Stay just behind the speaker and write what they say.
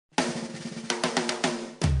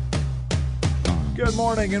Good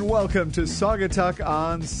morning and welcome to Saugatuck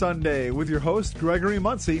on Sunday with your host Gregory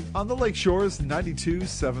Muncie on the Lakeshore's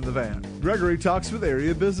 92.7 The Van. Gregory talks with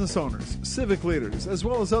area business owners, civic leaders, as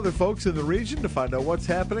well as other folks in the region to find out what's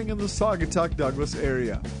happening in the Saugatuck-Douglas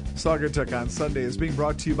area. Saugatuck on Sunday is being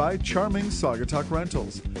brought to you by Charming Saugatuck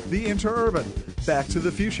Rentals, The Interurban, Back to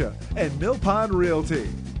the Fuchsia, and Mill Pond Realty.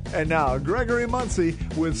 And now, Gregory Muncie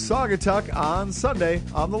with Saugatuck on Sunday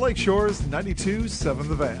on the Lakeshore's 92.7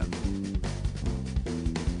 The Van.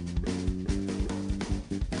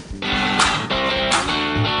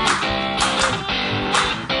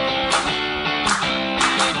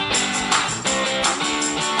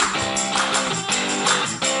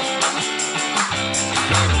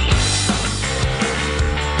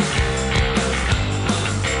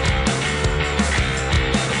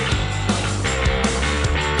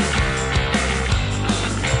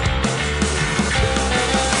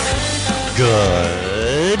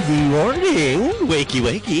 Good morning, wakey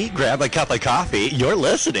wakey, grab a cup of coffee. You're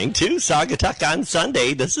listening to Saugatuck on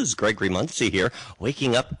Sunday. This is Gregory Muncie here,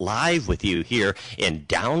 waking up live with you here in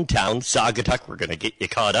downtown Saugatuck. We're going to get you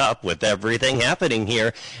caught up with everything happening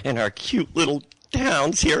here in our cute little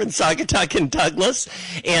towns here in Saugatuck and Douglas.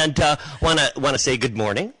 And want to say good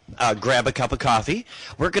morning. Grab a cup of coffee.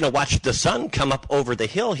 We're going to watch the sun come up over the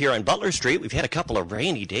hill here on Butler Street. We've had a couple of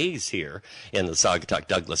rainy days here in the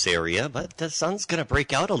Saugatuck-Douglas area, but the sun's going to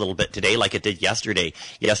break out a little bit today like it did yesterday.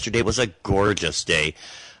 Yesterday was a gorgeous day.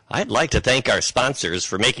 I'd like to thank our sponsors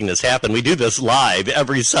for making this happen. We do this live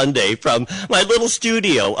every Sunday from my little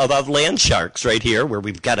studio above Land Sharks right here, where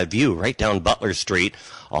we've got a view right down Butler Street.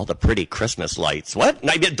 All the pretty Christmas lights. What?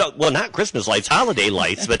 Well, not Christmas lights, holiday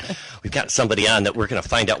lights, but we've got somebody on that we're going to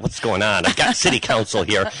find out what's going on. I've got City Council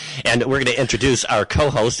here, and we're going to introduce our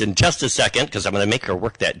co-host in just a second because I'm going to make her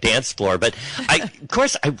work that dance floor. But, of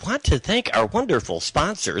course, I want to thank our wonderful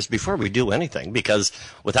sponsors before we do anything because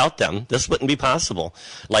without them, this wouldn't be possible.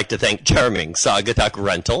 I'd like to thank Charming Saugatuck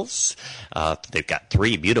Rentals. They've got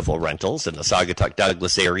 3 beautiful rentals in the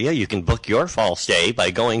Saugatuck-Douglas area. You can book your fall stay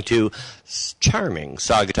by going to Charming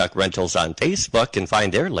Saugatuck Rentals on Facebook and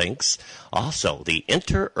find their links. Also, the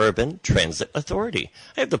Interurban Transit Authority.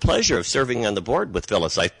 I have the pleasure of serving on the board with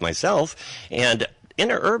Phyllis Eif myself. And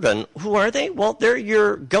Interurban, who are they? Well, they're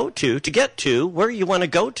your go-to to get to where you want to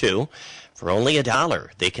go to. For only $1,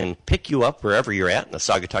 they can pick you up wherever you're at in the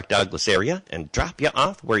Saugatuck-Douglas area and drop you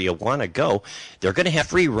off where you want to go. They're going to have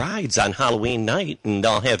free rides on Halloween night, and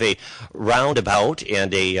they'll have a roundabout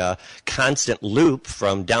and a constant loop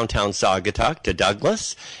from downtown Saugatuck to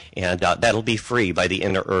Douglas, and that'll be free by the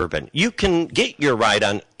Interurban. You can get your ride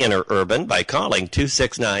on Interurban by calling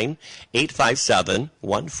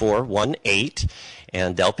 269-857-1418.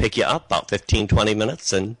 And they'll pick you up about 15, 20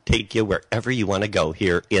 minutes and take you wherever you want to go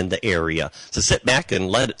here in the area. So sit back and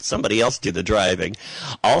let somebody else do the driving.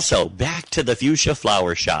 Also, back to the Fuchsia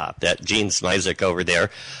Flower Shop. That Jean Smizik over there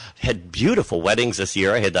had beautiful weddings this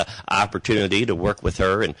year. I had the opportunity to work with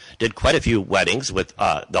her and did quite a few weddings with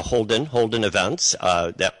the Holden events.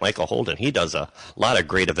 That Michael Holden, he does a lot of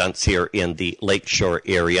great events here in the Lakeshore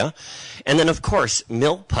area. And then, of course,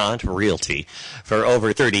 Mill Pond Realty. For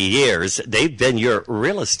over 30 years, they've been your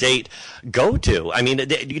real estate go-to. I mean,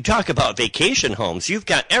 you talk about vacation homes. You've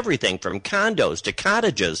got everything from condos to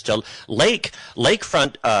cottages to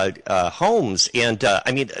lakefront homes. And,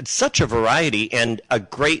 I mean, it's such a variety and a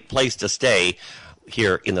great place to stay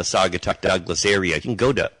here in the Saugatuck-Douglas area. You can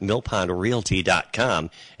go to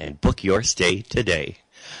millpondrealty.com and book your stay today.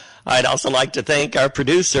 I'd also like to thank our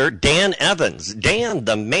producer, Dan Evans. Dan,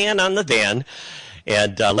 the man on the van.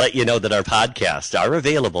 And let you know that our podcasts are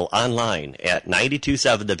available online at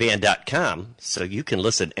 927thevan.com, so you can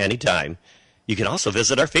listen anytime. You can also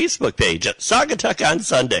visit our Facebook page at Saugatuck on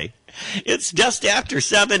Sunday. It's just after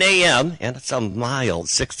 7 a.m., and it's a mild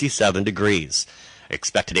 67 degrees.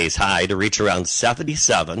 Expect today's high to reach around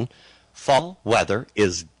 77. Fall weather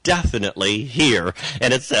is definitely here,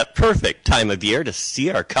 and it's that perfect time of year to see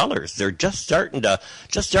our colors. They're just starting to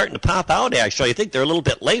pop out. Actually, I think they're a little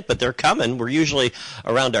bit late, but they're coming. We're usually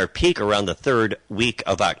around our peak around the 3rd week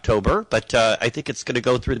of October, but I think it's going to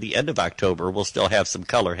go through the end of October. We'll still have some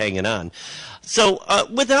color hanging on. So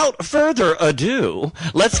without further ado,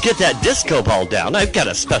 let's get that disco ball down. I've got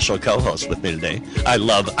a special co-host with me today. I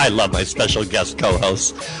love my special guest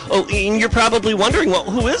co-host. Oh, and you're probably wondering, well,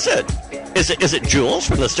 who is it? Is it Jules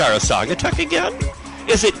from the Star of Saugatuck again?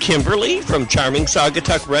 Is it Kimberly from Charming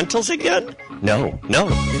Saugatuck Rentals again? No.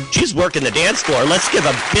 She's working the dance floor. Let's give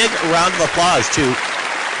a big round of applause to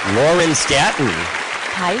Lauren Staton.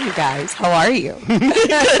 Hi, you guys. How are you? Good.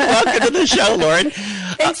 Welcome to the show, Lauren.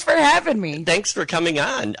 Thanks for having me. Thanks for coming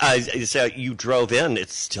on. So you drove in.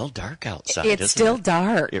 It's still dark outside. It's still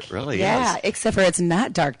dark. It really is. Yeah, except for it's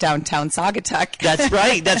not dark downtown Saugatuck. That's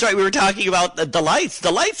right. That's right. We were talking about the lights.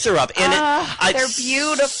 The lights are up, and they're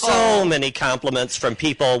beautiful. So many compliments from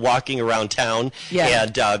people walking around town,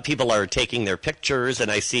 and people are taking their pictures.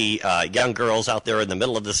 And I see young girls out there in the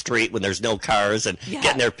middle of the street when there's no cars and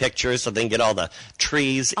getting their pictures, so they can get all the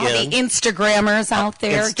trees all in. The Instagrammers out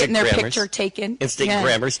there getting their picture taken.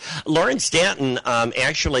 Instagrammers. Lauren Stanton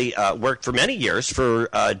actually worked for many years for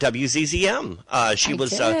WZZM.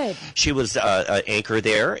 She was an anchor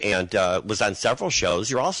there and was on several shows.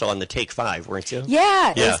 You're also on the Take 5, weren't you?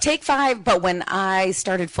 Yeah, it was Take 5, but when I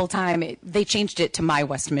started full time, they changed it to My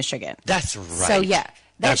West Michigan. That's right. So yeah.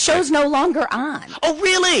 That show's no longer on. Oh,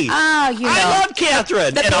 really? You know. I love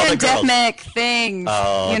Catherine the and all the girls. pandemic thing.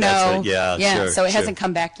 Oh, you know. Sure. So it hasn't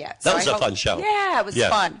come back yet. That was a fun show. Yeah, it was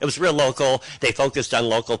fun. It was real local. They focused on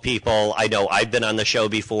local people. I know I've been on the show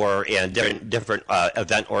before, and different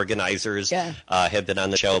event organizers have been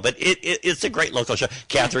on the show. But it's a great local show.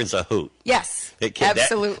 Catherine's a hoot. Yes,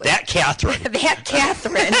 absolutely. That Catherine. That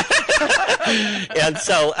Catherine. And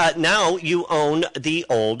so now you own the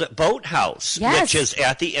Old Boathouse, which is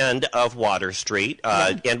at the end of Water Street.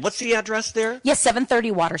 And what's the address there? Yes,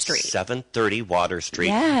 730 Water Street. 730 Water Street.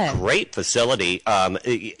 Yeah. Great facility.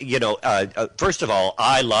 First of all,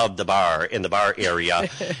 I love the bar in the bar area,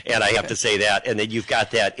 and I have to say that. And then you've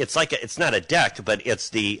got that. It's not a deck, but it's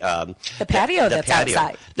the patio that's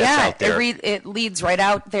outside. Out there. It leads right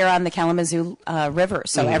out there on the Kalamazoo River.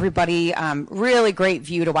 So everybody, really great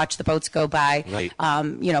view to watch the boats go by. Right.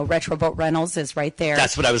 Retro Boat Rentals is right there.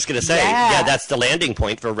 That's what I was going to say. Yeah, that's the landing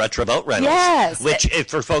point for Retro Boat Rentals. Yes. Which,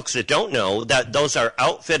 for folks that don't know, that those are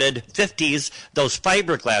outfitted 50s, those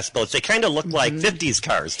fiberglass boats. They kind of look like 50s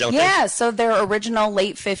cars, don't they? Yeah, so they're original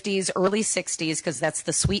late 50s, early 60s, because that's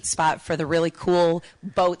the sweet spot for the really cool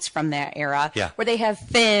boats from that era, where they have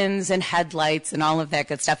fins and headlights and all of that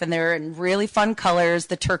good stuff. And they're in really fun colors,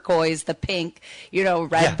 the turquoise, the pink,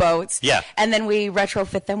 red boats. Yeah. And then we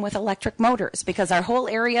retrofit them with electric motors, because our whole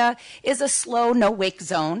area is a slow, no-wake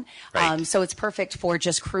zone. Right. So it's perfect for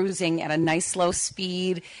just cruising at a nice slow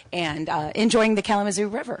speed and enjoying the Kalamazoo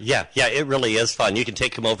River. Yeah, it really is fun. You can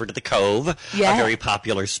take them over to the Cove, a very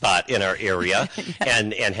popular spot in our area,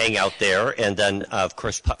 and hang out there, and then, of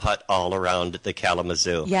course, putt all around the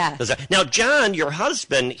Kalamazoo. Yeah. Now, John, your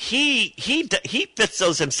husband, he fits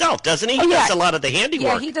those himself, doesn't he? Oh, He does a lot of the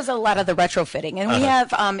handiwork. Yeah, he does a lot of the retrofitting, and we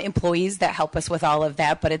have employees that help us with all of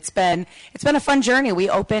that. But it's been a fun journey. We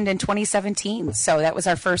opened in 2017, so that was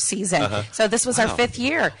our first season. So this was our 5th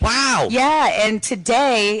year. Wow. Yeah, and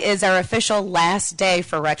today is our official last day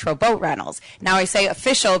for Retro Boat Rentals. Now I say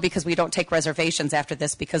official because we don't take reservations after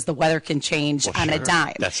this, because the weather can change on a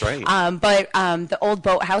dime. That's right. But the Old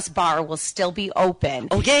Boathouse Bar will still be open.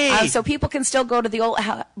 Oh, yay! So people can still go to the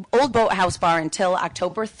Old Boathouse Bar until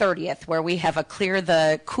October 30th, where we have a Clear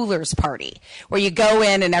the Coolers party, where you go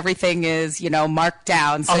in and everything is, marked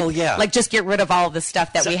down. So, just get rid of all the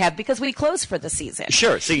stuff that we have, because we close for the season.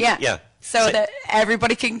 Sure. So, So that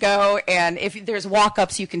everybody can go, and if there's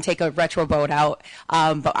walk-ups, you can take a retro boat out.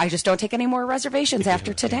 But I just don't take any more reservations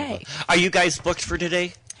after today. Are you guys booked for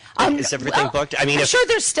today? Is everything booked? I mean, I'm sure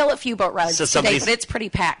there's still a few boat rides today, but it's pretty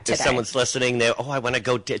packed today. If someone's listening, I want to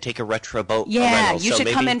go take a retro boat. Yeah, you should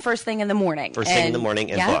come in first thing in the morning. First thing in the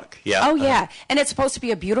morning and book. Yeah. Oh, yeah. And it's supposed to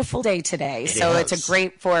be a beautiful day today. So it's a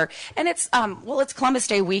great and it's, it's Columbus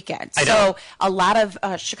Day weekend. So a lot of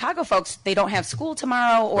Chicago folks, they don't have school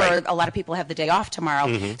tomorrow, or a lot of people have the day off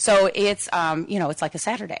tomorrow. So it's, it's like a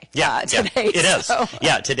Saturday. Today. It is.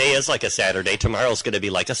 Yeah, today is like a Saturday. Tomorrow's going to be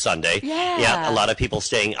like a Sunday. Yeah. A lot of people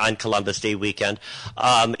staying on Columbus Day weekend.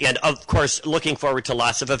 And, of course, looking forward to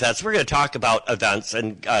lots of events. We're going to talk about events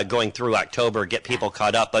and going through October, get people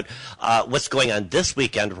caught up. But what's going on this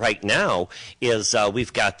weekend right now is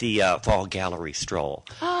we've got the Fall Gallery Stroll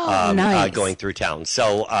nice. Going through town.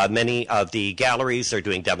 So many of the galleries are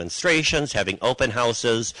doing demonstrations, having open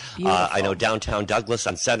houses. I know downtown Douglas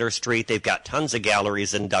on Center Street, they've got tons of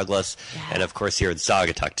galleries in Douglas. And, of course, here in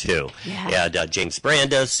Saugatuck, too. And James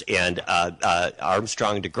Brandis and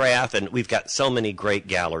Armstrong DeGraff, and we've got so many great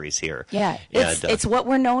galleries here. Yeah, it's what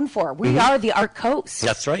we're known for. We are the Art Coast.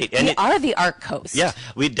 That's right. And we are the Art Coast. Yeah,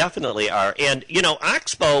 we definitely are. And,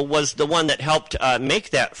 Oxbow was the one that helped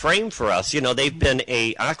make that frame for us. They've been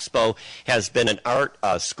a Oxbow has been an art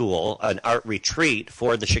school, an art retreat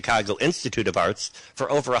for the Chicago Institute of Arts for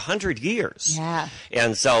over 100 years. Yeah.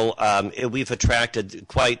 And so we've attracted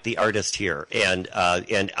quite the artist here, and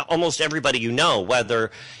almost everybody you know,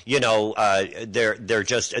 whether they're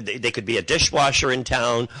just they could be a dishwasher in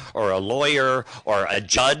town, or a lawyer, or a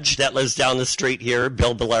judge that lives down the street here,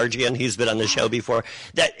 Bill Belargian. He's been on the show before.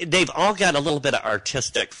 That they've all got a little bit of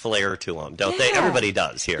artistic flair to them, don't they? Everybody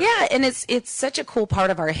does here. Yeah, and it's such a cool part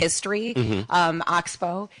of our history,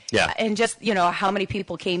 Oxbow. Yeah, and just how many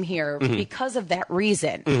people came here because of that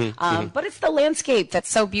reason. But it's the landscape that's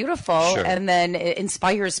so beautiful, and then it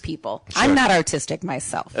inspires people. Sure. I'm not artistic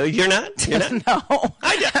myself. You're not? You're not? No.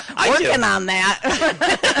 I Working do. on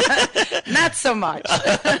that. Not so much.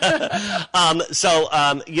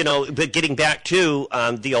 But getting back to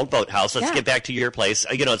the old boathouse, let's get back to your place.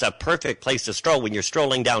 It's a perfect place to stroll when you're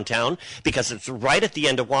strolling downtown because it's right at the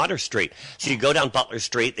end of Water Street. So you go down Butler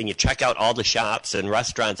Street, then you check out all the shops and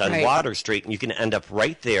restaurants on Water Street, and you can end up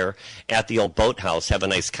right there at the old boathouse, have a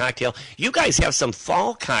nice cocktail. You guys have some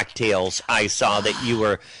fall cocktails I saw that you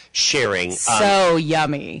were sharing. So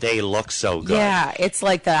yummy. They look so good. Yeah, it's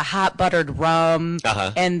like the hot buttered rum,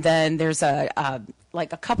 and then there's a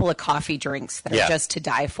couple of coffee drinks that are just to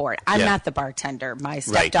die for. I'm not the bartender. My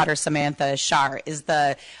stepdaughter, Samantha Shar, is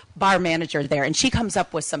the bar manager there, and she comes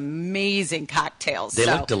up with some amazing cocktails. They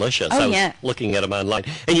look delicious. I was looking at them online.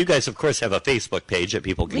 And you guys, of course, have a Facebook page that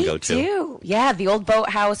people can go to. We do. Yeah, the Old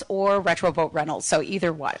Boathouse or Retro Boat Rentals, so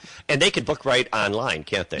either one. And they can book right online,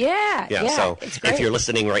 can't they? Yeah. So it's great. if you're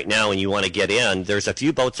listening right now and you want to get in, there's a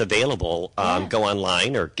few boats available. Go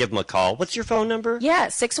online or give them a call. What's your phone number? Yeah,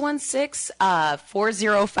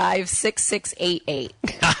 616-405-6688.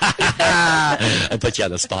 I put you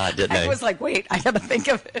on the spot, didn't I? I was like, wait, I got to think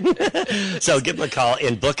of it. So give them a call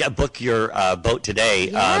and book your boat today.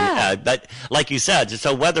 Yeah. But like you said,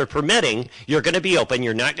 so weather permitting, you're going to be open.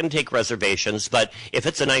 You're not going to take reservations. But if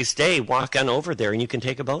it's a nice day, walk on over there and you can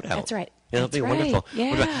take a boat out. That's right. It'll be wonderful.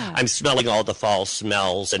 Yeah. I'm smelling all the fall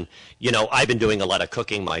smells, and I've been doing a lot of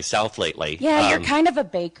cooking myself lately. Yeah, you're kind of a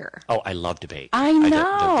baker. Oh, I love to bake. I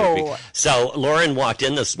know. So Lauren walked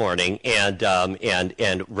in this morning, and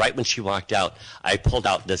right when she walked out, I pulled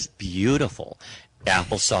out this beautiful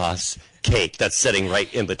applesauce cake that's sitting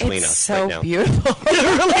right in between us right now. It's so beautiful. It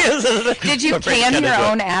really is, isn't it? Did you can your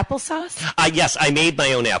own applesauce? Yes, I made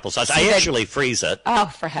my own applesauce. I actually freeze it. Oh,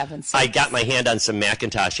 for heaven's sake. I got my hand on some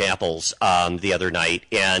Macintosh apples the other night,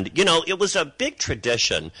 and, it was a big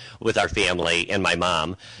tradition with our family and my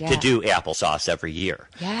mom to do applesauce every year.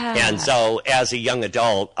 Yeah. And so as a young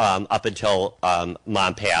adult, up until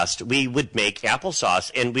Mom passed, we would make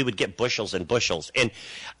applesauce, and we would get bushels and bushels. And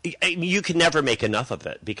you can never make enough of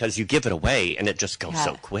it because you give it away and it just goes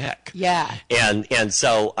so quick. Yeah. And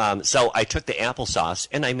so I took the applesauce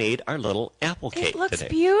and I made our little apple cake today. It looks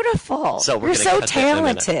beautiful. So you're so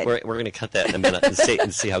talented. We're going to cut that in a minute and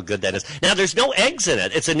see how good that is. Now there's no eggs in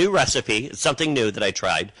it. It's a new recipe. It's something new that I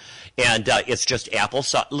tried, and it's just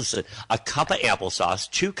applesauce. Listen, a cup of applesauce,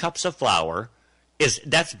 2 cups of flour.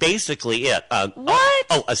 That's basically it.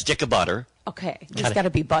 What? A stick of butter. Okay, it's got to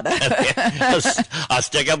be butter. A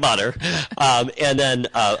stick of butter, and then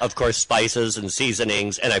of course spices and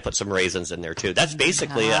seasonings, and I put some raisins in there too. That's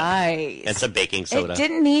basically it. And some baking soda. It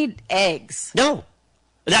didn't need eggs. No.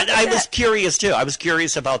 I was curious too. I was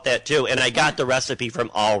curious about that too, and I got the recipe from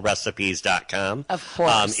allrecipes.com. Of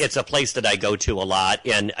course, it's a place that I go to a lot,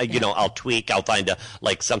 and I'll tweak. I'll find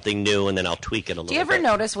something new, and then I'll tweak it a little bit. Do you ever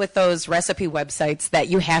notice with those recipe websites that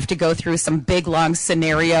you have to go through some big long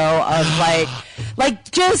scenario of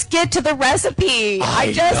like just get to the recipe?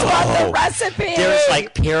 I just want the recipe. There's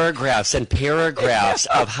paragraphs and paragraphs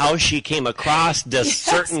of how she came across this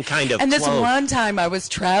certain kind of and this clove. one time I was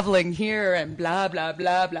traveling here and blah blah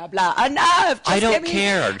blah. Blah, blah. Enough. I don't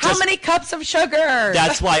care. How many cups of sugar?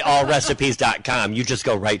 That's why allrecipes.com. You just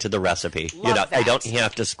go right to the recipe. I don't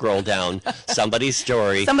have to scroll down somebody's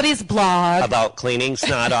story. Somebody's blog. About cleaning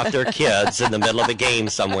snot off their kids in the middle of a game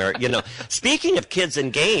somewhere. Speaking of kids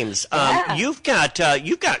and games, you've got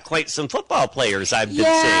quite some football players I've been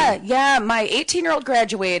seeing. Yeah. My 18-year-old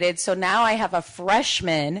graduated, so now I have a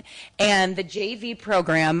freshman, and the JV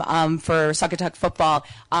program for Saugatuck football.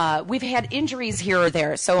 We've had injuries here or there.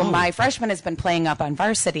 So my freshman has been playing up on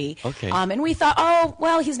varsity. Okay. And we thought,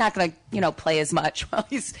 he's not going to play as much. Well,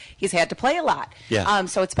 he's had to play a lot. Yeah.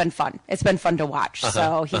 So it's been fun. It's been fun to watch.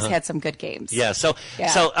 So he's had some good games. Yeah. So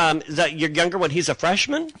your younger one, he's a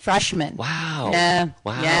freshman? Freshman. Wow. Yeah.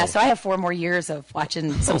 Wow. Yeah. So I have 4 more years of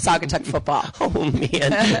watching some Saugatuck football. Oh, man.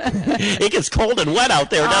 It gets cold and wet out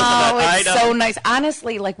there, doesn't it? It's so nice.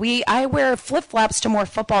 Honestly, I wear flip-flops to more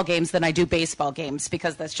football games than I do baseball games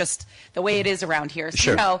because that's just the way it is around here. So,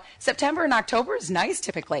 Sure. September and October is nice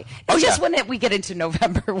typically. It's just when we get into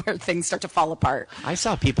November where things start to fall apart. I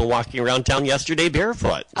saw people walking around town yesterday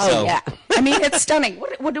barefoot. Oh, yeah. I mean, it's stunning.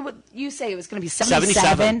 What did you say? It was going to be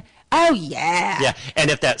 77? Oh, yeah. Yeah, and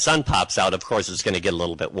if that sun pops out, of course, it's going to get a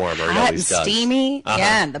little bit warmer. It Hot always and does. steamy.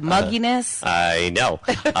 Yeah, and the mugginess. I know.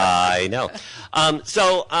 I know.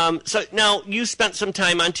 So now you spent some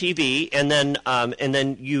time on TV, and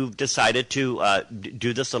then you decided to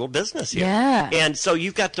do this little business here. Yeah. And so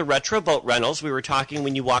you've got the retro boat rentals. We were talking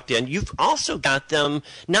when you walked in. You've also got them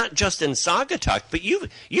not just in Saugatuck, but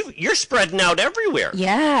you're spreading out everywhere.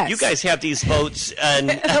 Yes. You guys have these boats and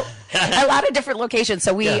a lot of different locations.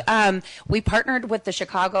 So we partnered with the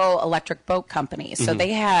Chicago Electric Boat Company. So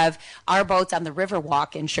they have our boats on the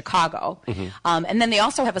Riverwalk in Chicago. And then they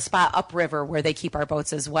also have a spot upriver where they keep our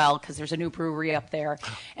boats as well because there's a new brewery up there.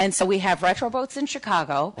 And so we have retro boats in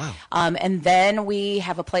Chicago. Wow. And then we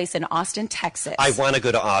have a place in Austin, Texas. I want to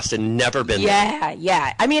go to Austin. Never been there.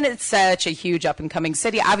 Yeah. I mean, it's such a huge up-and-coming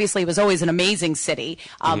city. Obviously, it was always an amazing city.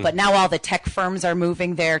 But now all the tech firms are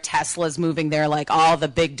moving there. Tesla's moving there. Like, all the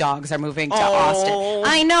big dogs are moving to Austin.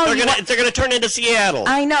 I know. They're going to turn into Seattle.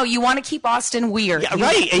 I know. You want to keep Austin weird. Yeah,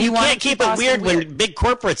 right. And you want can't to keep it Austin weird when big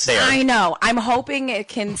corporate's there. I know. I'm hoping it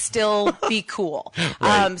can still be cool.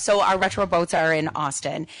 Right. So our retro boats are in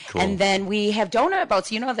Austin. Cool. And then we have donut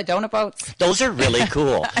boats. You know the donut boats? Those are really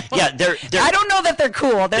cool. Yeah, they're I don't know that they're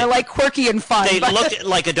cool. They're like quirky and fun. They look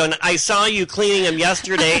like a donut. I saw you cleaning them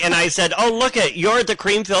yesterday, and I said, "Oh, look at you're the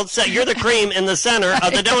cream-filled set. You're the cream in the center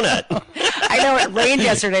of the donut." I know it rained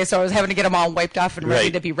yesterday, so I was having to get them all wiped off and ready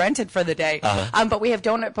Right. to be rented for the day. But we have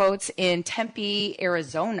donut boats in Tempe,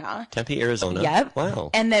 Arizona. Tempe, Arizona. Yep. Wow.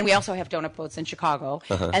 And then we also have donut boats in Chicago.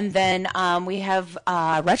 And then we have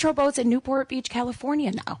retro boats in Newport Beach,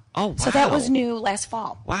 California now. Oh, wow. So that was new last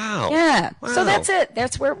fall. Wow. Yeah. Wow. So that's it.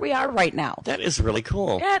 That's where we are right now. That is really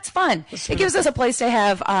cool. Yeah, it's fun. It gives us a place to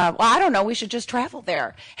have, I don't know, we should just travel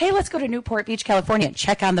there. Hey, let's go to Newport Beach, California and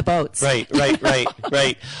check on the boats. Right.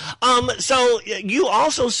 So you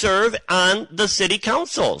also serve on the city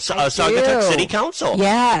council, Saugatuck City Council.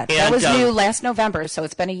 Yeah, that And, was new last November, so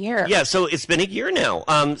it's been a year. Yeah, so it's been a year now.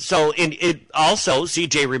 So it also,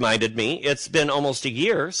 CJ reminded me, it's been almost a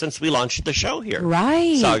year since we launched the show here.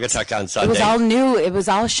 Right. Saugatuck on Sunday. It was all new. It was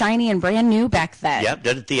all shiny and brand new back then. Yep,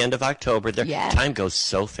 did at the end of October. Yeah. Time goes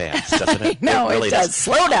so fast, doesn't it? No, really it does.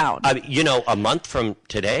 Slow down. A month from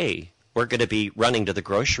today, we're going to be running to the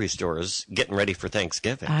grocery stores, getting ready for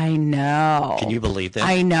Thanksgiving. I know. Can you believe that?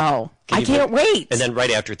 I know. I can't wait. And then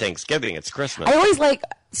right after Thanksgiving, it's Christmas. I always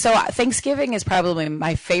so Thanksgiving is probably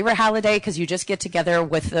my favorite holiday because you just get together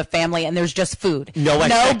with the family and there's just food. No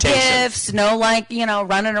expectations. No gifts, no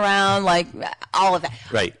running around, all of that.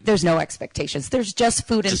 Right. There's no expectations. There's just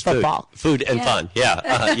food and football. Food and fun.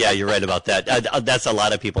 Yeah. Yeah, you're right about that. That's a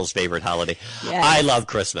lot of people's favorite holiday. Yes. I love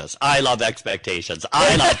Christmas. I love expectations.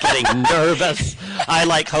 I love getting nervous. I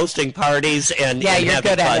like hosting parties and you're having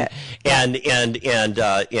good fun. At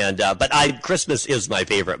it. But Christmas is my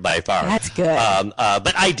favorite by far. That's good.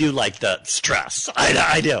 But I do like the stress.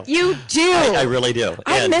 I do. You do. I really do.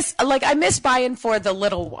 I miss buying for the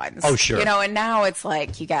little ones. Oh, sure. And now it's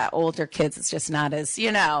like you got older kids. It's just not as,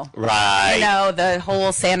 Right. the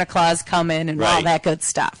whole Santa Claus coming and all that good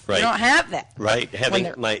stuff. Right. You don't have that. Right.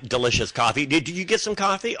 Having my delicious coffee. Did you get some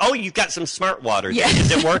coffee? Oh, you got some smart water. Yeah.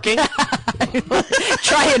 Is it working?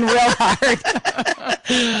 Trying real hard.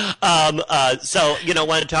 So,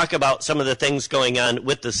 want to talk about some of the things going on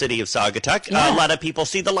with the city of Saugatuck. Yeah. A lot of people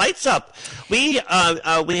see the lights up. We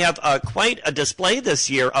have quite a display this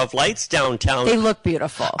year of lights downtown. They look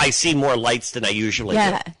beautiful. I see more lights than I usually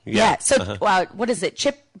do. Yeah. So, what is it?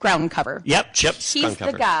 Chip ground cover. Yep, Chip's He's ground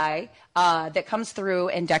cover. the guy that comes through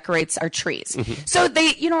and decorates our trees. So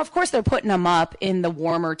they, of course they're putting them up in the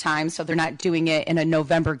warmer times, so they're not doing it in a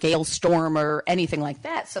November gale storm or anything like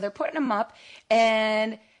that. So they're putting them up,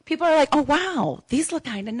 and people are like, oh, wow, these look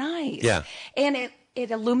kind of nice. Yeah. And it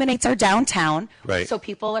illuminates our downtown. Right. So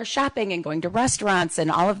people are shopping and going to restaurants and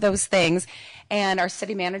all of those things. And our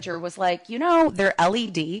city manager was like, they're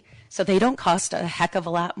LED, so they don't cost a heck of a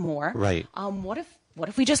lot more. Right. What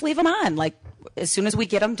if we just leave them on? Like, as soon as we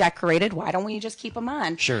get them decorated, why don't we just keep them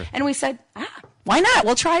on? Sure. And we said, why not?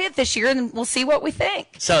 We'll try it this year, and we'll see what we think.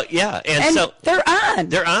 So, yeah. And so they're on.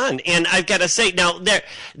 They're on. And I've got to say, now,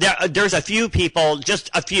 there's a few people, just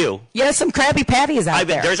a few. Yeah, some Krabby Patties out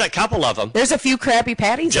there. There's a couple of them. There's a few Krabby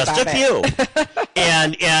Patties just about a few.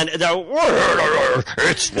 and they're,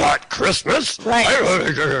 it's not Christmas. Right.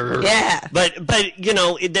 Yeah. But,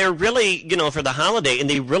 they're really, for the holiday, and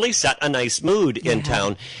they really set a nice mood in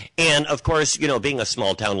town. And, of course, being a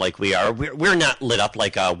small town like we are, we're not lit up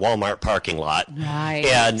like a Walmart parking lot. Right.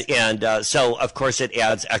 And so, of course, it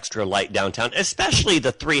adds extra light downtown, especially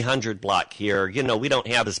the 300 block here. We don't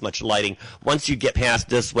have as much lighting. Once you get past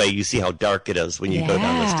this way, you see how dark it is when you go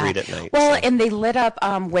down the street at night. Well, and they lit up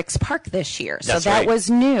Wicks Park this year. So that was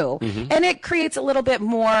new. Mm-hmm. And it creates a little bit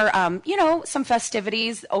more, some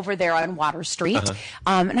festivities over there on Water Street.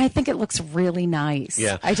 And I think it looks really nice.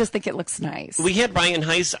 Yeah. I just think it looks nice. We had Ryan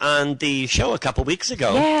Heiss on the show a couple weeks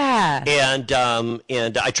ago. Yeah.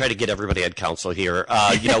 And I try to get everybody on council here.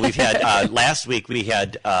 We've had last week we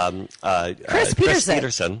had Chris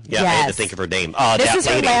Peterson. Yeah, yes. I had to think of her name. This is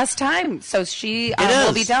her last time, so she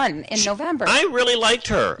will be done in November. I really liked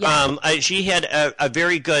her. Yeah. She had a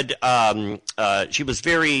very good. She was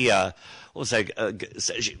very.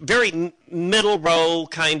 Very middle row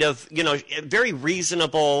kind of, very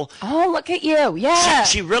reasonable. Oh, look at you. Yeah.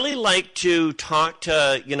 She really liked to talk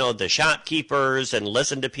to, the shopkeepers and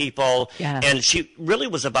listen to people. Yeah. And she really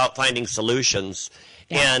was about finding solutions.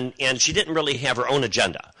 Yeah. And she didn't really have her own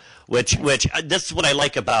agenda. Which this is what I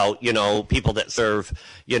like about, people that serve,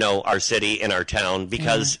 our city and our town,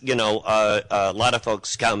 because, a lot of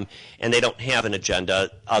folks come and they don't have an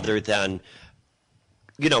agenda other than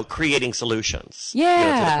creating solutions to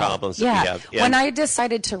the problems that we have. When I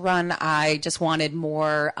decided to run, I just wanted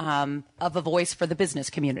more of a voice for the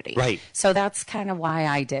business community. Right. So that's kind of why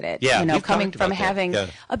I did it. Yeah, coming from having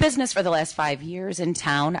a business for the last 5 years in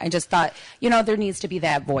town, I just thought, there needs to be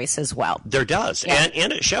that voice as well. There does, and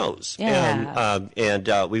it shows. Yeah.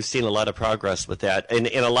 And we've seen a lot of progress with that, and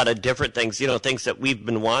a lot of different things, things that we've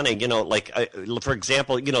been wanting, for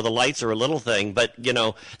example, the lights are a little thing, but,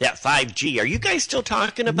 that 5G, are you guys still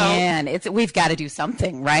talking about? Man, we've got to do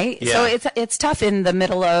something, right? Yeah. So it's tough in the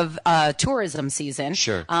middle of tourism season.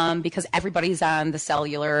 Sure. Because everybody's on the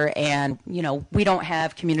cellular, and we don't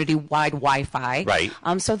have community-wide Wi-Fi. Right.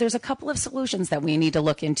 So there's a couple of solutions that we need to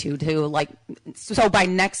look into so by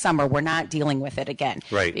next summer we're not dealing with it again.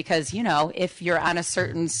 Right. Because if you're on a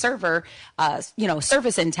certain server,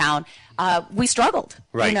 service in town, we struggled.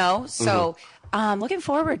 Right. So. Looking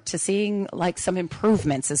forward to seeing some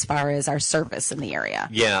improvements as far as our service in the area.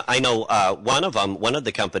 Yeah, I know one of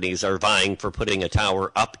the companies are vying for putting a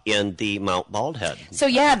tower up in the Mount Baldhead. So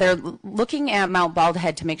they're looking at Mount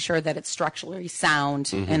Baldhead to make sure that it's structurally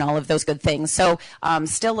sound and all of those good things. So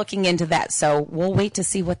still looking into that. So we'll wait to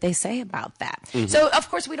see what they say about that. So of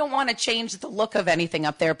course we don't want to change the look of anything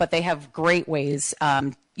up there, but they have great ways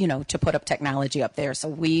to put up technology up there, so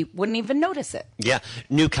we wouldn't even notice it. Yeah.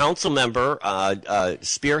 New council member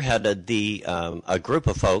spearheaded a group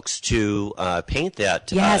of folks to paint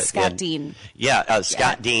that. Yeah, Scott Dean. Yeah,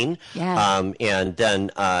 Scott Dean. Yeah. And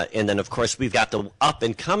then of course we've got the up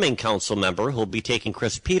and coming council member who'll be taking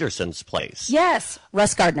Chris Peterson's place. Yes,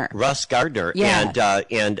 Russ Gardner. Yeah.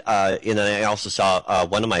 And then I also saw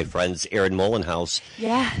one of my friends, Aaron Mullenhouse.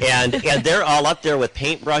 Yeah. And they're all up there with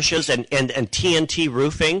paintbrushes and TNT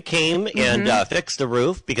roofing came and fixed the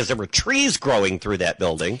roof because there were trees growing through that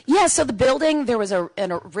building. Yeah, so the building, there was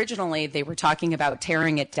originally they were talking about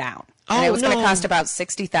tearing it down. And it was going to cost about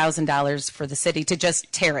 $60,000 for the city to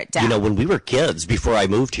just tear it down. When we were kids, before I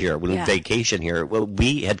moved here, when we vacation here,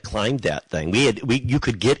 we had climbed that thing. You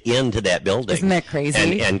could get into that building. Isn't that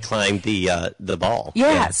crazy? And climb the ball.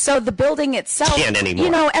 Yeah. So the building itself, can't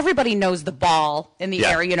anymore. Everybody knows the ball in the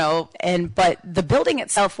air, but the building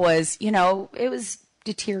itself was, it was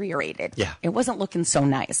deteriorated. Yeah. It wasn't looking so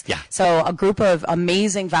nice. Yeah. So a group of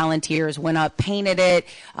amazing volunteers went up, painted it.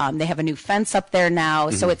 They have a new fence up there now,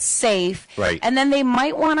 so it's safe. Right. And then they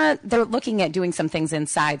might they're looking at doing some things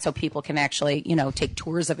inside so people can actually, take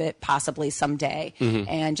tours of it possibly someday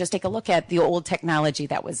and just take a look at the old technology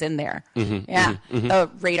that was in there. The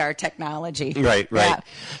radar technology. Right. Yeah.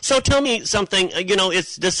 So tell me something,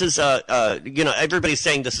 everybody's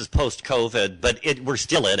saying this is post-COVID, but we're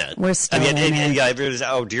still in it. We're still in it. Yeah,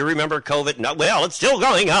 do you remember COVID? No, well, it's still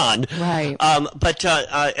going on. Right. But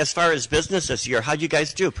as far as business this year, how'd you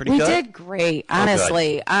guys do? Pretty good? We did great,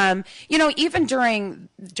 honestly. Even during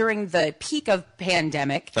the peak of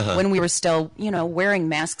pandemic, when we were still, wearing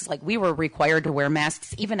masks, we were required to wear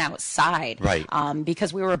masks even outside. Right.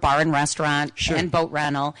 Because we were a bar and restaurant Sure. and boat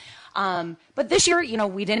rental. But this year,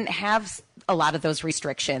 we didn't have a lot of those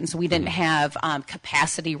restrictions. We didn't have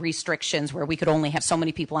capacity restrictions where we could only have so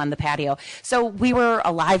many people on the patio. So we were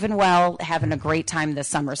alive and well, having a great time this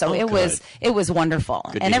summer. So it was wonderful.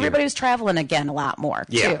 Good and to everybody hear. was traveling again a lot more,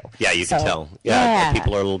 Yeah, too. yeah, you So, can tell. yeah.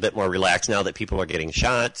 People are a little bit more relaxed now that people are getting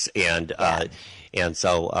shots, and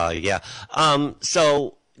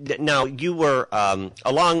so now you were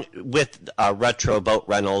along with Retro Boat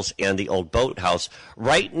Rentals and the Old Boathouse.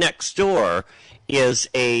 Right next door is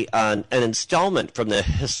an installment from the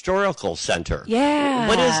Historical Center. Yeah.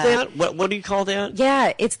 What is that? What do you call that?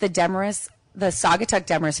 Yeah, it's the Demarest, the Saugatuck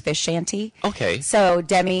Demarest Fish Shanty. Okay. So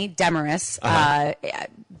Demi Demarest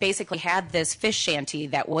basically had this fish shanty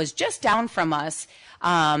that was just down from us,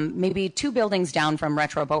 maybe 2 buildings down from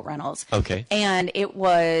Retro Boat Rentals. Okay. And it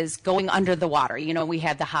was going under the water. You know, we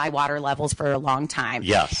had the high water levels for a long time.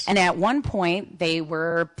 Yes. And at one point, they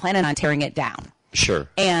were planning on tearing it down. Sure.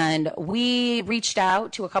 And we reached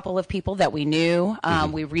out to a couple of people that we knew.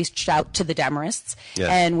 We reached out to the Demarists,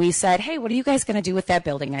 and we said, hey, what are you guys going to do with that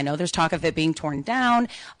building? I know there's talk of it being torn down.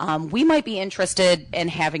 We might be interested in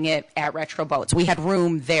having it at Retro Boats. We had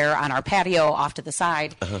room there on our patio off to the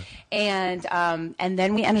side. And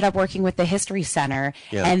then we ended up working with the History Center,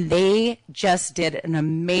 and they just did an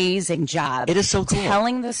amazing job. It is so cool.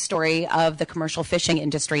 Telling the story of the commercial fishing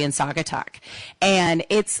industry in Saugatuck. And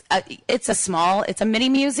it's a mini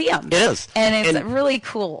museum. It is. And it's really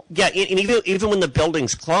cool. Yeah, and even when the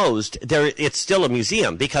building's closed, it's still a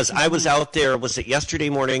museum, because I was out there, was it yesterday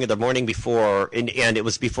morning or the morning before, and it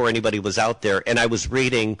was before anybody was out there, and I was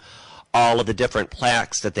reading all of the different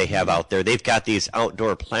plaques that they have out there. They've got these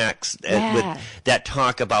outdoor plaques that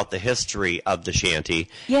talk about the history of the shanty.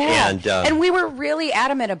 Yeah, and we were really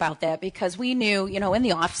adamant about that, because we knew, in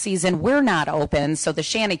the off season, we're not open, so the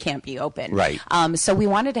shanty can't be open. Right. So we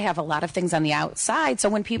wanted to have a lot of things on the outside, so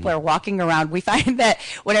when people are walking around, we find that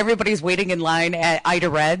when everybody's waiting in line at Ida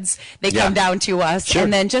Red's, they come down to us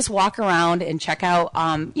and then just walk around and check out,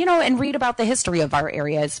 and read about the history of our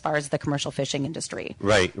area as far as the commercial fishing industry.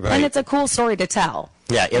 Right. And it's a cool story to tell.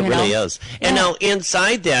 Yeah, it really is. And now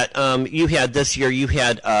inside that, you had the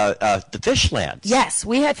Fish Lads. Yes,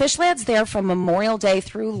 we had Fish Lads there from Memorial Day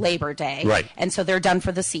through Labor Day. Right. And so they're done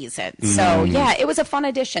for the season. So, it was a fun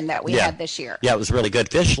addition that we had this year. Yeah, it was really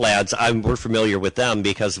good. Fish Lads, we're familiar with them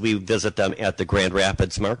because we visit them at the Grand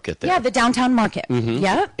Rapids Market there. Yeah, the downtown market.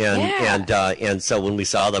 Yep. And so when we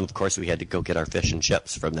saw them, of course, we had to go get our fish and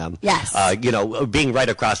chips from them. Yes. Being right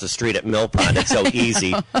across the street at Mill Pond, it's so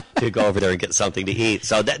easy to go over there and get something to eat.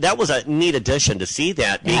 So that was a neat addition to see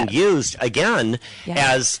that being used again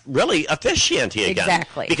as really a fish shanty again.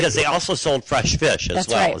 Exactly. Because they also sold fresh fish as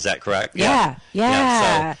well. Right. Is that correct?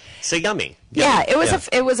 Yeah. So yummy. Yeah,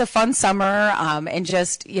 it was a fun summer, and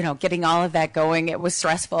just getting all of that going. It was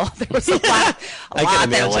stressful. There was a lot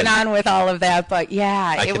that went on with all of that, but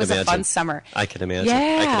it was a fun summer. I can imagine.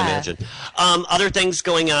 Yeah. I can imagine. Other things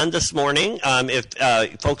going on this morning. If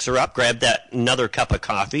folks are up, grab another cup of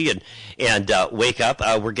coffee and wake up.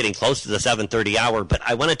 We're getting close to the 7:30 hour, but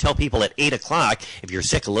I want to tell people at 8 o'clock, if you're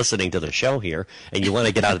sick of listening to the show here and you want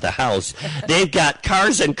to get out of the house, they've got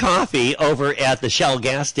Cars and Coffee over at the Shell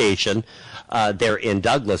gas station. There in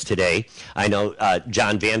Douglas today. I know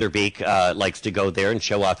John Vanderbeek likes to go there and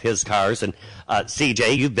show off his cars. And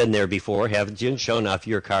CJ, you've been there before, haven't you? Showing off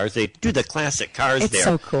your cars. They do the classic cars there. It's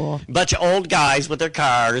so cool. Bunch of old guys with their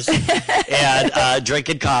cars and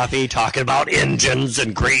drinking coffee, talking about engines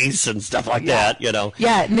and grease and stuff like that,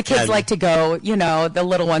 Yeah, and the kids like to go, the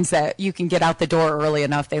little ones that you can get out the door early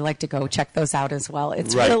enough, they like to go check those out as well.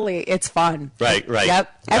 It's it's fun. Right.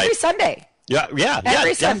 Yep. Every Sunday.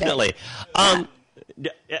 Every definitely. Or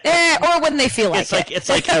when they feel like it's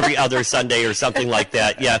like every other Sunday or something like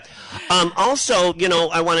that. Yeah. Also,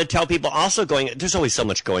 I want to tell people also there's always so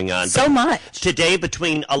much going on. So much. Today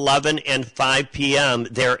between 11 and 5 p.m.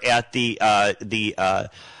 they're at the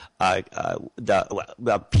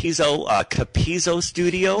Capizzo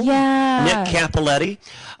studio. Yeah. Nick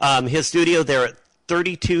Capoletti. His studio there at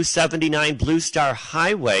 3279 Blue Star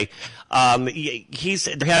Highway.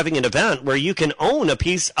 They're having an event where you can own a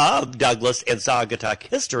piece of Douglas and Saugatuck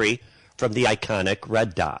history from the iconic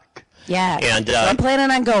Red Dock. Yeah, and so I'm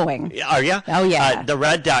planning on going. Are you? Oh yeah. The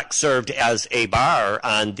Red Dock served as a bar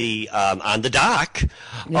on the dock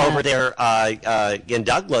over there in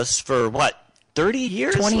Douglas for what? 30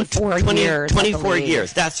 years? 24 years. 24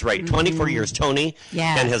 years. That's right. 24 years. Tony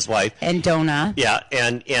and his wife. And Donna. Yeah,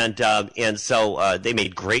 and so they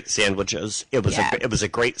made great sandwiches. It was a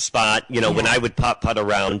great spot. When I would putt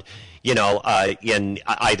around, in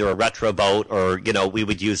either a retro boat or we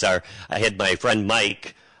would use I had my friend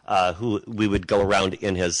Mike, who we would go around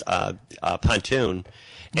in his pontoon.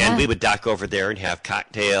 And we would dock over there and have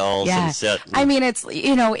cocktails and sit. I mean, it's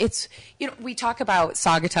we talk about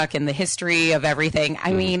Saugatuck and the history of everything.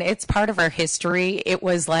 I mean, it's part of our history. It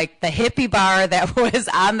was like the hippie bar that was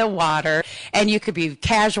on the water, and you could be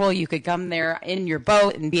casual. You could come there in your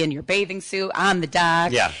boat and be in your bathing suit on the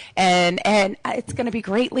dock. Yeah. And it's going to be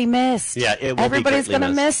greatly missed. Yeah, it will Everybody's be going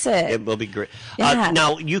to miss it. It will be great. Yeah.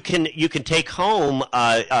 Now you can take home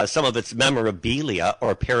some of its memorabilia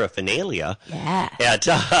or paraphernalia at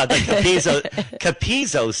the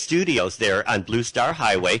Capizzo Studios there on Blue Star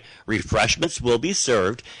Highway. Refreshments will be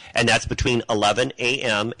served, and that's between 11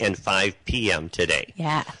 a.m. and 5 p.m. today.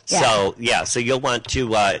 Yeah. So you'll want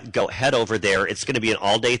to go head over there. It's going to be an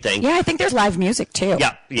all-day thing. Yeah, I think there's live music too.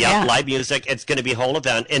 Yeah, live music. It's going to be a whole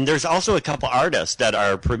event, and there's also a couple artists that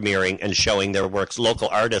are premiering and showing their works. Local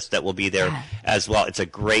artists that will be there as well. It's a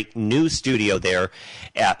great new studio there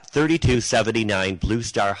at 3279 Blue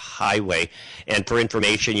Star Highway. And for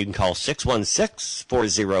information, you can call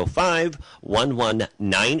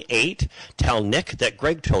 616-405-1198. Tell Nick that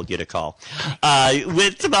Greg told you to call.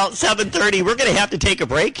 It's about 7:30. We're going to have to take a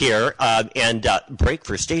break here and break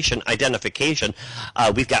for station identification.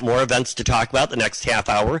 We've got more events to talk about the next half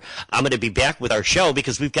hour. I'm going to be back with our show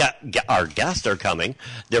because we've got our guests are coming.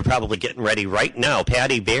 They're probably getting ready right now.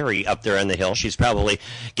 Patty Berry up there on the hill. She's probably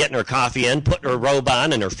getting her coffee in, putting her robe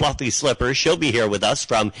on and her fluffy slippers. She'll be here with us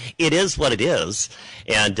from It Is What It Is.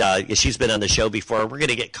 And she's been on the show before. We're going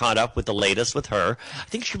to get caught up with the latest with her. I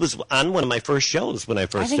think she was on one of my first shows when I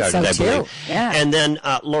first started, I believe. Yeah. And then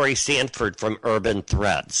Lori Sanford from Urban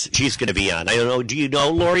Threads. She's going to be on. I don't know. Do you know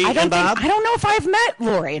Lori I and Bob? I don't know if I've met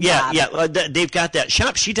Lori and Bob. Yeah. They've got that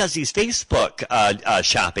shop. She does these Facebook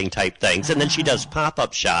shopping type things, and then she does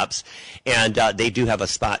pop-up shops, and they do have a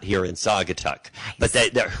spot here in Saugatuck. Nice.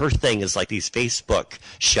 But her thing is like these Facebook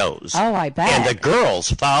shows. Oh, I bet. And the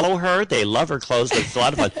girls follow her. They love her clothes. It's a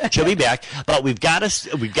lot of fun. She'll be back, but we've got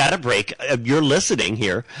a break. You're listening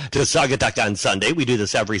here to Saugatuck on Sunday. We do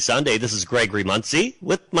this every Sunday. This is Gregory Muncie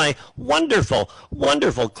with my wonderful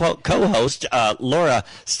co-host Laura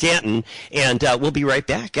Stanton, and we'll be right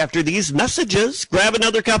back after these messages. Grab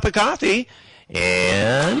another cup of coffee,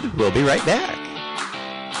 and we'll be right back.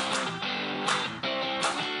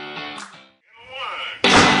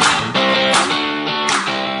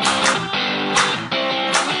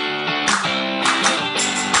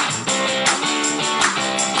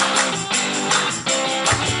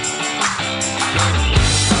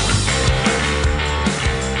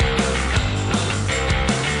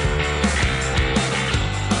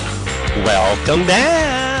 Welcome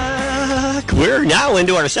back. We're now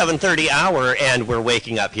into our 7:30 hour, and we're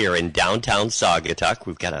waking up here in downtown Saugatuck.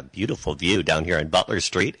 We've got a beautiful view down here on Butler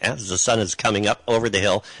Street as the sun is coming up over the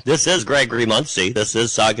hill. This is Gregory Muncie. This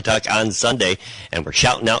is Saugatuck on Sunday, and we're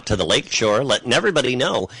shouting out to the lake shore, letting everybody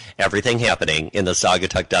know everything happening in the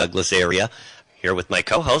Saugatuck Douglas area. Here with my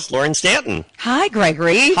co-host, Lauren Stanton. Hi,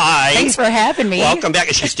 Gregory. Hi. Thanks for having me. Welcome back.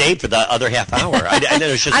 She stayed for the other half hour. I know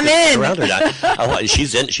it's just I'm in. Around her now.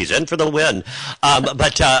 She's in. She's in for the win.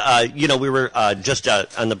 But we were just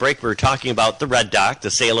on the break. We were talking about the Red Dock, the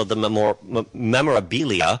sale of the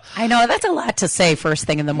memorabilia. I know that's a lot to say first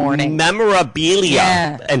thing in the morning.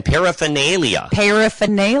 Memorabilia and paraphernalia. I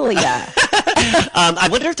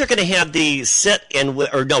wonder if they're going to have the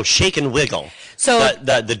shake and wiggle. So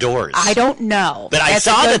the doors. I don't know. But I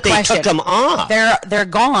saw that they took them off. They're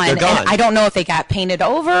gone. They're gone. And I don't know if they got painted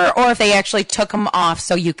over or if they actually took them off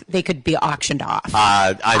so they could be auctioned off.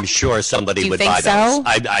 I'm sure somebody would buy so?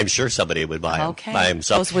 those. I'm sure somebody would buy them. Okay.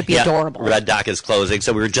 Those would be adorable. Red Dock is closing,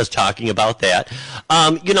 so we were just talking about that. I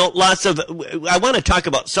want to talk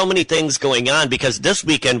about so many things going on because this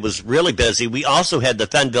weekend was really busy. We also had the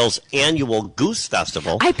Fenville's annual Goose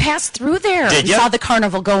Festival. I passed through there and saw the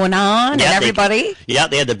carnival going on and everybody. They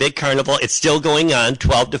had the big carnival. It's still going on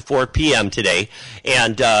 12 to 4 p.m. today.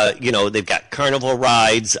 And, they've got carnival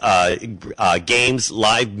rides, games,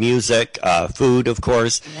 live music, food, of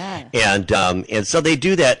course. Yeah. And so they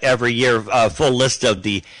do that every year. Full list of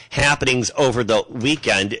the happenings over the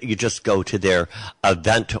weekend. You just go to their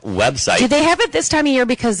event website. Do they have it this time of year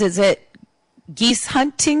because is it geese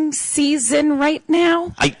hunting season right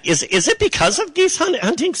now? Is it because of geese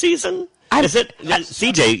hunting season? Is it?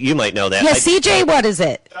 CJ, you might know that. Yeah, CJ, what is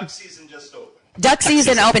it? Duck season just opened. Duck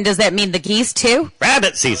season open. Does that mean the geese too?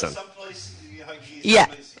 Rabbit season. Some places you hunt geese, Yeah.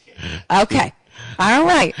 some places you can't. Okay. All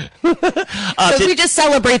right. So we just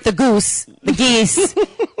celebrate the geese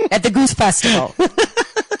at the Goose Festival.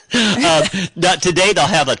 Now, today they'll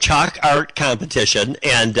have a chalk art competition,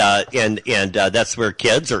 and that's where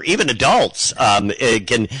kids or even adults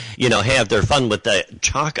can have their fun with the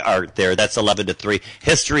chalk art there. That's 11 to 3.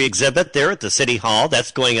 History exhibit there at the City Hall.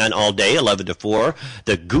 That's going on all day, 11 to 4.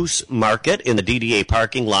 The Goose Market in the DDA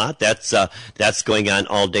parking lot. That's going on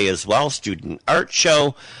all day as well. Student art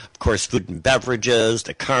show. Of course, food and beverages,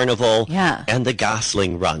 the carnival, and the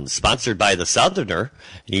Gosling Run, sponsored by the Southerner.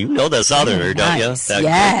 You know the Southerner, don't you?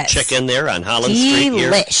 That great chicken there on Holland Street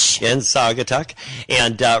here in Saugatuck.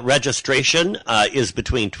 And registration is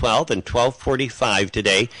between 12 and 12:45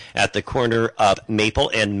 today at the corner of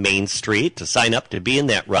Maple and Main Street. To sign up to be in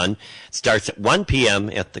that run, it starts at 1 p.m.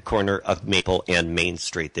 at the corner of Maple and Main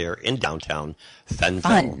Street there in downtown Fenville.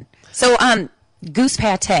 Fun. So, goose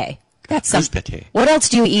pate. That's goose pate. What else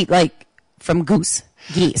do you eat, like, from geese?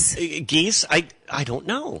 Geese? I don't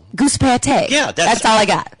know. Goose pate. Yeah, that's all I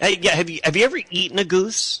got. Yeah, have you ever eaten a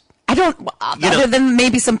goose? I don't, other than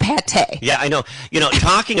maybe some pate. Yeah, I know.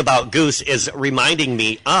 Talking about goose is reminding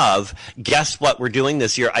me of, guess what we're doing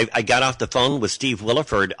this year? I got off the phone with Steve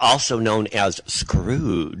Williford, also known as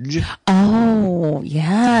Scrooge. Oh,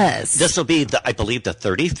 yes. This will be, I believe, the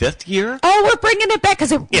 35th year. Oh, we're bringing it back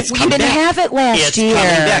because we didn't have it last year. It's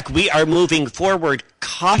coming back. We are moving forward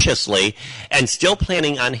cautiously and still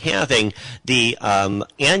planning on having the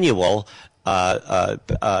annual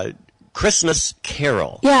Christmas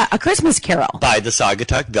Carol. Yeah, a Christmas Carol. By the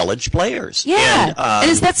Saugatuck Village Players. Yeah.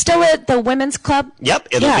 And is that still at the Women's Club? Yep,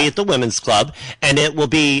 it'll be at the Women's Club. And it will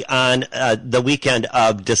be on the weekend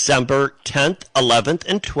of December 10th, 11th,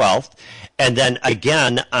 and 12th. And then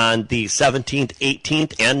again on the 17th,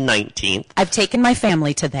 18th, and 19th. I've taken my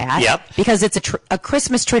family to that. Yep. Because it's a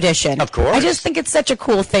Christmas tradition. Of course. I just think it's such a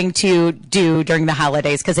cool thing to do during the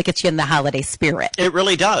holidays because it gets you in the holiday spirit. It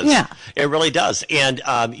really does. Yeah. It really does. And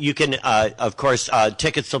you can, of course,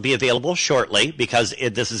 tickets will be available shortly because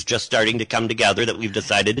this is just starting to come together that we've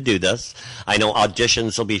decided to do this. I know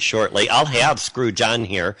auditions will be shortly. I'll have Scrooge on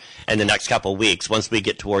here in the next couple of weeks once we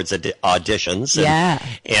get towards auditions.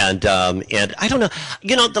 And I don't know,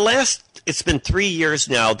 it's been 3 years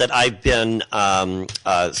now that I've been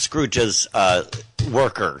Scrooge's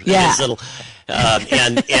worker. Yeah. His little,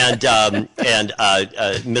 and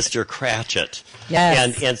Mr. Cratchit.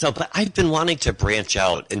 Yes. And so, but I've been wanting to branch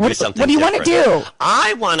out and do something What do you want to do?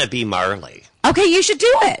 I want to be Marley. Okay, you should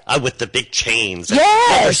do it. With the big chains.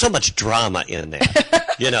 Yes. There's so much drama in there.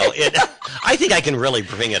 I think I can really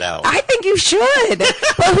bring it out. I think you should.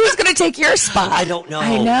 But who's going to take your spot? I don't know.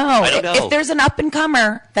 I don't know. If there's an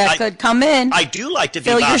up-and-comer that could come in, I do like to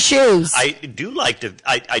fill your shoes. I do like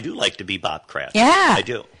to be Bob Cratchit. Yeah. I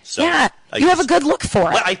do. So yeah. You have a good look for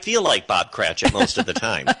it. Well, I feel like Bob Cratchit most of the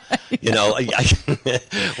time.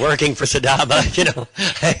 Working for Sadaba,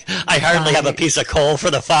 I hardly have a piece of coal for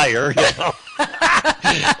the fire,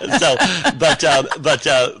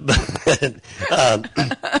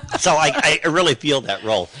 So I really feel that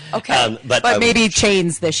role. Okay. But maybe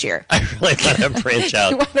chains this year. I really want to branch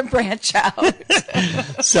out. You want to branch out.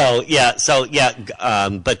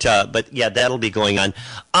 But that'll be going on.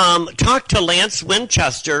 Talk to Lance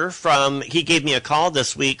Winchester he gave me a call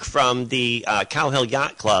this week from the Cow Hill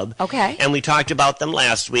Yacht Club. Okay. And we talked about them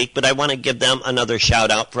last week, but I want to give them another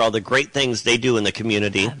shout out for all the great things they do in the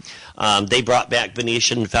community. They brought back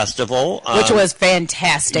Venetian Festival. Which was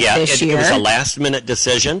fantastic this year. It was a last-minute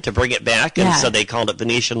decision to bring it back, and so they called it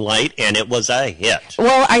Venetian Light, and it was a hit.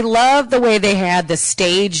 Well, I love the way they had the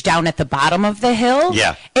stage down at the bottom of the hill.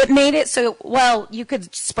 Yeah. It made it so, you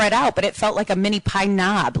could spread out, but it felt like a mini Pine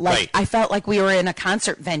Knob. I felt like we were in a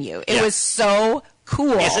concert venue. It was so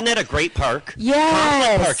cool. Isn't it a great park?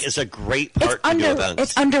 Yes. Coughlin Park is a great park to do events.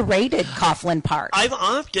 It's underrated, Coughlin Park. I've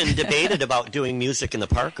often debated about doing music in the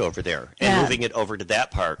park over there and moving it over to that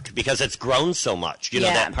park because it's grown so much.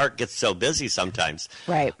 That park gets so busy sometimes.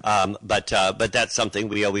 Right. But that's something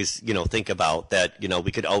we always, think about, that,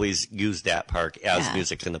 we could always use that park as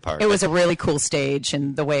music in the park. It was a really cool stage,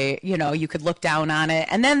 and the way, you could look down on it.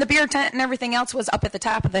 And then the beer tent and everything else was up at the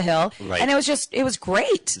top of the hill. Right. And it was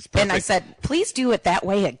great. And I said, please do it that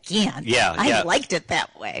way again. Yeah. I liked it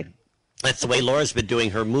that way. That's the way Laura's been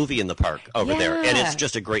doing her movie in the park over there. And it's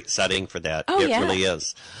just a great setting for that. It really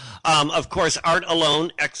is. Of course, Art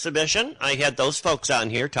Alone exhibition. I had those folks on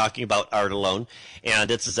here talking about Art Alone, and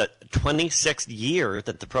this is a 26th year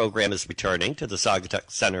that the program is returning to the Saugatuck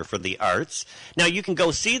Center for the Arts. Now, you can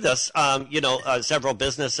go see this. Several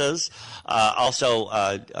businesses also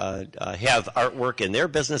have artwork in their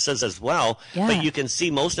businesses as well, but you can see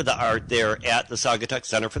most of the art there at the Saugatuck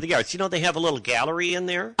Center for the Arts. You know, they have a little gallery in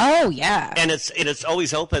there. Oh, yeah. And it's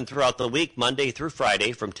always open throughout the week, Monday through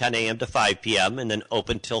Friday, from 10 a.m. to 5 p.m., and then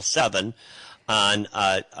open till 7 on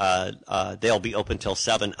they'll be open till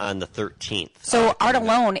 7 on the 13th. So Art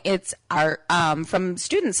Alone, it's art from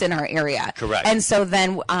students in our area. Correct. And so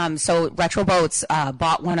then so Retro Boats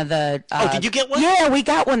bought one of the did you get one? Yeah, we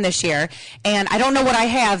got one this year. And I don't know what I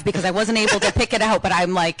have because I wasn't able to pick it out, but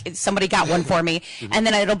I'm like, somebody got one for me. And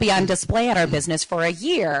then it'll be on display at our business for a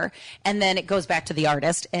year, and then it goes back to the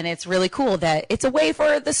artist. And it's really cool that it's a way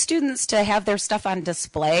for the students to have their stuff on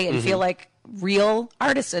display and feel like real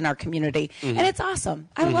artists in our community, and it's awesome.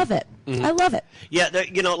 I love it. I love it. Yeah,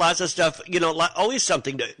 lots of stuff. Always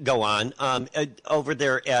something to go on over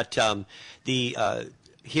there at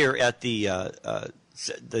here at the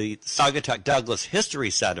Saugatuck Douglas History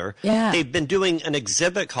Center. Yeah. They've been doing an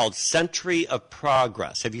exhibit called Century of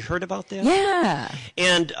Progress. Have you heard about that? Yeah.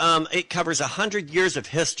 And it covers 100 years of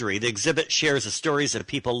history. The exhibit shares the stories of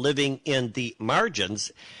people living in the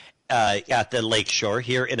margins at the Lakeshore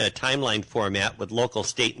here in a timeline format with local,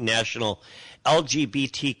 state, and national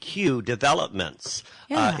LGBTQ developments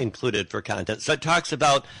included for content. So it talks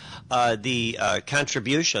about the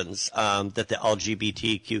contributions that the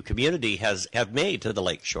LGBTQ community have made to the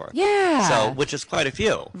Lakeshore. Yeah. So, which is quite a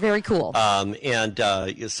few. Very cool.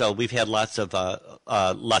 So we've had lots of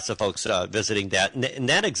folks visiting that, and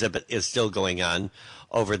that exhibit is still going on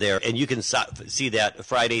over there, and you can see that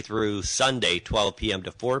Friday through Sunday, 12 p.m.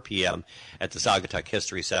 to 4 p.m. at the Saugatuck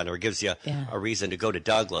History Center. It gives you a reason to go to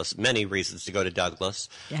Douglas, many reasons to go to Douglas,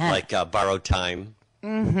 like Borrowed Time.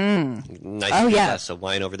 Nice glass of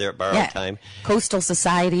wine over there at Borrowed Time. Coastal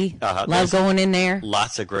Society, love going in there.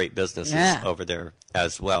 Lots of great businesses over there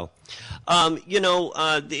as well.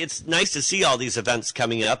 It's nice to see all these events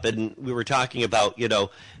coming up, and we were talking about,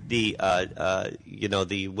 the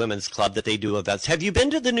women's club that they do events. Have you been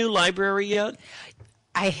to the new library yet?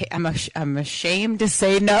 I'm ashamed to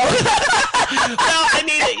say no. Well, I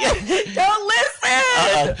mean, don't listen.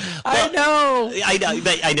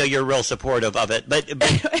 I know you're real supportive of it, but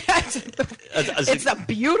it's a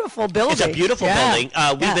beautiful building. It's a beautiful building.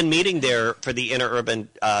 We've been meeting there for the Interurban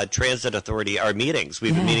Transit Authority. Our meetings.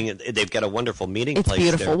 We've been meeting. They've got a wonderful meeting place. It's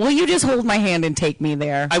beautiful. There. Will you just hold my hand and take me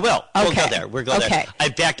there? I will. Okay. We'll go there. We'll go there.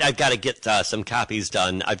 In fact, I've got to get some copies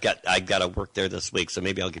done. I've got to work there this week, so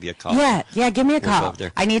maybe I'll give you a call. Yeah. Give me a call.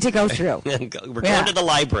 I need to go through. We're going to the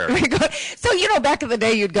library. So, back in the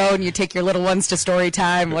day, you'd go and you'd take your little ones to story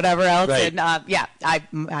time, whatever else. Right. And,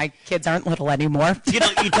 my kids aren't little anymore. You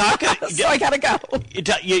talk. So I got to go.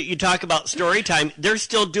 You talk about story time. They're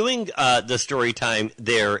still doing the story time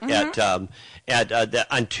there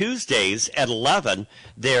on Tuesdays at 11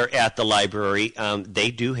 there at the library. They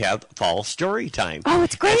do have fall story time. Oh,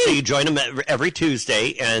 it's great. And so you join them every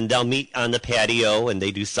Tuesday, and they'll meet on the patio, and they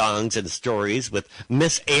do songs and stories with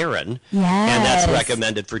Miss Erin. Yes. And that's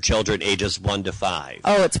recommended for children ages 1 to 5.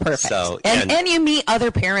 Oh, it's perfect. So, and you meet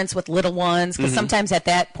other parents with little ones, because sometimes at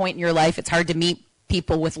that point in your life, it's hard to meet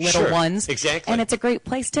people with little ones. Exactly. And it's a great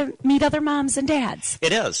place to meet other moms and dads.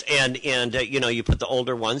 It is. And you put the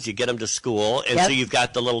older ones, you get them to school, and so you've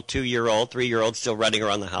got the little 2-year-old, 3-year-old still running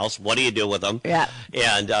around the house. What do you do with them? Yeah.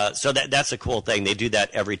 And so that's a cool thing. They do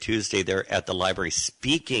that every Tuesday there at the library.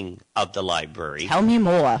 Speaking of the library. Tell me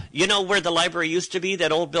more. You know where the library used to be,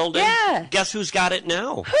 that old building? Yeah. Guess who's got it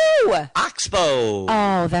now? Who? Oxbow.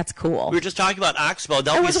 Oh, that's cool. We were just talking about Oxbow.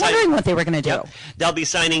 I was wondering what they were going to do. Yep. They'll be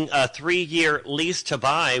signing a 3-year lease to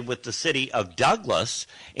buy with the city of Douglas,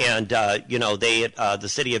 and the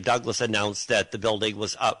city of Douglas announced that the building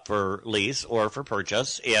was up for lease or for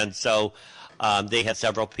purchase, and so they had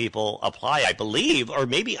several people apply, I believe, or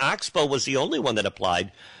maybe Oxbow was the only one that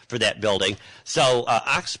applied for that building. So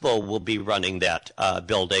Oxbow will be running that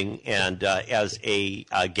building and as a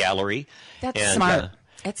gallery. That's smart.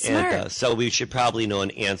 It's smart. So we should probably know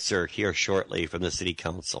an answer here shortly from the city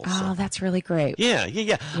council. Oh, that's really great. Yeah.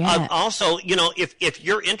 Also, if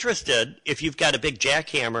you're interested, if you've got a big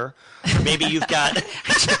jackhammer, or maybe you've got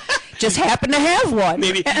just happen to have one.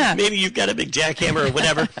 Maybe you've got a big jackhammer or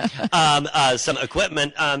whatever, some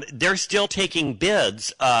equipment. They're still taking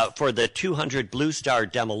bids for the 200 Blue Star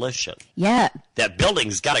demolition. Yeah. That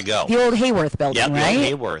building's got to go. The old Hayworth building, right? Yeah,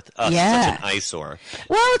 the old Hayworth. Such an eyesore.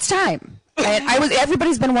 Well, it's time. And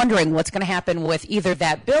everybody's been wondering what's going to happen with either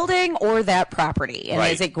that building or that property. And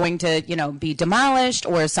Right. is it going to, be demolished,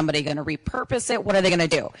 or is somebody going to repurpose it? What are they going to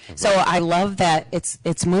do? So I love that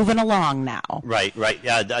it's moving along now. Right.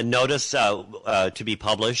 A notice to be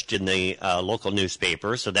published in the local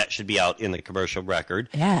newspaper, so that should be out in the commercial record.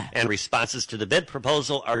 Yeah. And responses to the bid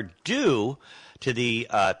proposal are due to the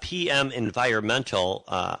PM Environmental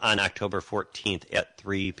on October 14th at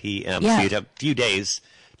 3 p.m. Yeah. So you'd have a few days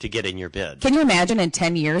to get in your bid. Can you imagine in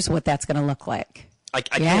 10 years what that's going to look like? I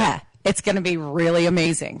Yeah. can. It's going to be really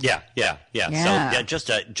amazing. Yeah. Yeah. So just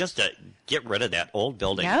to get rid of that old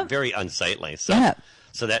building, Yep. very unsightly. So, Yep.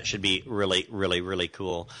 so that should be really, really, really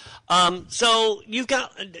cool. So you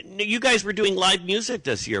guys were doing live music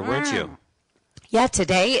this year, weren't you? Yeah,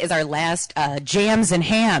 today is our last Jams and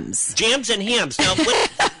Hams. Jams and Hams. Now, are you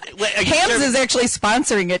Hams serving- is actually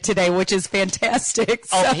sponsoring it today, which is fantastic.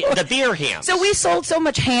 Oh, So- the beer Hams. So we sold so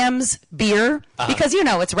much Hams beer because,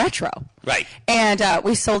 it's retro. Right. And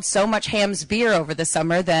we sold so much Hams beer over the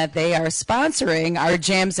summer that they are sponsoring our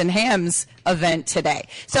Jams and Hams event today.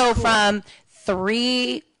 So from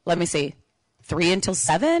 3 until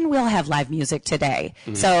 7, we'll have live music today.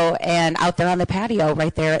 Mm-hmm. So, and out there on the patio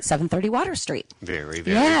right there at 730 Water Street. Very,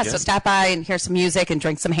 very Yeah, good. so stop by and hear some music and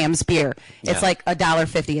drink some Hams beer. Yeah. It's like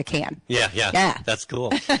 $1.50 a can. Yeah. That's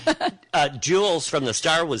cool. Jules from the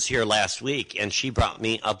Star was here last week, and she brought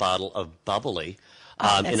me a bottle of bubbly.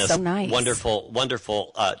 That's in a so nice.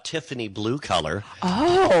 wonderful Tiffany blue color.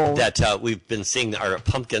 Oh. That we've been seeing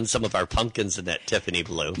some of our pumpkins in that Tiffany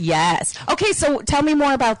blue. Yes. Okay, so tell me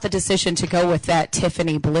more about the decision to go with that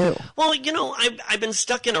Tiffany blue. Well, I've been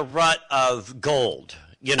stuck in a rut of gold,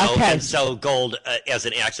 Okay. and so gold as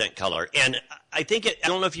an accent color. And I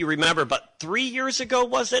don't know if you remember, but 3 years ago,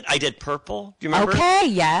 was it? I did purple. Do you remember? Okay,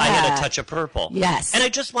 yeah. I had a touch of purple. Yes. And I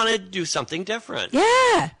just wanted to do something different.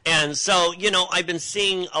 Yeah. And so, I've been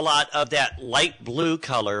seeing a lot of that light blue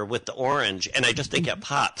color with the orange, and I just think it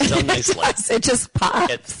pops so nicely. It just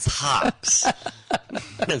pops. It pops.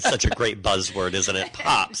 It's such a great buzzword, isn't it?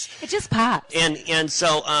 Pops. It just pops. And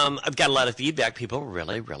so I've got a lot of feedback. People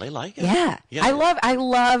really, really like it. Yeah. I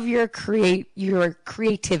love your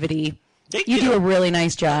creativity. Thank You you. do a really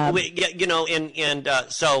nice job. So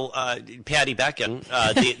Patty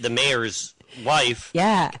Becken, the mayor's wife,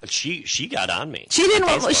 Yeah. she got on me. She didn't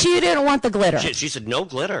on Facebook. she didn't want the glitter. She said no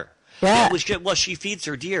glitter. Yeah. She feeds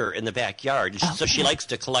her deer in the backyard, so she likes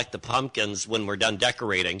to collect the pumpkins when we're done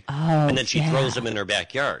decorating, Oh, and then she yeah. throws them in her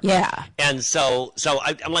backyard. Yeah. And so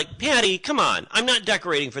I'm like, Patty, come on, I'm not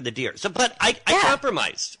decorating for the deer. But I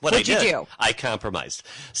compromised. What'd you do? I compromised.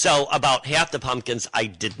 So about half the pumpkins I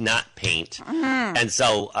did not paint, and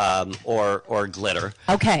so or glitter.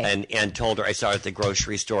 Okay. And told her I saw her at the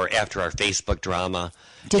grocery store after our Facebook drama.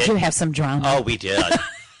 Did you have some drama? Oh, we did.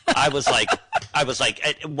 I was like,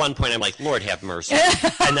 at one point, I'm like, Lord have mercy.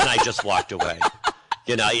 And then I just walked away.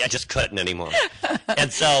 I just couldn't anymore.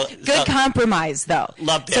 And so. Good compromise, though.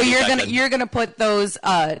 Love So Patty you're gonna put those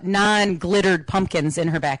non-glittered pumpkins in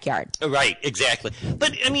her backyard. Right, exactly.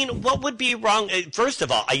 But, I mean, what would be wrong? First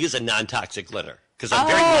of all, I use a non-toxic glitter. Because I'm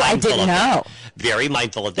very mindful I didn't of that. know. Very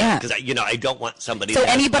mindful of that. Yeah. Because, I don't want somebody So that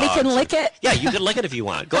has anybody can dogs. lick it? Yeah, you can lick it if you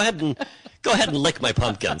want. Go ahead and lick my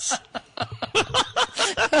pumpkins.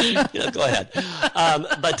 Go ahead.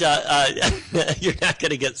 But you're not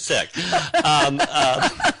going to get sick.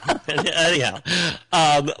 Anyhow,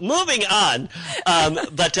 moving on.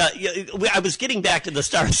 I was getting back to the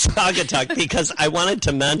Star of Saugatuck because I wanted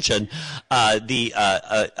to mention the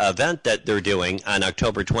event that they're doing on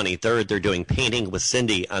October 23rd. They're doing Painting with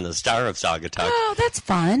Cindy on the Star of Saugatuck. Oh, that's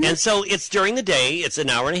fun. And so it's during the day. It's an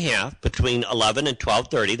hour and a half between 11 and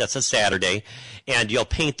 12:30. That's a Saturday. And you'll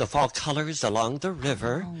paint the fall colors along the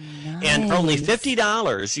river. Oh, nice. And for only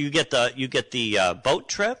 $50, you get the boat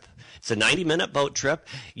trip. It's a 90-minute boat trip.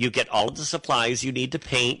 You get all of the supplies you need to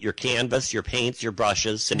paint, your canvas, your paints, your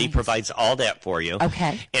brushes. Cindy provides all that for you.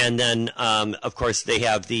 Okay. And then, of course, they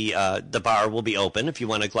have the bar will be open if you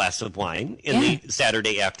want a glass of wine in the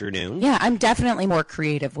Saturday afternoon. Yeah, I'm definitely more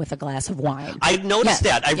creative with a glass of wine. I noticed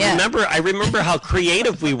that. I remember how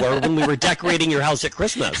creative we were when we were decorating your house at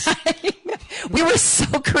Christmas. We were so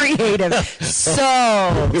creative.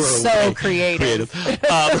 So creative.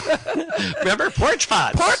 Remember Porch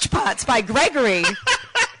Pots? Porch Pots by Gregory.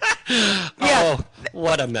 Oh,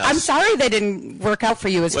 what a mess. I'm sorry they didn't work out for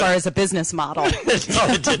you as far as a business model. No,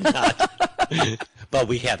 it did not. But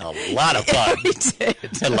we had a lot of fun. We did.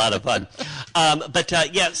 A lot of fun.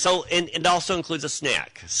 So it also includes a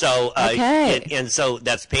snack. So Okay. and so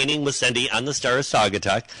that's Painting with Cindy on the Star of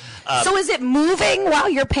Saugatuck. So is it moving while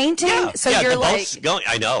you're painting? So you're the like, boat's going.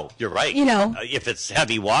 I know, you're right. If it's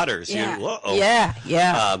heavy waters, yeah, whoa. yeah.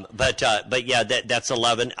 But yeah, that's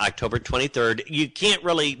 11 October 23rd. You can't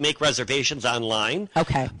really make reservations online.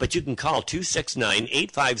 Okay. But you can call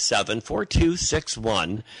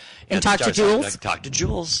 269-857-4261 And talk to Jules? Talk to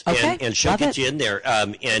Jules. Okay, And she'll love get it. you in there.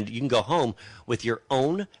 And you can go home with your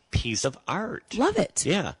own piece of art. Love it.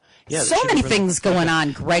 Yeah. Yeah, So that should many be really- things going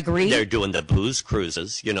on, Gregory. They're doing the booze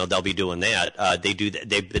cruises. They'll be doing that.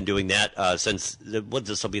 They've been doing that since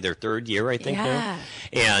this will be their third year, I think. Yeah.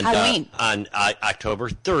 Now. And Halloween. on October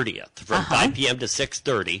 30th from 5 p.m. to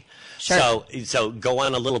 6:30. Sure. So go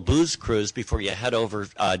on a little booze cruise before you head over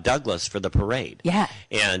Douglas for the parade. Yeah.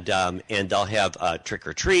 And they'll have trick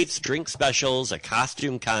or treats, drink specials, a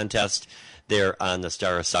costume contest there on the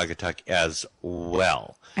Star of Saugatuck as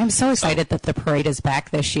well. I'm so excited that the parade is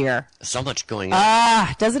back this year. So much going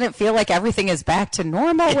on. Doesn't it feel like everything is back to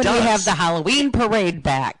normal when does. we have the Halloween parade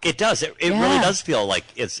back? It does. It Yeah. really does feel like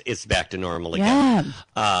it's back to normal again.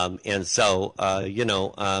 And so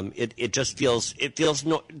it just feels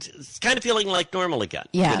it's kind of feeling like normal again.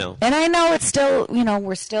 Yeah. And I know it's still,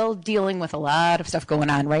 we're still dealing with a lot of stuff going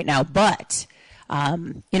on right now, but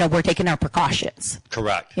we're taking our precautions.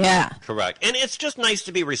 Correct. Yeah. Correct. And it's just nice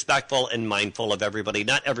to be respectful and mindful of everybody.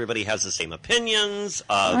 Not everybody has the same opinions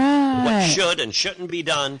of what should and shouldn't be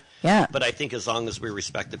done. Yeah. But I think as long as we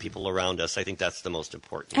respect the people around us, I think that's the most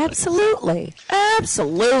important thing. Absolutely.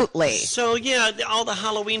 Absolutely. So, yeah, all the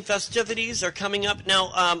Halloween festivities are coming up.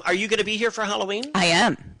 Now, are you going to be here for Halloween? I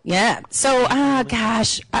am. Yeah. So,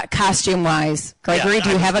 costume-wise, Gregory, do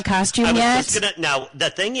you have a costume yet? Now, the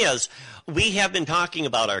thing is, we have been talking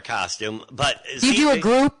about our costume, but... Do you do a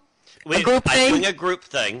group thing? I'm doing a group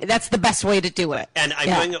thing. That's the best way to do it. And I'm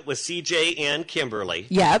doing it with CJ and Kimberly.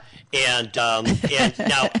 Yep. And now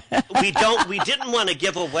we didn't want to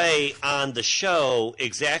give away on the show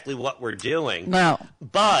exactly what we're doing. No.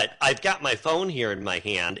 But I've got my phone here in my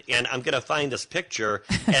hand, and I'm going to find this picture,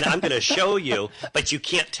 and I'm going to show you, but you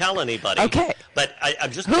can't tell anybody. Okay. But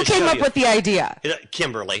I'm just Who going to show came up you. with the idea?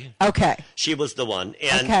 Kimberly. Okay. She was the one,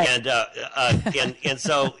 and Okay. and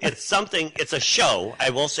so it's something. It's a show. I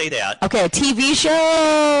will say that. Okay, a TV show?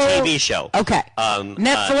 TV show. Okay.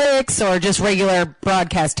 Netflix or just regular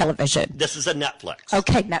broadcast television? This is a Netflix.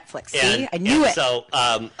 Okay, Netflix. See, I knew it. So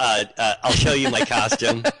I'll show you my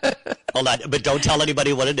costume. Hold on, but don't tell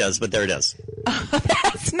anybody what it is. But there it is.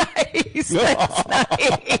 That's nice. That's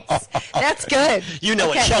nice. That's good. You know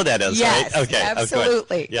what show that is, yes, right? Okay,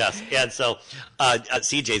 absolutely. Yes, and so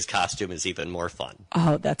CJ's costume is even more fun.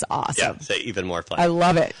 Oh, that's awesome. Yeah, so even more fun. I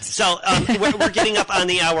love it. So we're getting up on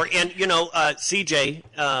the hour, and CJ,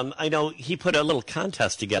 I know he put a little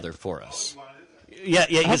contest together for us. Yeah,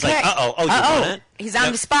 he's like, you want it? He's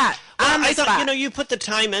on the spot. Well, I thought, you put the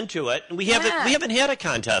time into it. We haven't had a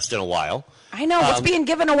contest in a while. I know. What's being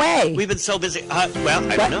given away? We've been so busy. I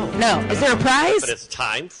don't know. No. Is there a prize? But it's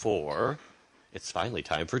finally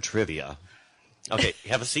time for trivia. Okay,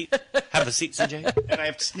 have a seat. Have a seat, CJ. And I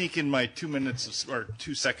have to sneak in my 2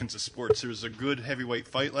 seconds of sports. There was a good heavyweight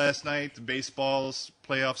fight last night. The baseball's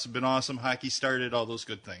playoffs have been awesome. Hockey started, all those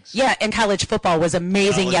good things. Yeah, and college football was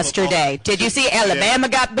amazing yesterday. Did you see Alabama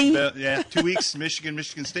got beat? Yeah, 2 weeks, Michigan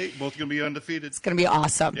State, both going to be undefeated. It's going to be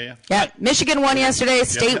awesome. Yeah. Michigan won yesterday.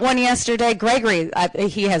 State won yesterday. Gregory,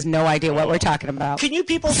 he has no idea what we're talking about. Can you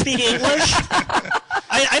people speak English?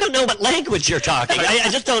 I don't know what language you're talking. I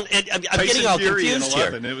just don't. I'm getting all confused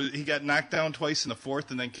here. He got knocked down twice in the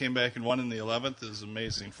fourth and then came back and won in the 11th. It was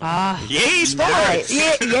amazing. Yay, sports!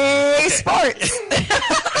 Yay, sports!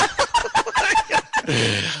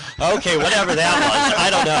 Okay, whatever that was. I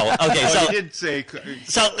don't know. Okay, so you did say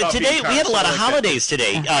today we had a lot of holidays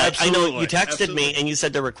today. I know you texted Absolutely. me and you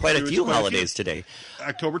said there were quite a few holidays today.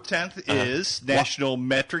 October 10th is National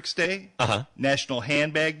Metrics Day, National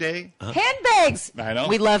Handbag Day, Handbags! I know.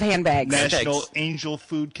 We love handbags. National Angel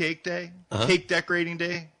Food Cake Day, Cake Decorating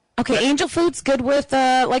Day. Okay, angel food's good with,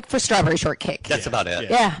 like, for strawberry shortcake. That's about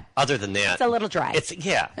it. Yeah. Other than that, It's a little dry.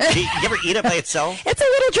 You ever eat it by itself? It's a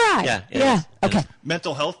little dry. Yeah, it Yeah. is. Okay.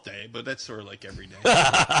 Mental Health Day, but that's sort of like every day.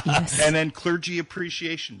 Yes. And then Clergy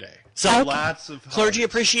Appreciation Day. So lots of Clergy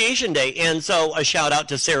Appreciation Day, and so a shout out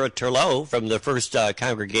to Sarah Turlow from the First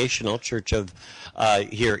Congregational Church of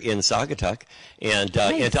here in Saugatuck, and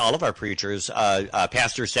to all of our preachers,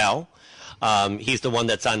 Pastor Sal. He's the one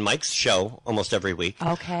that's on Mike's show almost every week.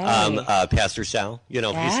 Okay. Pastor Sal, he's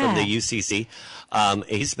from the UCC.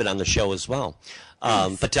 He's been on the show as well.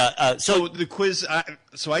 So the quiz,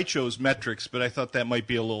 so I chose metrics, but I thought that might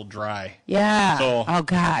be a little dry. Yeah. So, oh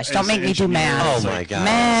gosh, don't make me do math. Oh my God.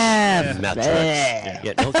 Math. Metrics.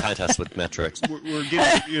 Yeah, no contest with metrics. We're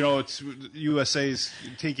getting, it's USA's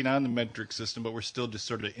taking on the metric system, but we're still just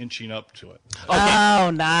sort of inching up to it. Okay.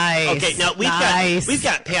 Oh, nice. Okay, now we've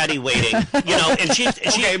got Patty waiting, and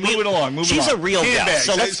she's moving along. She's a real gal,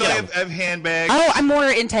 so let's I go. have handbags. Oh, I'm more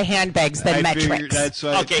into handbags than metrics. That's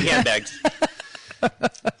Okay, handbags.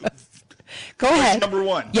 Go ahead. Number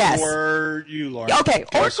one. Yes. For you, Lauren. Okay,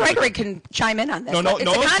 or Gregory can chime in on this. No, it's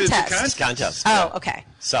a contest. It's a contest. Oh, okay.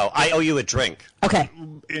 So I owe you a drink Okay.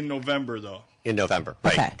 In November, though, in November.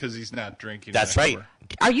 Right. Okay. because he's not drinking. That's in right. October.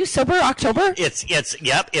 Are you sober October? It's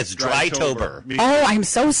Drytober. Me- Oh, I'm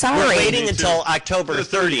so sorry. We're waiting Me until too. October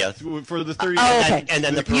 30th. For the 30th. Oh, okay. And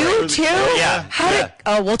then the parade. You too? Yeah. How did?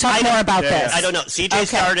 Oh, we'll talk more about this. I don't know. CJ Okay.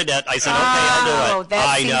 started it. I said, okay, I'll do Oh, it. that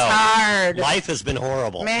I seems know. hard. Life has been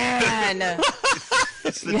horrible. Man.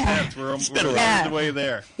 It's the Yeah. 10th. We're Yeah. on the way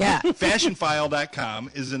there. Yeah.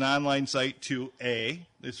 Fashionfile.com is an online site to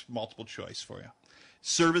there's multiple choice for you.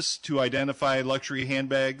 Service to identify luxury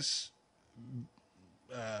handbags.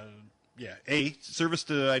 Service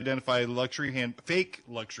to identify fake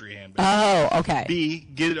luxury handbags. Oh, okay. B,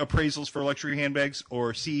 get appraisals for luxury handbags.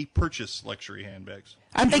 Or C, purchase luxury handbags.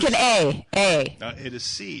 I'm thinking A. It is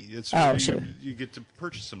C. It's Oh, where sure. you get to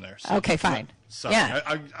purchase them there. So, Okay, fine. Sorry. Yeah.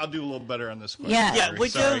 I'll do a little better on this question. Yeah. Yeah, Gregory.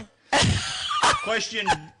 would Sorry. you? Question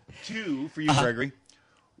 2 for you, Gregory.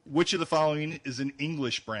 Which of the following is an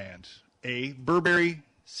English brand? A, Burberry,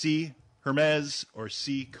 C, Hermes, or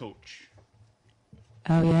C, Coach?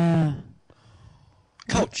 Oh, yeah.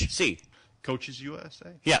 Coach, C. Coach is USA.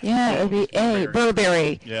 Yeah. Yeah, it would be A.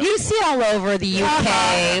 Burberry. Yeah. You see all over the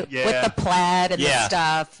UK Yeah. with the plaid and the Yeah.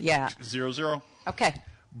 stuff. Yeah. 0-0. Okay.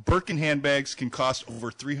 Birkin handbags can cost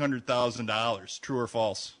over $300,000. True or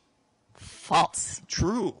false? False.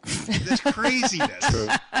 True. That's craziness.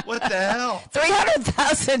 What the hell?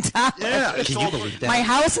 $300,000. Yeah. Can you believe that? My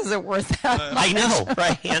house isn't worth that. I know,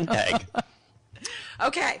 right? Handbag.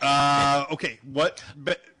 Okay. Okay. What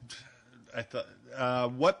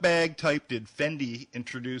bag type did Fendi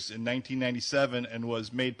introduce in 1997 and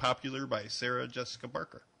was made popular by Sarah Jessica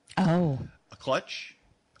Parker? Oh. A clutch,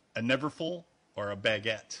 a neverfull, or a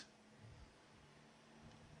baguette?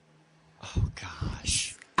 Oh,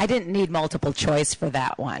 gosh. I didn't need multiple choice for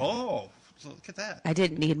that one. Oh, so look at that. I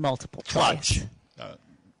didn't need multiple Clutch. choice.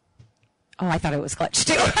 Oh, I thought it was clutch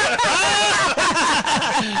too.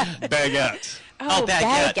 Baguette. Oh,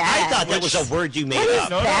 baguette. I thought that Which- was a word you made What is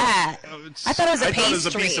up. that? I thought it was a I thought it was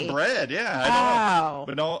a piece pastry. of bread. Yeah, I don't know. Oh.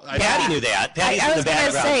 But no, Patty knew that. Patty's I in was the going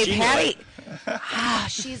to background. say, She knew Patty.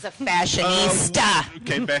 it. She's a fashionista.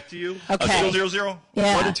 Okay, back to you. Okay. 0-0.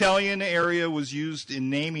 Yeah. What Italian area was used in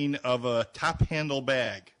naming of a top handle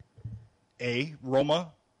bag? A, Roma,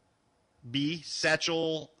 B,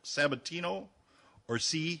 Satchel Sabatino, or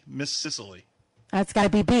C, Miss Sicily? That's got to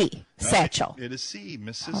be B. Satchel. It is C,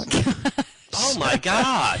 Miss Sicily. Oh, my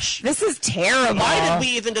gosh. This is terrible. Why did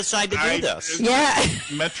we even decide to do this? Yeah.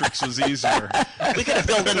 Metrics was easier. We could have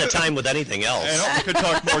filled in the time with anything I else. know we could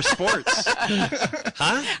talk more sports.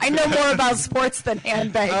 Huh? I know more about sports than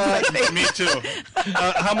handbags. I think. Me too.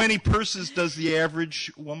 How many purses does the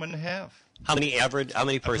average woman have? How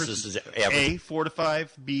many purses is it average? A, 4 to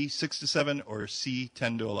 5, B, 6 to 7, or C,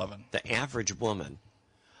 10 to 11? The average woman.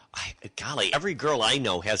 Golly, every girl I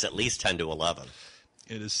know has at least 10 to 11.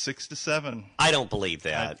 It is 6 to 7. I don't believe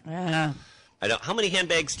that. Yeah. I don't. How many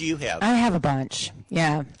handbags do you have? I have a bunch.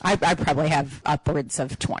 Yeah. I probably have upwards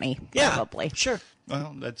of 20. Probably. Sure.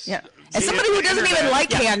 Well, that's Yeah. As somebody who doesn't even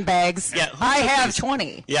like handbags, Yeah. I have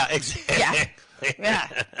 20. Yeah, exactly. Yeah.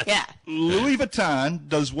 Yeah. Yeah. Louis Vuitton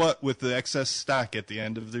does what with the excess stock at the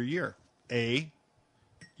end of their year? A,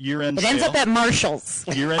 year-end It sale. ends up at Marshall's.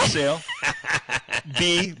 Year-end sale.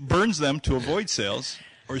 B, burns them to avoid sales.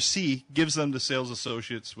 Or C, gives them to sales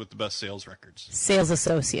associates with the best sales records. Sales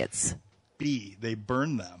associates. B, they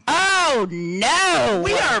burn them. Oh, no.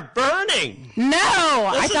 We are burning. No.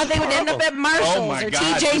 I This thought is they would end up horrible. at Marshall's Oh my or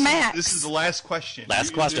God! TJ Maxx. This is the last question.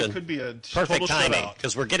 Last question. It could be a Perfect total timing, shutout.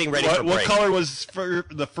 because we're getting ready for What break. color was for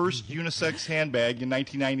the first unisex handbag in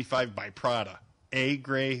 1995 by Prada? A,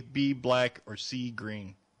 gray, B, black, or C,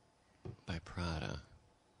 green? By Prada.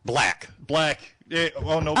 Black. Black.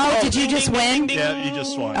 Oh, no. Oh, did you just win? Yeah, you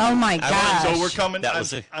just won. Oh, my won. gosh. So we're coming That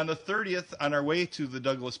was it. on the 30th on our way to the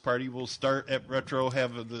Douglas party. We'll start at Retro,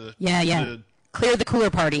 have the Yeah, yeah. the Clear the cooler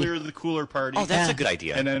party. Clear the cooler party. Oh, that's a good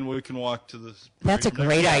idea. And then we can walk to the. That's a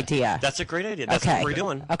great idea. That's a great idea. That's Okay. what we're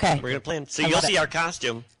doing. Okay. We're going to plan. So I you'll love see it. our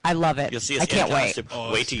costume. I love it. You'll see us I can't in wait. costume.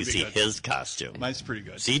 Oh, wait it's till you gonna be see good. his costume. Mine's pretty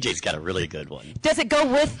good. CJ's got a really good one. Does it go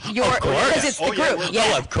with your? Of course. Because it's the Oh, yeah, group.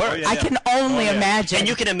 Oh, of course. Oh, yeah. I can only imagine. And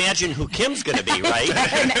you can imagine who Kim's going to be, right?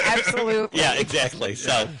 Absolutely. Yeah, exactly.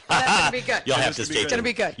 So That's gonna be good. You'll have It's to gonna be stay good. tuned. It's gonna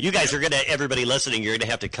be good. You guys are going to, everybody listening, you're going to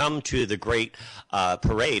have to come to the great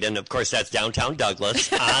parade, and of course that's downtown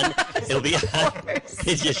Douglas. It'll be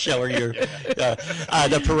just show her your.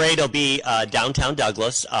 The parade will be downtown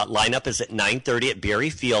Douglas. Lineup is at 9:30 at Berry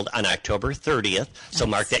Field on October 30th. So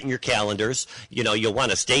mark that in your calendars. You know, you'll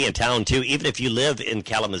want to stay in town too, even if you live in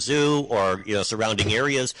Kalamazoo or surrounding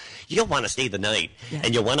areas. You'll want to stay the night,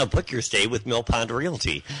 and you'll want to book your stay with Mill Pond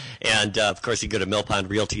Realty. And of course, you go to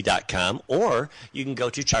millpondrealty.com, or you can go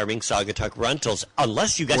to Charming Saugatuck Rentals.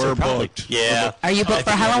 Unless you guys We're are probably booked. yeah. Are you booked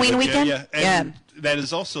for Halloween weekend? Yeah. And that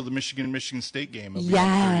is also the Michigan State game. Of the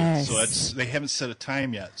Yes. 30th. So they haven't set a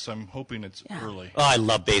time yet. So I'm hoping it's early. Oh, I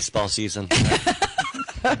love baseball season.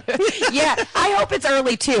 Yeah, I hope it's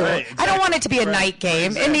early too. Right, I don't want it to be a night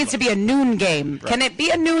game. It needs to be a noon game. Can it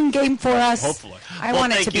be a noon game for us? Hopefully. I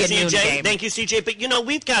want it to be a noon game. Thank you, CJ. But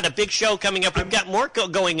we've got a big show coming up. We've got more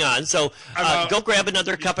going on. So go grab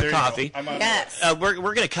another cup of There you go. coffee. I'm on Yes. We're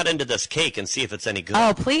going to cut into this cake and see if it's any good.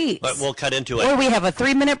 Oh, please. But we'll cut into it. Or we have a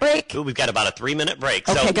 3-minute break. We've got about a 3-minute break.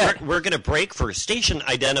 Okay, So good. we're going to break for station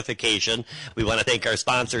identification. We want to thank our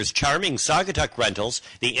sponsors, Charming Saugatuck Rentals,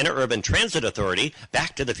 the Interurban Transit Authority,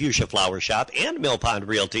 Back to the Fuchsia Flower Shop, and Mill Pond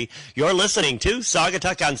Realty. You're listening to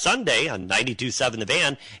Saugatuck on Sunday on 92.7 The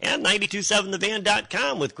Van and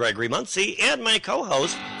 92.7thevan.com with Gregory Muncie and my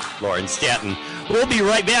co-host, Lauren Stanton. We'll be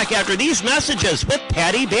right back after these messages with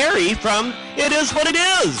Patty Berry from It Is What It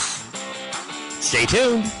Is. Stay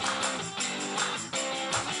tuned.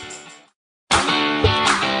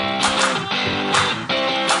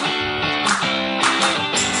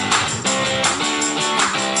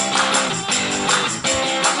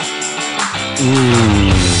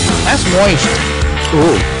 That's moist.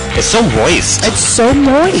 Ooh, it's so moist. It's so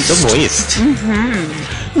moist. So moist. Mm-hmm.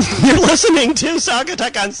 You're listening to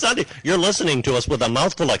Saugatuck on Sunday. You're listening to us with a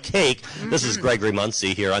mouthful of cake. This is Gregory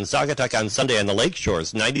Muncie here on Saugatuck on Sunday on the Lake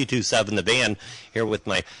Shores, 92.7 The Van, here with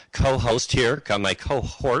my co-host here, my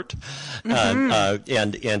cohort. And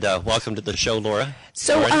welcome to the show, Laura.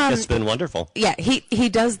 So, Lauren, it's been wonderful. Yeah, he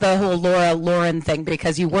does the whole Lauren thing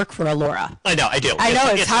because you work for a Laura. I know, I do. I know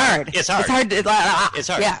it's hard. It's hard. It's hard. It's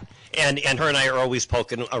hard. Yeah. And her and I are always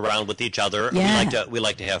poking around with each other. Yeah. We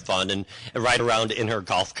like to have fun and ride around in her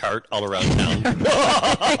golf cart all around town.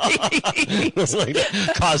 It's like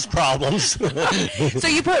cause problems. So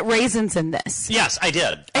you put raisins in this. Yes, I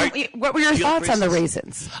did. And what were your you like thoughts on the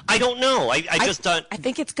raisins? I don't know. I just thought. I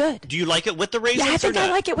think it's good. Do you like it with the raisins? Yeah, I think or not?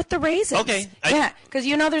 I like it with the raisins. Okay. Yeah, because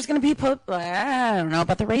there's going to be I don't know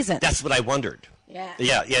about the raisins. That's what I wondered. Yeah.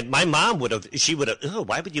 Yeah. My mom would have. She would have. Oh,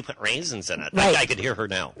 why would you put raisins in it? Right. I could hear her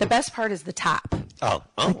now. The best part is the top. Oh.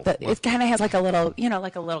 It kind of has like a little,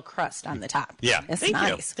 like a little crust on the top. Yeah, It's thank nice.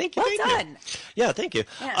 you. Thank you. Well thank done. You. Yeah, thank you.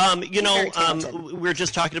 Yeah, very talented. We were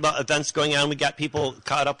just talking about events going on. We got people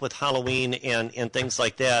caught up with Halloween and things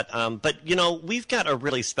like that. But we've got a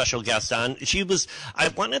really special guest on. She was, I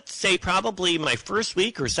want to say, probably my first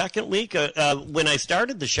week or second week when I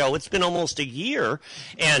started the show. It's been almost a year,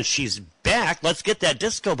 and she's back. Let's get that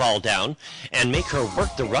disco ball down and make her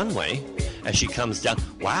work the runway as she comes down.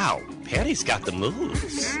 Wow, Patty's got the moves.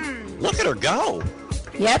 Look at her go.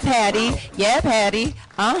 Yeah, Patty. Yeah, Patty.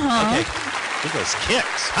 Uh-huh. Okay. Here goes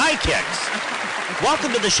kicks. High kicks.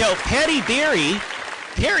 Welcome to the show, Patty Berry.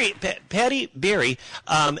 Patty Berry.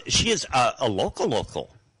 She is a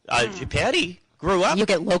local. Patty grew up. You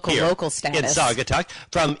get local status. In Saugatuck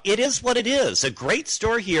from It Is What It Is, a great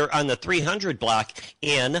store here on the 300 block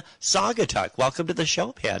in Saugatuck. Welcome to the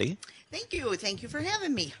show, Patty. Thank you. Thank you for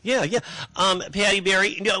having me. Yeah. Patty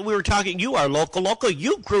Berry, we were talking, you are local.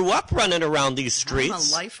 You grew up running around these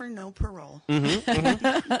streets. I'm a lifer, no parole.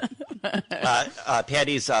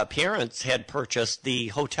 Patty's parents had purchased the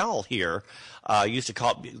hotel here. Used to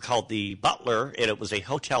called the Butler, and it was a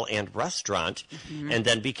hotel and restaurant, and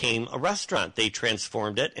then became a restaurant. They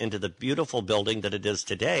transformed it into the beautiful building that it is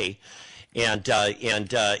today. And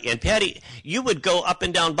Patty, you would go up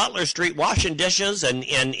and down Butler Street washing dishes and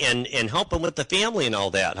helping with the family and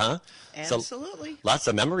all that, huh? Absolutely. So, lots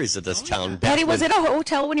of memories of this town. Yeah. Patty, was it a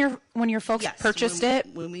hotel when your folks purchased it?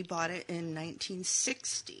 When we bought it in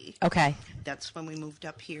 1960. Okay. That's when we moved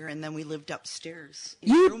up here, and then we lived upstairs.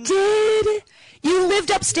 You did? You lived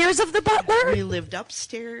upstairs of the Butler? We lived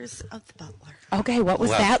upstairs of the Butler. Okay, what was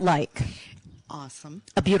that like? awesome.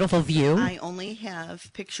 A beautiful view. I only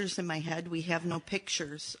have pictures in my head. We have no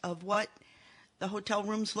pictures of what the hotel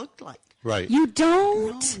rooms looked like. Right. You No,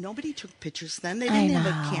 don't? nobody took pictures then. They I didn't have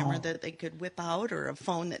know. a camera that they could whip out or a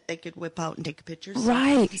phone that they could whip out and take pictures.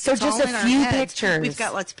 Right. So It's just all a in our few heads. pictures. We've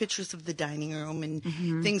got lots of pictures of the dining room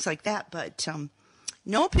and things like that, but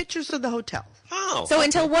no pictures of the hotel. Oh. So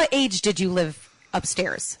until what age did you live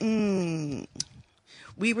upstairs?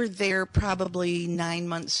 We were there probably 9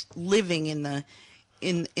 months living in the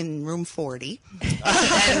in room 40.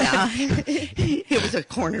 And, it was a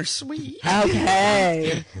corner suite.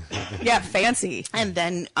 Okay. Yeah, fancy. And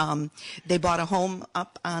then they bought a home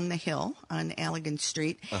up on the hill on Allegan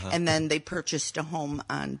Street, and then they purchased a home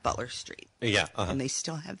on Butler Street. Yeah. And they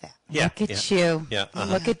still have that. Yeah. Look at yeah. you. Yeah,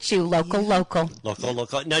 Look at you. Local. Local.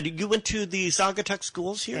 Now, you went to the Saugatuck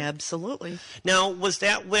schools here? Absolutely. Now, was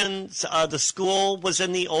that when the school was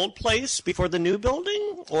in the old place before the new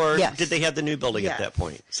building? Or Yes. did they have the new building at Yes. that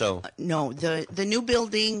point? So No, the new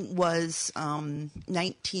building was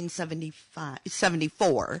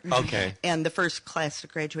 74. Okay. And the first class to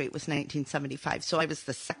graduate was 1975. So I was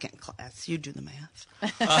the second class. You do the math.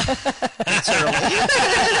 That's early.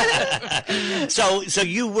 So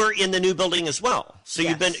you were in the new building as well. So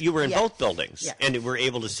Yes. you were in Yes. both buildings, Yes. and were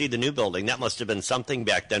able to see the new building. That must have been something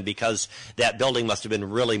back then, because that building must have been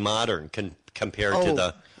really modern compared to Oh.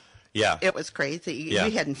 the. Yeah. It was crazy. Yeah.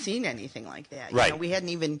 We hadn't seen anything like that. Right. We hadn't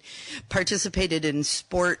even participated in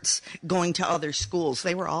sports going to other schools.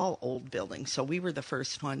 They were all old buildings, so we were the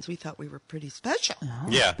first ones. We thought we were pretty special.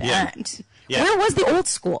 Yeah. Yeah. Bet. Yeah. Where was the old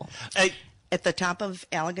school? At the top of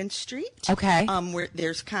Allegan Street. Okay. Where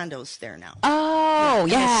there's condos there now. Oh,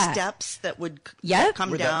 And yeah. the steps that would Yep. come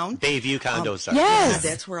Where the down. Bayview condos are. Yes.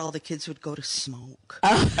 That's where all the kids would go to smoke.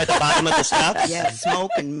 At the bottom of the steps? Yeah,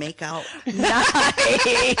 smoke and make out.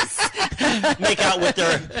 Nice. Make out with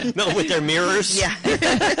their mirrors? Yeah.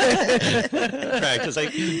 Right, 'cause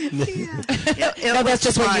It No, that's was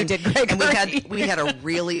just what you fun. did, And Gregory. we had a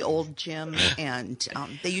really old gym, and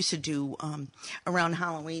they used to do around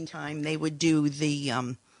Halloween time. They would do the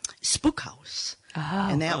spook house,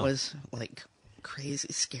 and that was like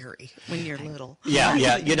crazy scary when you're little. Yeah,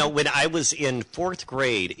 yeah. You know, when I was in 4th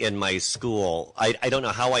grade in my school, I don't know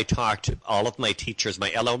how I talked all of my teachers,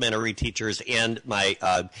 my elementary teachers, and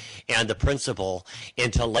and the principal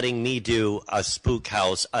into letting me do a spook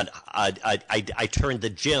house. I turned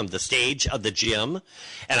the stage of the gym,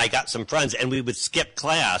 and I got some friends, and we would skip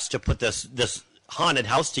class to put this haunted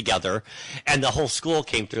house together, and the whole school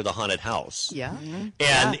came through the haunted house. Yeah,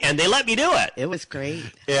 And they let me do it. it was great.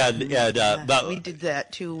 But We did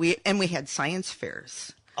that too. We had science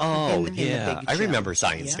fairs. oh in the yeah, big I gym. remember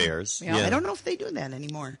science Yeah. fairs. I don't know if they do that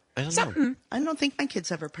anymore. I don't know. I don't think my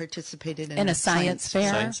kids ever participated In a science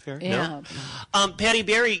fair. Science fair? Yeah. No. Patty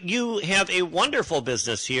Barry, you have a wonderful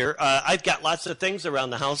business here. I've got lots of things around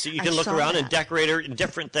the house that you I can look saw around and that. decorate and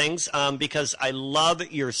different things because I love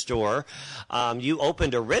your store. You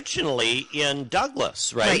opened originally in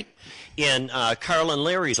Douglas, right? Right. In Carl and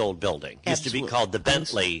Larry's old building. Used to be Absolutely. called the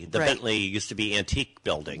Bentley. The Right. Bentley used to be antique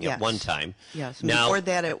building at Yes. one time. Yes. Now, Before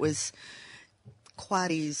that, it was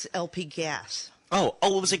Quaddy's LP Gas. it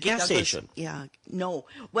was a gas Douglas- station. Yeah. No.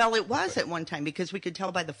 Well, it was at one time because we could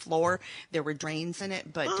tell by the floor there were drains in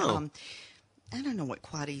it. But Oh. I don't know what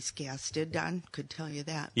Quaddy's Gas did. Don could tell you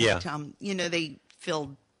that. Yeah. But, they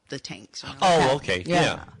filled the tanks. around. Oh, okay.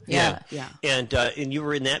 Yeah. Yeah. Yeah. And you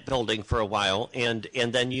were in that building for a while, and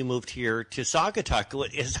then you moved here to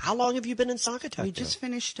Saugatuck. How long have you been in Saugatuck? We now? just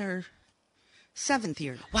finished our 7th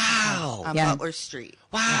year. Wow. On Yeah. Butler Street.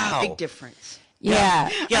 Wow. Big difference. Yeah.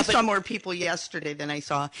 Yeah, I but- saw more people yesterday than I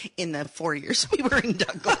saw in the 4 years we were in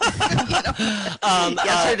Douglas.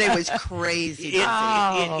 Yesterday was crazy. It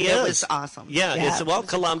busy. is. It was awesome. Yeah, Yeah. it's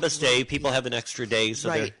Columbus Day. People have an extra day, so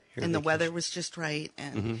they're Right. here And the vacation. weather was just right.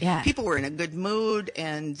 And Yeah. people were in a good mood,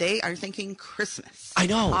 and they are thinking Christmas. I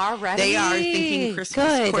know. Already. They are thinking Christmas.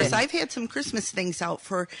 Good. Of course, I've had some Christmas things out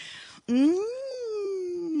for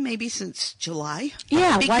maybe since July.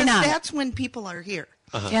 Yeah, why because not? that's when people are here.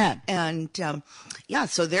 Yeah. And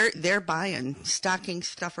so they're buying stocking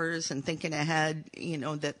stuffers and thinking ahead.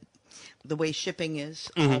 That the way shipping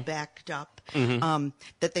is all backed up,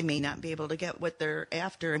 that they may not be able to get what they're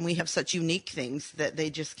after, and we have such unique things that they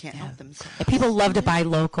just can't help themselves. And people love to buy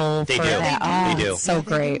local They for do. that. They Oh, do. it's so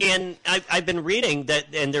great. And I've been reading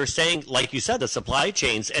that, and they're saying, like you said, the supply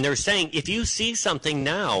chains, and they're saying if you see something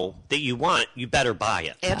now that you want, you better buy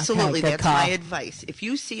it. Absolutely, good that's call. my advice. If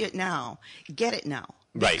you see it now, get it now,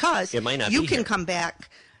 Right. because It might not you be can here. come back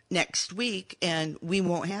next week and we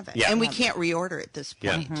won't have it, Yeah. and we can't reorder at this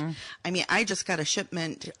Yeah. point. I mean, I just got a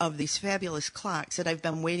shipment of these fabulous clocks that I've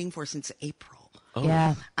been waiting for since April. Oh.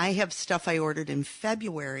 Yeah. I have stuff I ordered in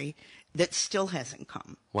February that still hasn't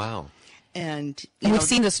come. Wow. And We've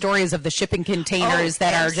seen the stories of the shipping containers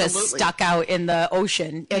that are just absolutely. stuck out in the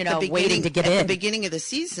ocean, waiting to get in. At the beginning of the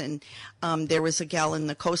season, there was a gal in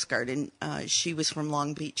the Coast Guard, and she was from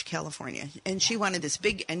Long Beach, California, and she wanted this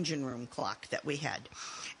big engine room clock that we had.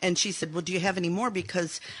 And she said, well, do you have any more?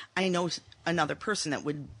 Because I know another person that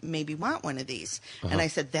would maybe want one of these. And I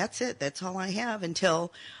said, that's it. That's all I have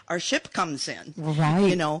until our ship comes in.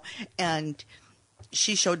 Right. And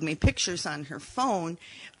she showed me pictures on her phone.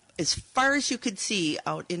 As far as you could see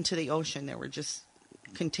out into the ocean, there were just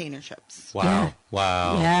container ships. Wow. Yeah.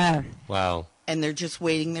 Wow. Yeah. Wow. And they're just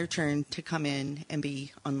waiting their turn to come in and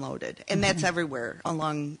be unloaded. And that's everywhere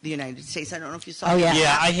along the United States. I don't know if you saw Oh, that. yeah.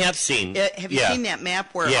 Yeah, I have seen. Have you seen that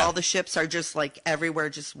map where Yeah. all the ships are just like everywhere,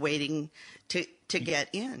 just waiting to get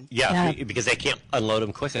in? Yeah, Yeah. because they can't unload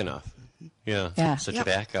them quick enough. Yeah. Yeah. Such Yep. a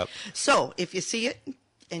backup. So if you see it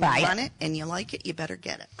and Buy you it. want it and you like it, you better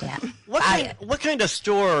get it. Yeah. What kind of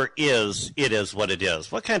store is what it is?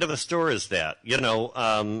 What kind of a store is that?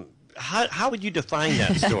 How would you define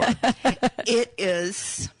that store? It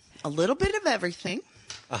is a little bit of everything.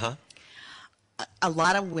 Uh-huh. A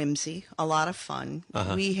lot of whimsy, a lot of fun.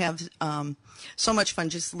 We have so much fun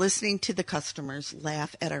just listening to the customers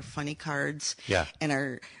laugh at our funny cards Yeah. and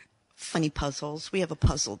our funny puzzles. We have a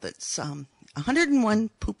puzzle that's 101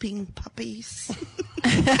 pooping puppies.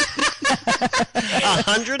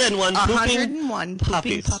 101 pooping 101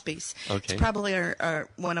 pooping puppies. Okay. It's probably our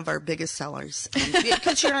one of our biggest sellers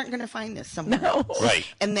because you aren't going to find this somewhere else. Right.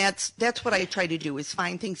 And that's what I try to do is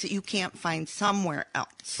find things that you can't find somewhere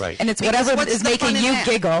else. Right. And it's Because whatever what's is the fun making in you that?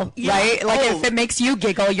 giggle, Yeah. right? Like Oh. if it makes you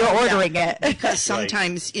giggle, you're ordering it. Because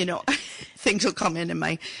sometimes, things will come in and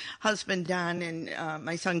my husband, Don, and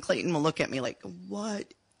my son, Clayton, will look at me like,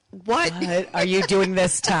 what? What are you doing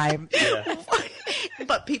this time?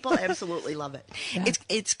 But people absolutely love it. Yeah.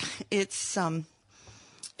 It's a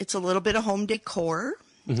little bit of home decor.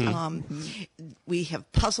 We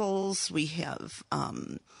have puzzles. We have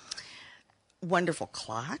wonderful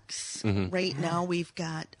clocks. Right now, we've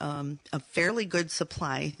got a fairly good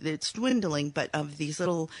supply. It's dwindling, but of these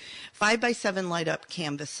little 5x7 light up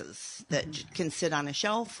canvases that can sit on a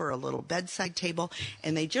shelf or a little bedside table,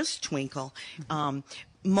 and they just twinkle.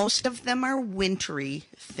 Most of them are wintry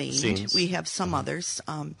themed. Scenes. We have some others,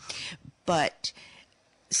 but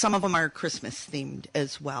some of them are Christmas themed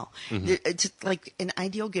as well. It's like an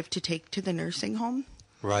ideal gift to take to the nursing home.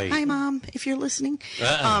 Right. Hi, Mom, if you're listening.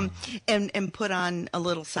 And put on a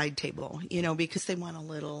little side table, because they want a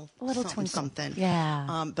little twinkle. something.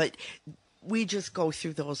 Yeah. But we just go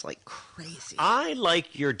through those like crazy. I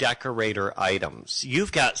like your decorator items.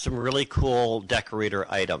 You've got some really cool decorator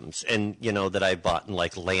items, and that I bought in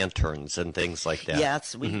like lanterns and things like that.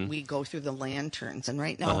 Yes, we go through the lanterns, and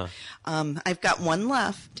right now I've got one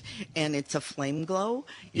left, and it's a flame glow.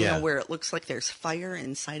 You Yeah. know, where it looks like there's fire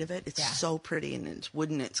inside of it. It's so pretty, and it's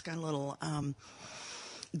wooden. It's got a little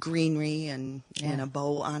greenery and a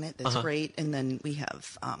bow on it. That's great. And then we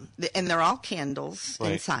have and they're all candles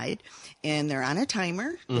Right. inside, and they're on a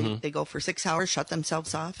timer. They go for 6 hours, shut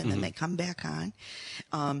themselves off, and then they come back on.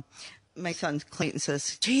 My son Clayton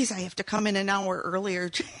says, geez, I have to come in an hour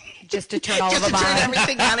earlier Just to turn all of just to them turn on.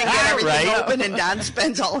 everything on and get everything Right. open. And Don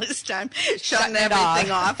spends all his time shutting it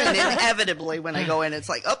everything off. off. And inevitably, when I go in, it's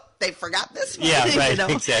like, oh, they forgot this one. Yeah, right,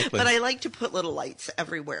 exactly. But I like to put little lights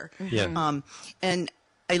everywhere. Yeah. And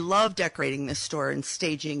I love decorating the store and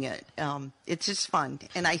staging it. It's just fun.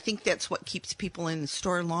 And I think that's what keeps people in the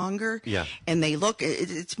store longer. Yeah. And they look,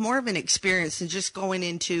 it's more of an experience than just going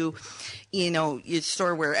into, your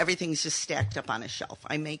store where everything's just stacked up on a shelf.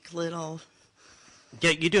 I make little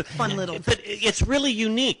Yeah, you do. fun little. But it's really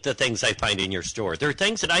unique, the things I find in your store. There are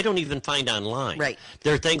things that I don't even find online. Right.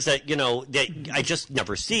 There are things that, that I just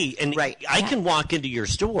never see. And Right. I can walk into your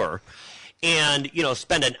store and,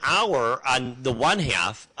 spend an hour on the one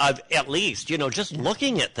half of at least, just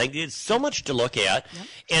looking at things. It's so much to look at.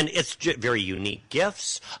 And it's very unique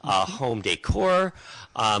gifts, home decor.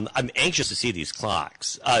 I'm anxious to see these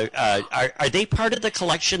clocks. Are they part of the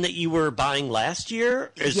collection that you were buying last year?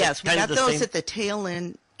 Is Yes, it we kind got of the those same? at the tail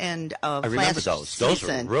end of I remember last those. Those were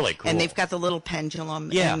season. really cool. And they've got the little pendulum,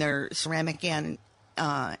 Yeah. and they're ceramic and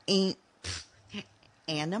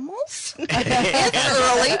animals. It's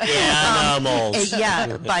early. Animals.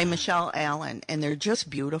 Yeah, by Michelle Allen, and they're just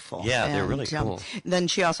beautiful. Yeah, they're really And, cool. Then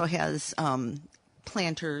she also has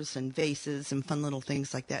planters and vases and fun little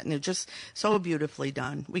things like that, and they're just so beautifully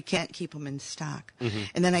done. We can't keep them in stock.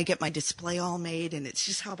 And then I get my display all made, and it's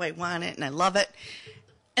just how I want it, and I love it.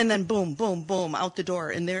 And then boom, boom, boom, out the door.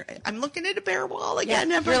 And I'm looking at a bare wall again.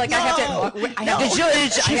 You're like, I have to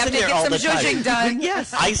zhuzh. I have to there get all some the time. zhuzhing done.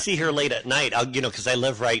 Yes. I see her late at night, because I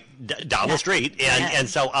live right down the street, and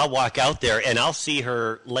so I'll walk out there, and I'll see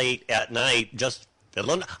her late at night just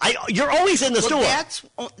fiddling. You're always in the store. That's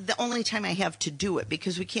the only time I have to do it,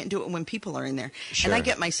 because we can't do it when people are in there. Sure. And I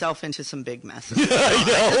get myself into some big messes. I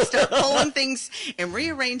just start pulling things and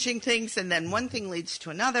rearranging things, and then one thing leads to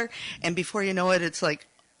another, and before you know it, it's like,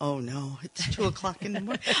 oh no, it's 2:00 in the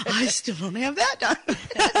morning. I still don't have that done. But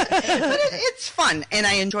it's fun, and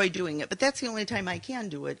I enjoy doing it. But that's the only time I can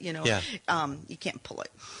do it. Yeah. You can't pull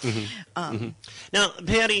it. Now,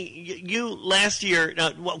 Patty, you last year.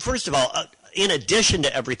 Well, first of all, in addition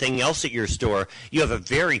to everything else at your store, you have a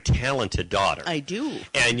very talented daughter. I do.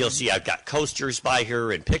 And you'll see I've got coasters by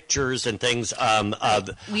her and pictures and things.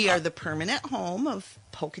 We are the permanent home of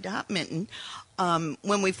Polka Dot Mitten.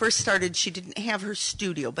 When we first started, she didn't have her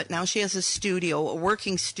studio, but now she has a studio, a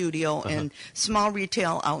working studio, and small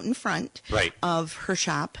retail out in front of her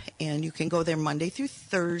shop. And you can go there Monday through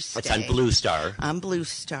Thursday. It's on Blue Star. On Blue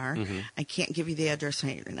Star. I can't give you the address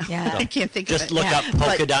right now. Yeah. I can't think Just of it. look up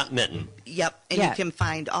Polka Dot Mitten. Yep, and you can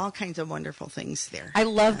find all kinds of wonderful things there. I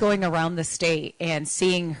love going around the state and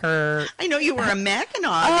seeing her. I know you were a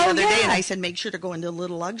Mackinac the other day, and I said make sure to go into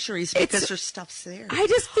Little Luxuries because her stuff's there. I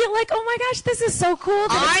just feel like, oh my gosh, this is so cool.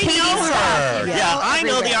 That it's Katie's stuff. Yeah, I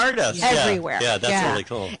know the artist. Everywhere. Yeah, that's really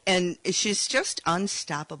cool. And she's just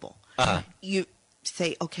unstoppable. You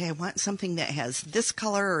say, okay, I want something that has this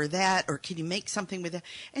color or that, or can you make something with it?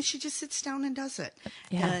 And she just sits down and does it.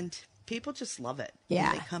 Yeah. And people just love it. Yeah.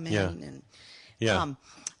 When they come in and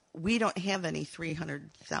we don't have any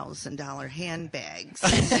 $300,000 handbags,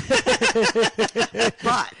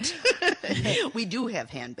 but we do have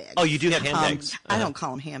handbags. Oh, you do have handbags? I don't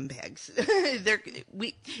call them handbags.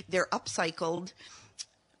 They're upcycled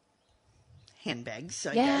handbags,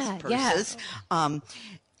 I guess, purses.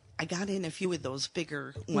 I got in a few of those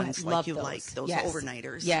bigger ones like you like, those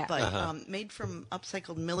overnighters. Yeah. But made from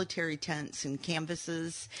upcycled military tents and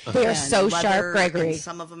canvases. They are so leather, sharp, Gregory. And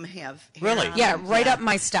some of them have hair Really? on Yeah, them. right up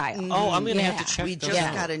my style. Oh, I'm going to have to check We those just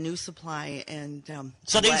out. got a new supply, and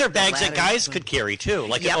So these are bags that guys ladders. could carry too,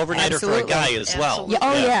 like Yep, an overnighter for a absolutely. guy as well.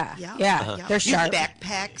 Absolutely. Yeah, oh yeah. They're sharp.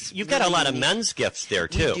 Backpacks. You've got a really lot of unique. men's gifts there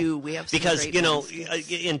too. We do. We have some because great men's men's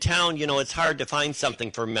gifts. in town, it's hard to find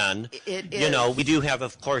something for men. It We do have,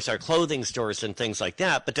 of course, our clothing stores and things like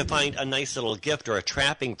that. But to find a nice little gift or a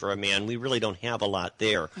trapping for a man, we really don't have a lot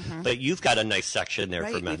there. But you've got a nice section there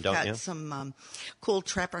for men, We've don't got you? some cool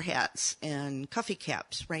trapper hats and cuffy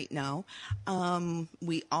caps right now.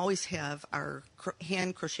 We always have our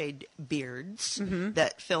hand crocheted beards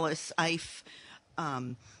that Phyllis Ife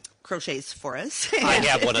crochets for us. I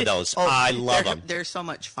have one of those. I love them. They're so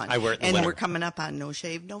much fun. I wear it in the and winter. we're coming up on No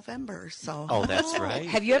Shave November, so. Oh, that's right.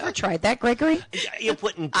 Have you ever tried that, Gregory? It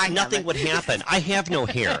wouldn't. I Nothing haven't. would happen. I have no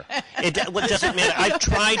hair. It doesn't matter. I've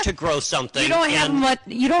tried to grow something. You don't have and much.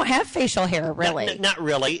 You don't have facial hair, really. Not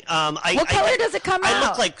really. What color does it come I out?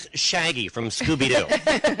 look like Shaggy from Scooby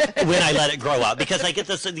Doo when I let it grow out because I get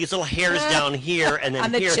these little hairs down here and then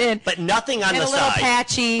On the here, chin. but nothing on And the a little side.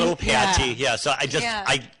 patchy. Little patchy. Yeah. So I just Yeah.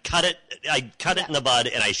 I cut it. I cut it in the bud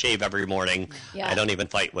and I shave every morning. Yeah. I don't even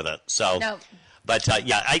fight with it. So. No. But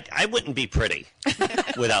I wouldn't be pretty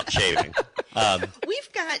without shaving. We've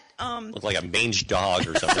got Look like a mange dog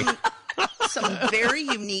or something. some very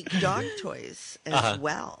unique dog toys as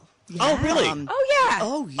well. Oh, really? Oh yeah.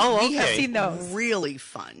 Oh, Oh, we have okay. seen those. really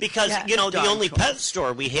fun. Because, the Dog only toys. pet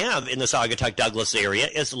store we have in the Saugatuck Douglas area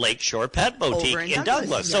is Lakeshore Pet Boutique Over in in Douglas,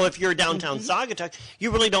 Douglas. yeah. So if you're downtown Saugatuck, you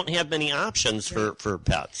really don't have many options for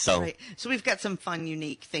pets. So Right. So we've got some fun,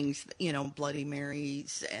 unique things, Bloody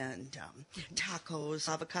Marys and tacos,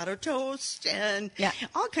 avocado toast, and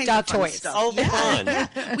all kinds Dog of fun toys. stuff. Oh, fun.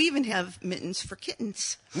 Yeah. We even have mittens for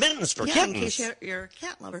kittens. mittens for In kittens. case you're a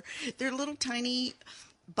cat lover. They're little tiny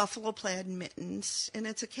buffalo plaid mittens, and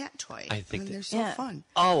it's a cat toy. I think and that- they're so Yeah. fun.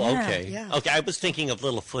 Oh, Yeah. okay. Yeah. Okay, I was thinking of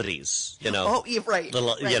little footies, Oh, you're right.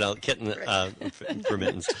 Little, right. kitten for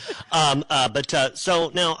mittens.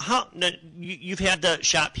 So now, you've had the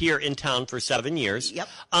shop here in town for 7 years. Yep.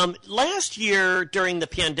 Last year during the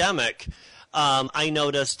pandemic, I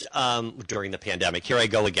noticed during the pandemic. Here I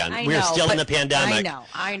go again. I We're know, still in but the pandemic.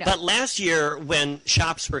 I know. But last year, when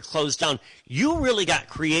shops were closed down, you really got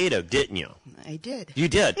creative, didn't you? I did. You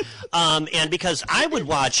did. And because I would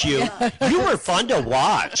watch you, you were fun to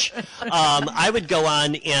watch. I would go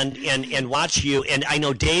on and watch you. And I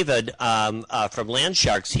know David from Land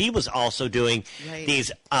Sharks, he was also doing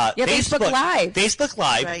these Facebook Live. Facebook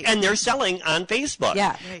Live, Right. and they're selling on Facebook.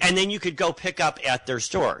 Yeah. Right. And then you could go pick up at their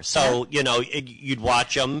store. So, you'd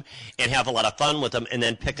watch them and have a lot of fun with them and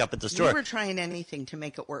then pick up at the store. We were trying anything to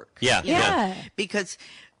make it work. Yeah. you know, Yeah. Because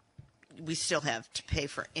we still have to pay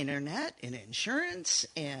for internet and insurance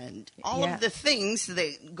and all Yeah. of the things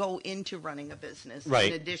that go into running a business.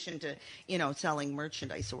 Right. In addition to, selling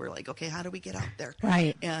merchandise. So we're like, okay, how do we get out there?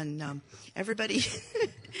 Right. And everybody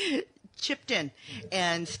chipped in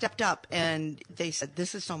and stepped up, and they said,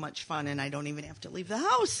 this is so much fun, and I don't even have to leave the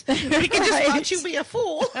house. We can just watch you be a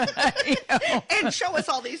fool and show us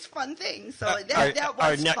all these fun things. So that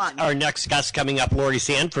was fun. Our next guest coming up, Lori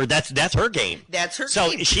Sanford, that's her game. That's her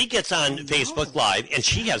so game. she gets on Facebook Live, and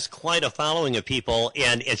she has quite a following of people,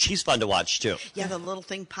 and she's fun to watch, too. Yeah, the little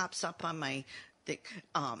thing pops up on my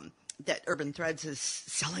that Urban Threads is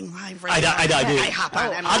selling live right now. I do. I hop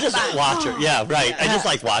on. I'll just watch her. Yeah, right. I just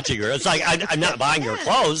like watching her. It's like I'm not buying her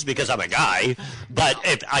clothes because I'm a guy, but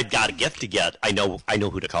if I've got a gift to get, I know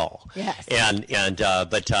who to call. Yes.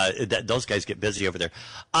 But those guys get busy over there.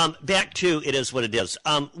 Back to It Is What It Is.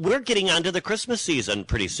 We're getting onto the Christmas season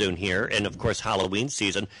pretty soon here, and of course Halloween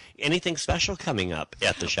season. Anything special coming up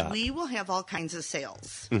at the shop? We will have all kinds of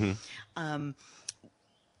sales. Mm-hmm.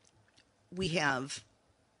 We have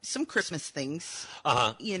some Christmas things,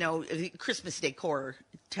 Christmas decor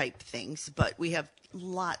type things, but we have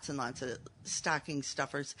lots and lots of stocking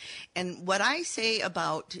stuffers. And what I say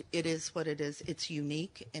about It Is What It Is, it's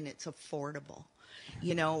unique and it's affordable.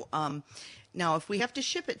 Now, if we have to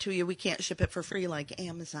ship it to you, we can't ship it for free like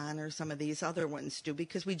Amazon or some of these other ones do,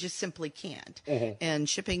 because we just simply can't. Mm-hmm. And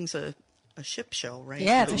shipping's a ship show, right?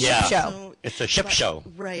 Yeah, it's a ship show. It's a ship show.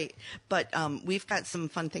 Right. But we've got some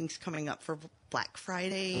fun things coming up for Black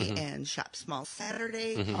Friday and Shop Small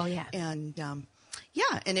Saturday. Oh, yeah. And,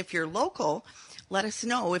 and if you're local, let us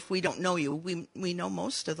know. If we don't know you, we know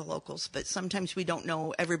most of the locals, but sometimes we don't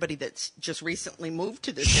know everybody that's just recently moved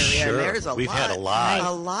to this area. Sure. And there's We've had a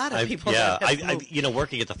lot of people. Yeah, that have moved.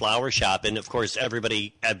 working at the flower shop, and of course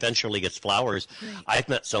everybody eventually gets flowers. Right. I've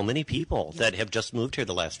met so many people that have just moved here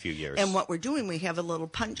the last few years. And what we're doing, we have a little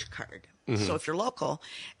punch card. So if you're local,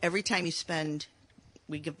 every time you spend,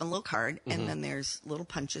 we give them a little card, and then there's little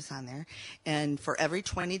punches on there. And for every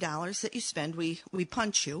 $20 that you spend, we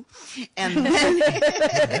punch you. And then,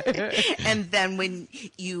 and then when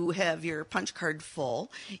you have your punch card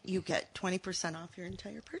full, you get 20% off your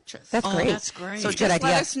entire purchase. That's great. That's great. So Good just idea.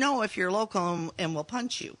 let us know if you're local, and we'll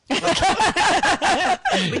punch you.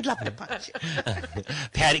 We'd love to punch you.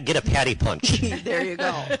 Get a patty punch. There you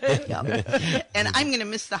go. Yep. And I'm going to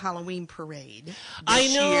miss the Halloween parade. I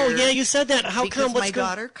this know. year Yeah, you said that. How because come? What's my good?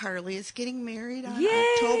 daughter Carly is getting married on Yay!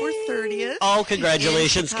 October 30th. Oh,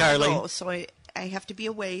 congratulations, in Chicago. Carly. So I have to be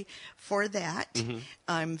away for that.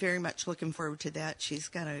 I'm very much looking forward to that. She's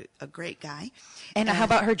got a great guy. And how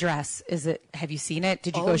about her dress? Have you seen it?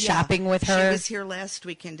 Did you go yeah. shopping with her? She was here last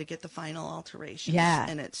weekend to get the final alterations. Yeah.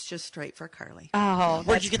 And it's just right for Carly. Oh,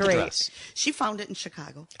 Where'd that's you get great. the dress? She found it in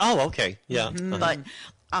Chicago. Oh, okay. Yeah. Uh-huh.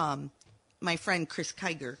 But my friend Chris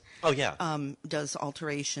Kiger Oh, yeah. does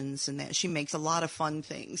alterations and that. She makes a lot of fun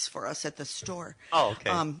things for us at the store. Oh, okay.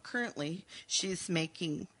 Currently, she's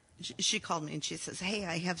making. She called me and she says, "Hey,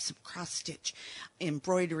 I have some cross stitch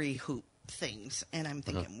embroidery hoop things," and I'm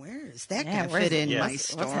thinking, "Where is that Yeah, going to where's fit it? in Yes. my What's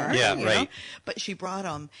store?" that? Yeah, you right. know? But she brought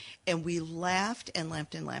them, and we laughed and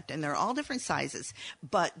laughed and laughed, and they're all different sizes,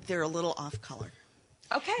 but they're a little off color.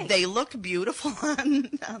 Okay. They look beautiful on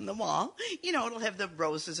the wall. It'll have the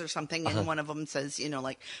roses or something, and one of them says,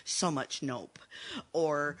 like, so much nope,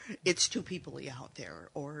 or it's too people-y out there,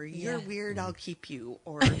 or you're weird, I'll keep you,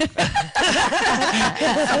 or some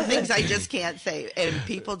things I just can't say, and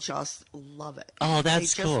people just love it. Oh,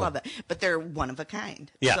 that's They cool. just love it, but they're one of a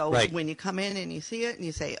kind. Yeah, so right. when you come in and you see it and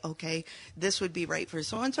you say, okay, this would be right for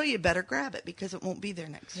so-and-so, you better grab it because it won't be there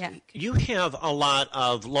next week. You have a lot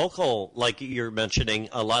of local, like you're mentioning,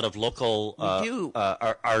 a lot of local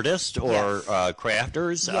artists or Yes.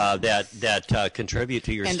 crafters that contribute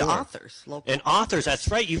to your And store. authors, local And authors, that's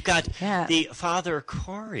right. You've got Yeah. the Father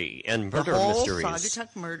Corey and Murder the whole Mysteries.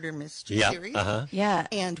 Saugatuck Murder Mystery Yeah, series. Yeah.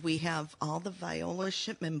 And we have all the Viola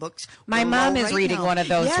Shipman books. My We're mom low is right reading now. one of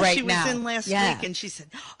those yeah, right she now. was in last Yeah. week, and she said,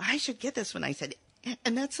 I should get this one. I said,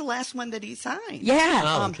 and that's the last one that he signed. Yeah.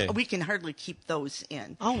 Oh, okay. We can hardly keep those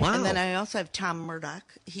in. Oh, wow. And then I also have Tom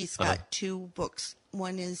Murdoch. He's got two books.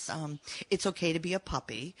 One is It's Okay to Be a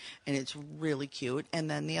Puppy, and it's really cute. And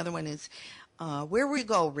then the other one is Where We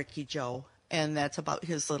Go, Ricky Joe. and that's about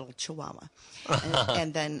his little Chihuahua.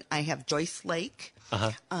 And then I have Joyce Lake.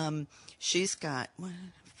 She's got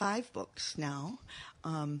 5 books now.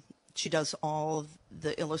 She does all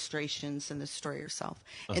the illustrations and the story herself.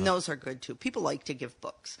 And those are good, too. People like to give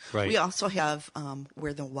books. Right. We also have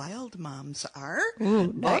Where the Wild Moms Are.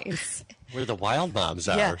 Ooh, nice. Where the Wild Moms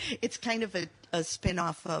Are. Yeah, it's kind of a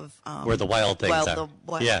spin-off of Where the Wild Things Are.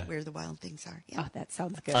 Where the Wild Things Are. Yeah. Oh, that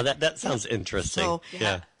sounds good. That sounds interesting. So,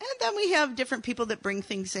 yeah. And then we have different people that bring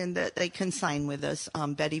things in that they consign with us.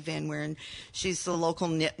 Betty Van Weeren, she's the local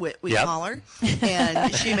nitwit, we call her.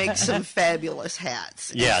 And she makes some fabulous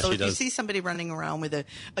hats. Yeah, and so she if does. you see somebody running around with a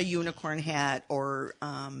unicorn hat or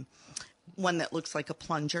one that looks like a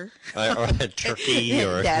plunger. Or a turkey.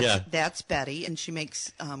 That's Betty, and she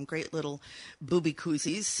makes great little booby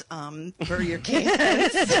koozies for your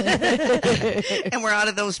kids. And we're out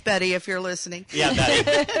of those, Betty, if you're listening. Yeah,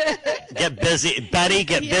 Betty. Get busy. Betty,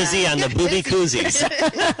 get busy on the booby koozies.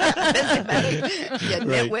 Busy, Betty. You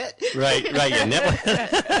nitwit. Right, you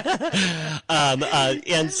nitwit.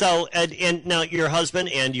 And so, and now your husband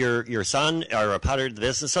and your son are a part of the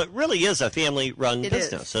business, so it really is a family-run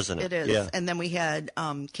business, isn't it? It is. Yeah. And then we had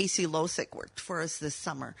Casey Losick worked for us this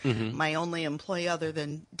summer, my only employee other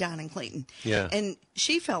than Don and Clayton. Yeah. And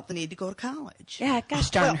she felt the need to go to college. Yeah, gosh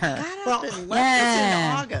darn her. Got up and left us in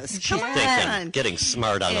August. She's Come thinking, on. getting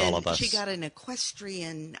smart on all of us. She got an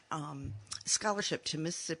equestrian scholarship to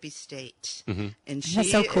Mississippi State. And she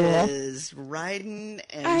That's so cool. is riding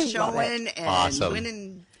and I love showing it. and Awesome.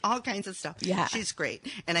 winning all kinds of stuff. Yeah. She's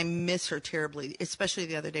great. And I miss her terribly, especially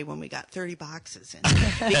the other day when we got 30 boxes in.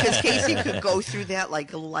 Because Casey could go through that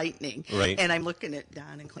like lightning. Right. And I'm looking at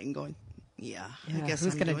Don and Clayton going, I guess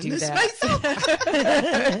who's I'm gonna doing do this that? myself.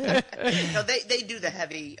 No, they do the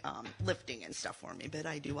heavy lifting and stuff for me, but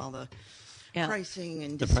I do all the pricing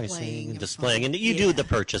and displaying, and you do the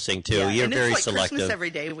purchasing too. Yeah, You're and very it's like selective. Christmas every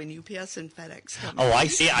day when UPS and FedEx come. Oh, I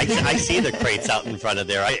see. I see the crates out in front of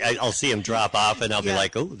there. I'll see them drop off, and I'll be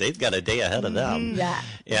like, "Oh, they've got a day ahead of them." Yeah.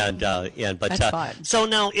 But That's fun. so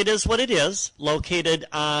now it is what it is. Located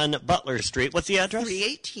on Butler Street. What's the address?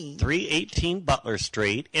 318. 318 Butler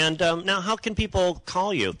Street. And now, how can people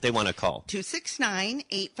call you if they want to call?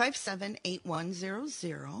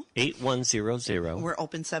 269-857-8100. 8100. We're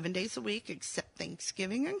open 7 days a week except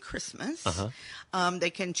Thanksgiving and Christmas. They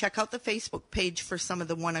can check out the Facebook page for some of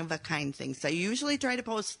the one-of-a-kind things. I usually try to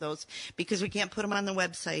post those because we can't put them on the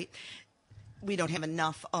website. We don't have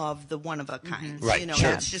enough of the one-of-a-kinds. Right,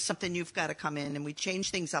 sure. It's just something you've got to come in, and we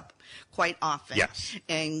change things up quite often. Yes.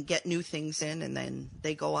 And get new things in, and then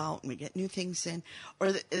they go out and we get new things in.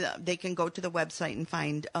 Or they can go to the website and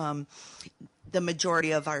find the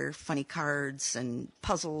majority of our funny cards and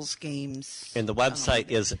puzzles, games. And the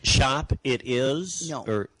website is Shop It Is? No.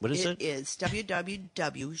 Or what is it? It is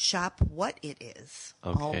www.shopwhatitis,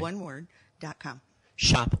 all one word, .com.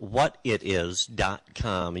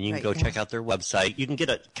 shopwhatitis.com, and you can go check out their website. You can get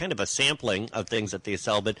a kind of a sampling of things that they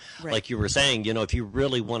sell, but like you were saying, if you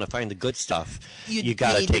really want to find the good stuff, you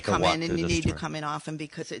got to take a walk through the store. You need to come in often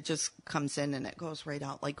because it just comes in and it goes right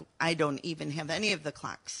out. Like I don't even have any of the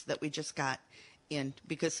clocks that we just got in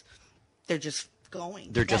because they're just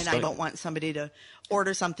going. I don't want somebody to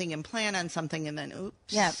order something and plan on something and then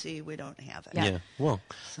see, we don't have it. Yeah. Well,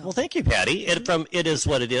 thank you, Patty. From It Is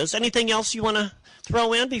What It Is. Anything else you want to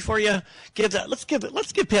throw in before you give that? Let's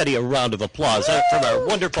give Patty a round of applause from our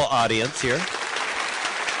wonderful audience here.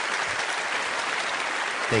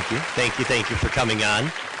 Thank you for coming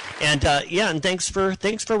on, and and thanks for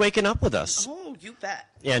waking up with us. Oh, you bet.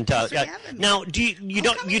 And now, you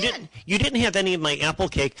didn't have any of my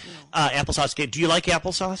applesauce cake. Do you like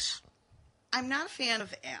applesauce? I'm not a fan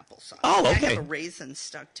of applesauce. Oh, okay. I have a raisin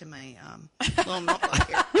stuck to my little notebook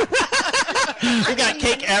here. We got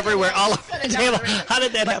cake everywhere, all over the table. How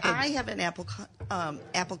did that happen? I have an apple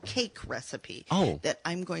cake recipe that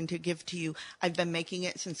I'm going to give to you. I've been making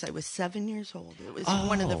it since I was 7 years old. It was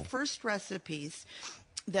one of the first recipes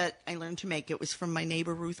that I learned to make. It was from my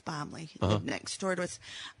neighbor Ruth Bomley, next door to us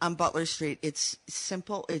on Butler Street. It's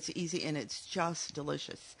simple, it's easy, and it's just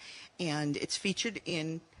delicious. And it's featured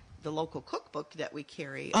in the local cookbook that we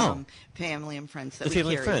carry, Family and Friends that we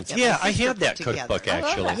carry. Friends. Yeah, I have that cookbook,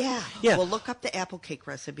 actually. Yeah. Well, look up the apple cake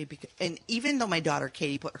recipe, and even though my daughter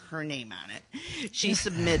Katie put her name on it, she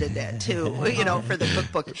submitted it too, for the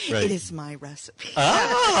cookbook. Right. It is my recipe.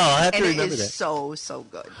 Oh, I have to remember that. And it is so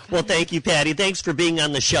good. Well, thank you, Patty. Thanks for being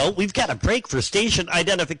on the show. We've got a break for station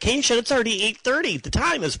identification. It's already 8:30. The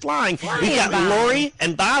time is flying. We've got Lori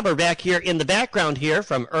and Bob are back here in the background here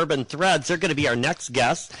from Urban Threads. They're going to be our next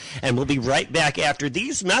guests. And we'll be right back after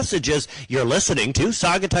these messages. You're listening to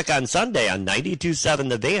Saugatuck on Sunday on 92.7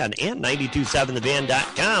 The Van and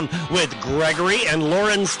 92.7thevan.com with Gregory and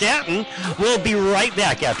Lauren Stanton. We'll be right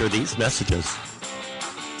back after these messages.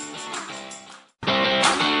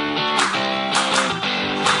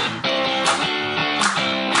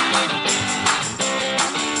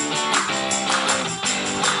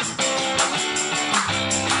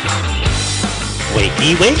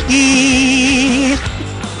 Wakey, wakey!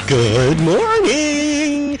 Good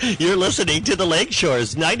morning! You're listening to the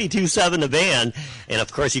Lakeshores, 92.7 The Van. And,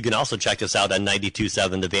 of course, you can also check us out on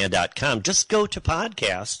 92.7thevan.com. Just go to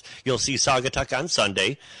podcast. You'll see Saugatuck on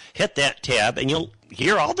Sunday. Hit that tab, and you'll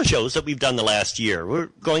hear all the shows that we've done the last year. We're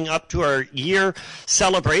going up to our year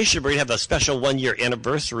celebration. We're going to have a special one-year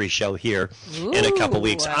anniversary show here in a couple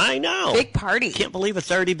weeks. I know. Big party. Can't believe it's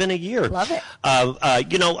already been a year. Love it.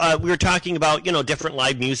 We were talking about, different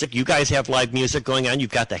live music. You guys have live music going on.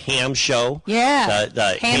 You've got the ham show. Yeah.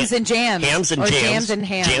 The Hams and Jams. Hams and or Jams. Jams and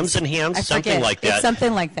Hams. Jams and Hams, something like that. It's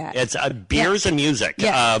something like that. It's beers and music.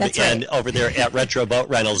 Yeah, that's right. And over there at Retro Boat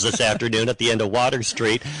Rentals this afternoon at the end of Water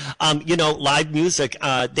Street. Live music.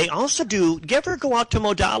 They also do. You ever go out to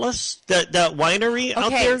Modalis, the winery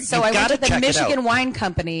out there? Okay, so I went to the Michigan Wine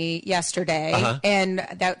Company yesterday, and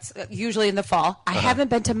that's usually in the fall. I haven't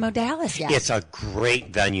been to Modalis yet. It's a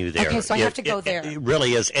great venue there. Okay, so I have to go there. It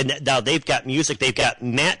really is. And now they've got music. They've got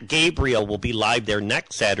Matt Gabriel will be live there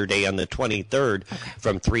next Saturday on the 23rd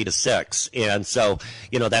from 3 to 6. And so,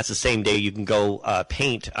 that's the same day you can go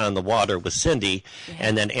paint on the water with Cindy. Yeah.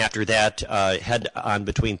 And then after that, head on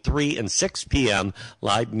between 3 and 6 p.m.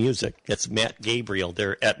 live music. It's Matt Gabriel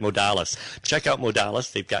there at Modalis. Check out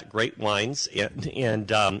Modalis. They've got great wines and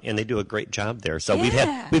they do a great job there. So we've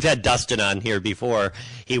had Dustin on here before.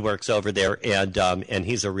 He works over there and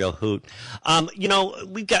he's a real hoot.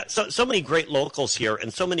 We've got so many great locals here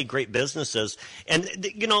and so many great businesses. And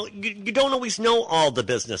you don't always know all the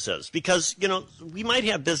businesses because we might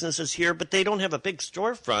have businesses here, but they don't have a big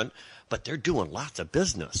storefront. But they're doing lots of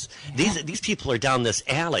business. Yeah. These people are down this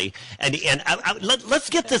alley, and let's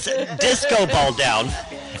get this disco ball down,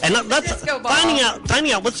 and let's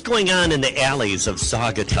finding out what's going on in the alleys of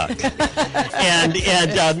Saugatuck, and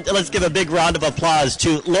let's give a big round of applause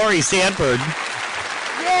to Lori Sanford,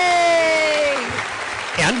 yay,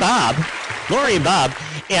 and Bob, Lori and Bob.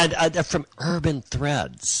 And they're from Urban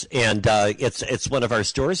Threads, and it's one of our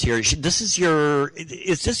stores here. Is this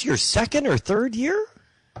your second or third year?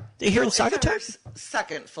 Here in Saugatuck?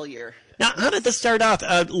 Second full year. Now, how did this start off,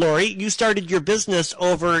 Lori? You started your business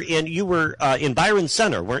you were in Byron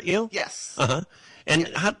Center, weren't you? Yes. And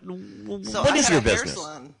what is your business?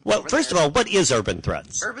 Well, first of all, what is Urban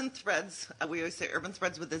Threads? Urban Threads, we always say Urban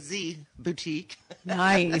Threads with a Z, boutique.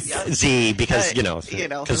 Nice. Yeah. Z, because,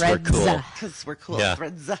 because we're cool. Because we're cool. Yeah.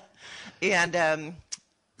 Threads. And,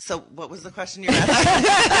 so what was the question you're asking?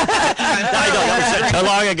 I know, that was too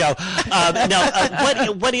long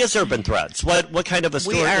ago. What is Urban Threads? What kind of a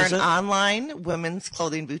store is it? We are an online women's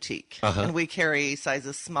clothing boutique. And we carry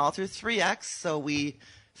sizes small through 3X, so we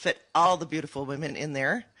fit all the beautiful women in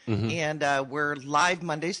there. And we're live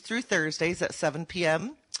Mondays through Thursdays at 7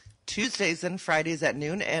 p.m., Tuesdays and Fridays at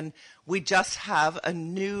noon. And we just have a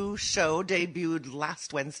new show debuted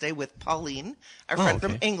last Wednesday with Pauline, our friend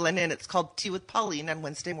from England, and it's called Tea with Pauline on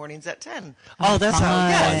Wednesday mornings at 10. Oh, that's fun.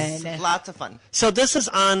 Yes, lots of fun. So this is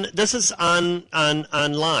on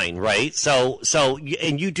online, right? So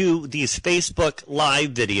and you do these Facebook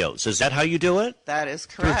Live videos. Is that how you do it? That is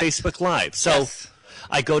correct. Through Facebook Live. So yes.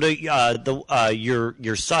 I go to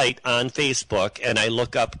your site on Facebook and I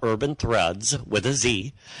look up Urban Threads with a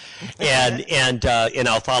Z, and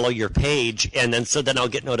I'll follow your page, and then I'll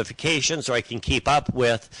get notifications so I can keep up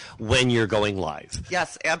with when you're going live.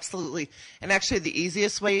 Yes, absolutely. And actually, the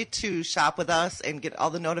easiest way to shop with us and get all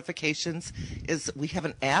the notifications is we have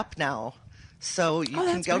an app now. So you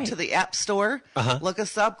can go to the App Store, look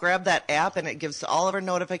us up, grab that app, and it gives all of our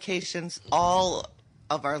notifications. All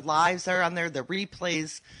of our lives are on there, the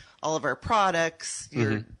replays, all of our products.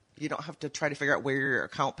 You don't have to try to figure out where your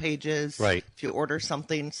account page is if you order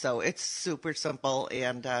something. So it's super simple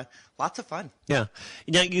and lots of fun. Yeah.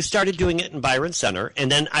 You started doing it in Byron Center,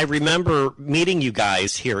 and then I remember meeting you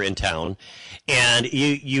guys here in town, and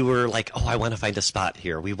you were like, "Oh, I want to find a spot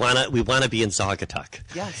here. We want to be in Saugatuck."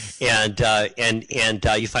 Yes. And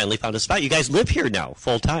you finally found a spot. You guys live here now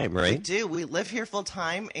full time, right? We do. We live here full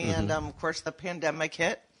time, and of course the pandemic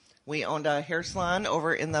hit. We owned a hair salon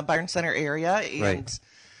over in the Byron Center area, and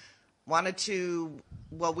wanted to,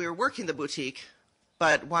 we were working the boutique,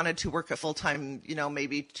 but wanted to work at full time,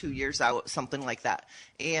 maybe 2 years out, something like that.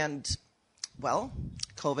 And well,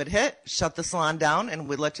 COVID hit, shut the salon down, and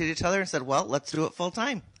we looked at each other and said, well, let's do it full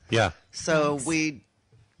time. Yeah. So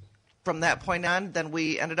from that point on, then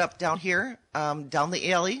we ended up down here, down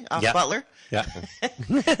the alley off Butler. Yeah.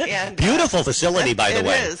 And, beautiful facility, by the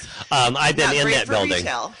way. It is. I've been Not in great that for building.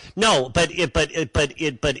 retail. No, but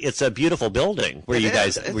it's a beautiful building where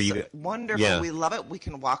It's wonderful. Yeah. We love it. We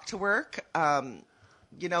can walk to work.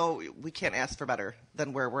 We can't ask for better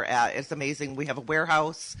than where we're at. It's amazing. We have a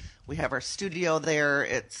warehouse. We have our studio there.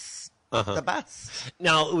 It's the best.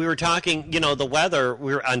 Now, we were talking, the weather,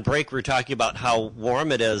 we were on break, we were talking about how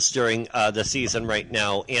warm it is during the season right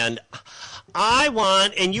now. And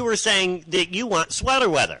and you were saying that you want sweater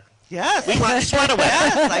weather. Yes. We want sweater weather.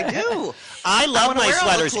 Yes, I do. I love my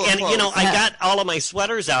sweaters, cool and clothes. I got all of my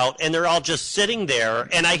sweaters out, and they're all just sitting there,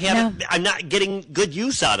 and I'm not getting good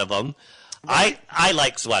use out of them. Right. I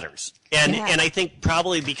like sweaters, and I think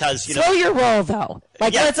probably because slow your roll though.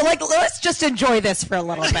 Let's just enjoy this for a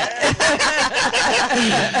little bit.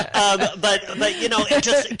 but it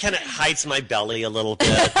just kind of hides my belly a little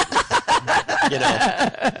bit.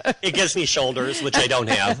 It gives me shoulders, which I don't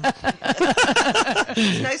have.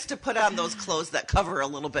 It's nice to put on those clothes that cover a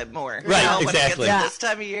little bit more. Right, when exactly. it gets this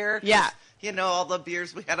time of year. Yeah. All the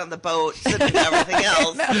beers we had on the boats and everything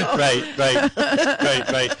else.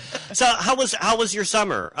 Right. So how was your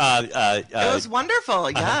summer? It was wonderful.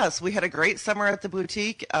 Yes, we had a great summer at the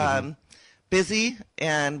boutique. Busy,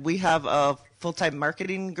 and we have a full-time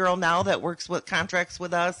marketing girl now that works with contracts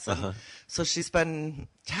with us. So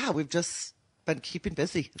we've just been keeping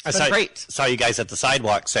busy. It's been great. Saw you guys at the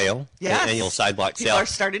sidewalk sale. Yes. Annual sidewalk sale. People are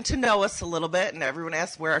starting to know us a little bit, and everyone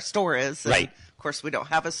asks where our store is. And right. Of course, we don't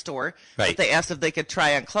have a store. Right. But they asked if they could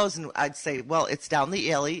try on clothes, and I'd say, well, it's down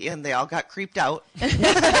the alley, and they all got creeped out. You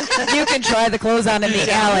can try the clothes on in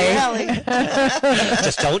the alley.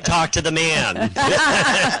 Just don't talk to the man.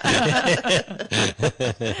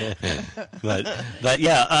 but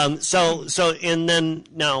yeah. So and then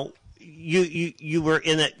now. You were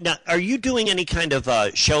in it. Now, are you doing any kind of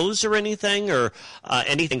shows or anything, or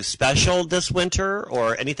anything special this winter,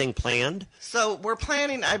 or anything planned? So we're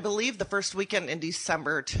planning, I believe, the first weekend in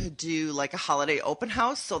December to do like a holiday open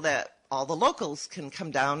house so that all the locals can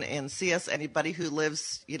come down and see us. Anybody who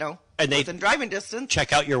lives, within driving distance.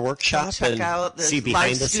 Check out your workshop check and out the see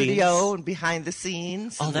behind the studio scenes. And behind the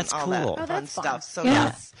scenes. Oh, that's all cool. That fun stuff. So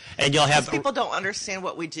yes. And you'll have people don't understand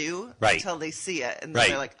what we do until they see it, and then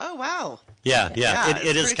they're like, "Oh, wow." Yeah.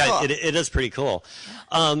 It is cool. it is pretty cool.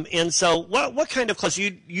 And so, what kind of clothes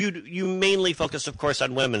you mainly focus, of course,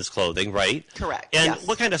 on women's clothing, right? Correct. And yes.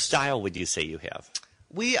 what kind of style would you say you have?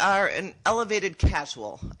 We are an elevated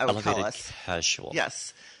casual. I would call us casual.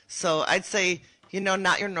 Yes. So I'd say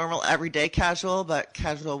not your normal everyday casual, but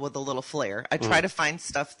casual with a little flair. I try to find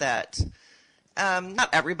stuff that not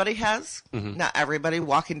everybody has. Not everybody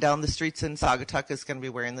walking down the streets in Saugatuck is going to be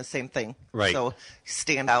wearing the same thing. Right. So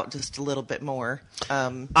stand out just a little bit more.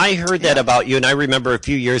 I heard that about you, and I remember a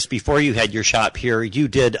few years before you had your shop here, you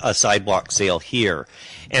did a sidewalk sale here.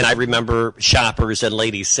 And I remember shoppers and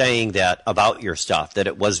ladies saying that about your stuff, that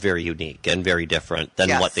it was very unique and very different than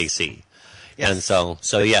what they see. Yes. And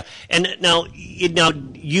so yeah. And now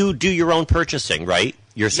you do your own purchasing, right?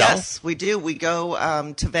 Yourself? Yes, we do. We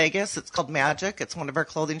go to Vegas. It's called Magic. It's one of our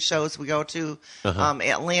clothing shows. We go to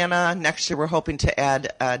Atlanta. Next year, we're hoping to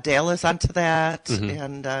add Dallas onto that.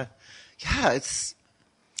 And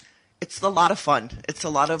it's a lot of fun. It's a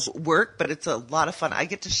lot of work, but it's a lot of fun. I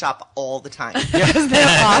get to shop all the time. Isn't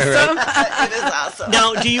that awesome? It is awesome.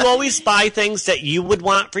 Now, do you always buy things that you would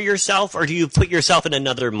want for yourself, or do you put yourself in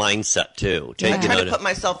another mindset too? I try to put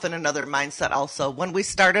myself in another mindset also. When we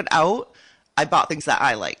started out, I bought things that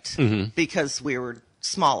I liked because we were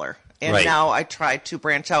smaller. And now I try to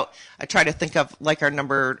branch out. I try to think of like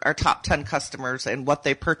our top 10 customers and what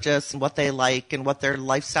they purchase and what they like and what their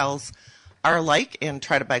lifestyles are like, and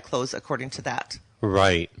try to buy clothes according to that.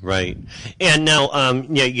 Right. And now,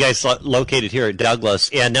 you guys located here at Douglas,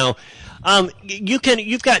 and now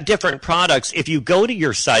you've got different products. If you go to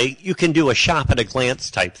your site, you can do a shop at a glance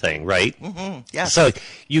type thing, right? Yes. So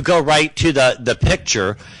you go right to the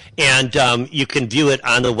picture, and you can view it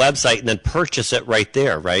on the website and then purchase it right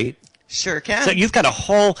there, right? Sure can. So you've got a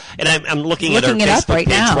whole, and I'm looking at our Facebook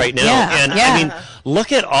page right now, and I mean,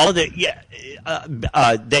 look at all of the.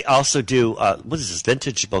 They also do what is this,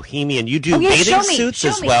 vintage bohemian? You do bathing suits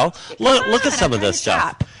as well. Look at some of this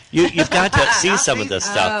stuff. You've got to see some of this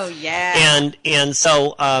stuff. Oh yeah. And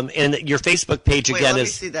so and your Facebook page again let me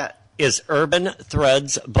see that. Is Urban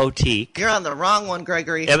Threads Boutique. You're on the wrong one,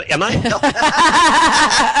 Gregory. Am I? No,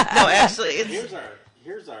 actually,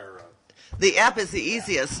 here's our The app is the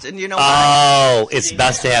easiest, and you know why? Oh, it's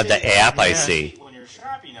best to have the app, I see. When you're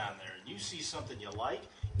shopping on there and you see something you like,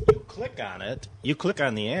 you click on it. You click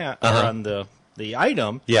on the app or on the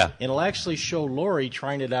item. Yeah. And it'll actually show Lori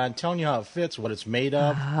trying it on, telling you how it fits, what it's made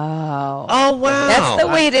of. Oh, wow. That's the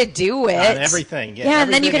way to do it. On everything. Yeah,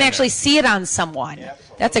 and then you everything can in actually there. see it on someone.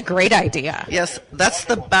 That's a great idea. Yes, that's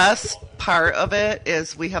the best part of it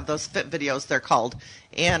is we have those fit videos, they're called.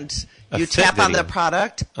 And you fit tap on the video.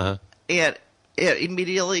 product, and it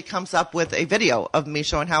immediately comes up with a video of me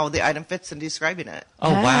showing how the item fits and describing it.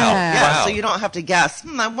 Oh, wow. Yeah, Yeah, Wow. so you don't have to guess,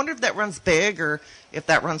 I wonder if that runs big or if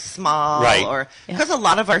that runs small. Right. Or because a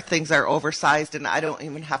lot of our things are oversized, and I don't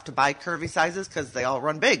even have to buy curvy sizes because they all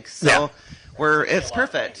run big. So it's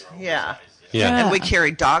perfect. Yeah. Yeah. And we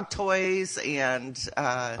carry dog toys and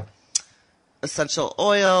essential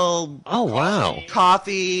oil, Oh, wow.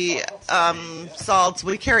 coffee, salts.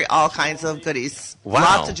 We carry all kinds of goodies. Wow.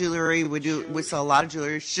 Lots of jewelry. We sell a lot of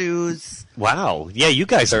jewelry, shoes. Wow. Yeah, you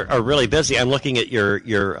guys are really busy. I'm looking at your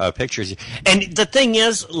pictures. And the thing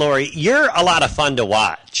is, Lori, you're a lot of fun to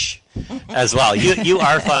watch as well. You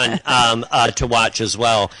are fun to watch as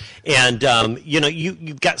well. And,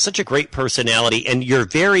 you've got such a great personality, and you're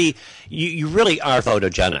you really are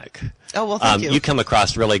photogenic. Oh, well, thank you. You come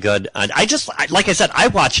across really good. And like I said, I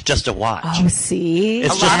watch just to watch. Oh, see?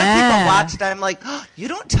 It's a lot of people watch it. I'm like, you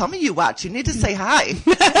don't tell me you watch. You need to say hi.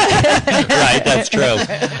 Right, that's true.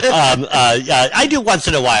 I do once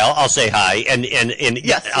in a while. I'll say hi, and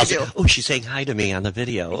Yes, I'll you say, do. "Oh, she's saying hi to me on the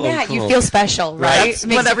video." Oh, Yeah, cool. you feel special, right? That's It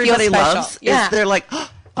makes what you feel everybody special. loves. Yeah. Is they're like,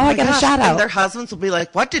 Oh, I got a shout out. And their husbands will be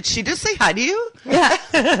like, what, did she just say hi to you? Yeah,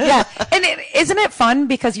 yeah. And isn't it fun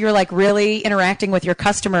because you're like really interacting with your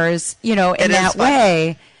customers, in It is that fun.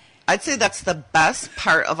 way? I'd say that's the best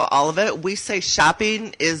part of all of it. We say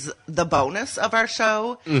shopping is the bonus of our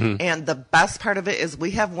show, and the best part of it is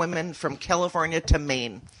we have women from California to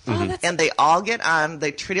Maine, and they all get on.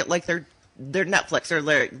 They treat it like their Netflix or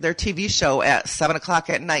their TV show at 7:00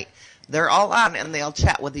 at night. They're all on, and they all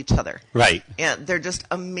chat with each other. Right. And they're just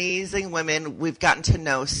amazing women. We've gotten to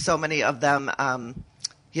know so many of them.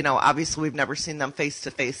 Obviously we've never seen them face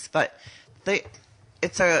to face, but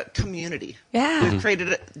it's a community. Yeah. We've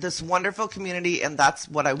created this wonderful community, and that's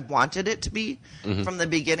what I wanted it to be from the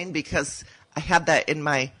beginning, because I had that in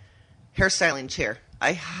my hairstyling chair.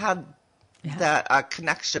 I had that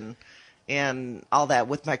connection and all that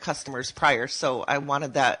with my customers prior, so I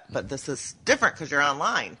wanted that, but this is different because you're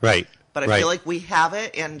online. Right. But I feel like we have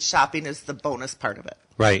it, and shopping is the bonus part of it.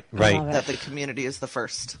 Right. That the community is the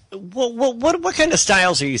first. Well, what kind of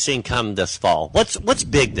styles are you seeing come this fall? What's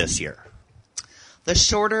big this year? The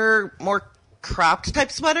shorter, more cropped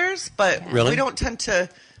type sweaters, but Really? we don't tend to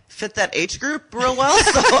fit that age group real well.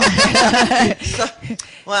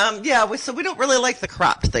 So we don't really like the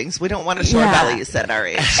cropped things. We don't want to show our bellies at our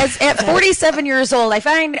age. At 47 years old, I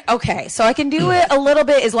find, so I can do it a little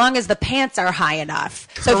bit as long as the pants are high enough.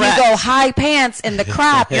 So if Correct. you go high pants in the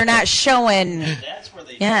crop, you're not showing. That's where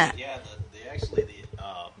they Yeah.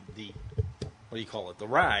 what do you call it? The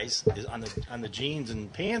rise is on the jeans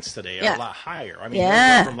and pants today are Yeah. a lot higher. I mean,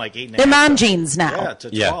 Yeah. they're from like 8.5. They're mom jeans now. Yeah, to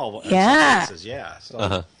Yeah. 12. in Yeah. some cases, yeah.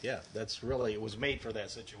 So that's really, it was made for that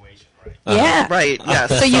situation, right? Yeah. Right,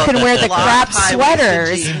 yes. So you can wear the long, cropped high-waisted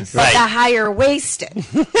sweaters, jeans. but Right. the higher waisted.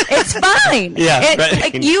 It's fine. Yeah,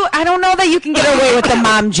 right. I don't know that you can get away with the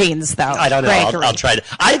mom jeans though. I don't know. Gregory. I'll try to.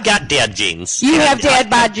 I've got dad jeans. You And have dad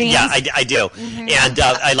bod jeans? Yeah, I do. And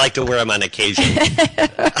I like to wear them on occasion.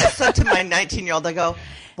 I said to my 19-year-old, I go,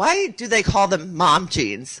 why do they call them mom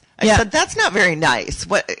jeans? I Yeah. said, that's not very nice.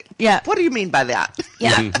 What do you mean by that?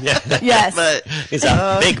 Yeah. Yes. But It's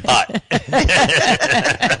a big butt.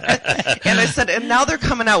 and I said, and now they're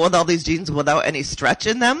coming out with all these jeans without any stretch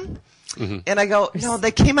in them. And I go, no,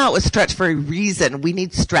 they came out with stretch for a reason. We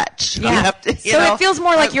need stretch. You Yeah. have to, So it feels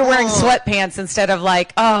more like you're wearing sweatpants instead of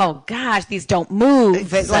like, oh gosh, these don't move.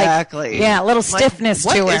 It's like, Exactly. yeah, a little Like, stiffness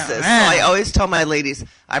what to is it. this? So Ah. I always tell my ladies,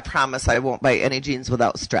 I promise I won't buy any jeans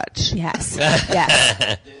without stretch. Yes.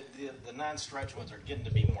 Yes. The non-stretch ones are getting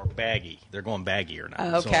to be more baggy. They're going baggier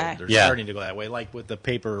now. Okay. So they're Yeah. starting to go that way. Like with the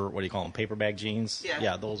paper, what do you call them? Paper bag jeans?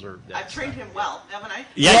 Yeah. Those are. I've trained him well, haven't I?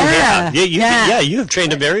 Yeah, Yeah. yeah. You have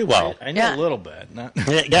trained him very well. I know Yeah. a little bit. Not,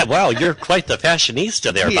 Yeah, wow, you're quite the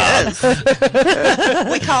fashionista there, He Bob. is.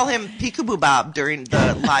 We call him Peekaboo Bob during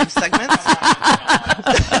the live segments.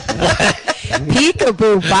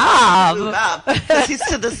 Peekaboo Bob. Bob, because he's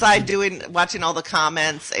to the side watching all the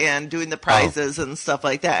comments and doing the prizes and stuff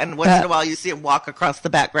like that. And once in a while, you see him walk across the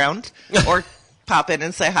background or pop in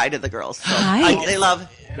and say hi to the girls. So Nice. they love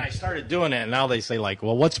And I started doing it, and now they say, like,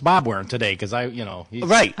 well, what's Bob wearing today? Because Right.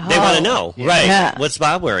 They want to know. Right. Yeah. What's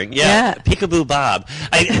Bob wearing? Yeah. Peekaboo Bob.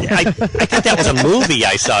 I thought that was a movie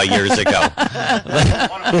I saw years ago.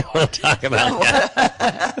 We'll talk about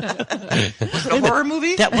that. Was it a horror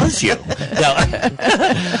movie? That was you.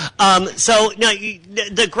 No. So now,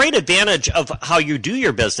 the great advantage of how you do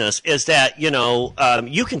your business is that,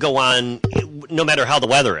 you can go on no matter how the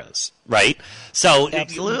weather is, right? So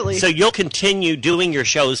Absolutely. So you'll continue doing your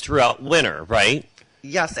shows throughout winter, right?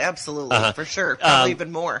 Yes, absolutely, for sure. Probably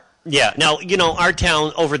even more. Yeah. Now, our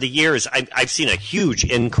town over the years, I've seen a huge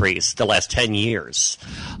increase the last 10 years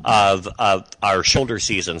of our shoulder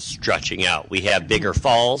season stretching out. We have bigger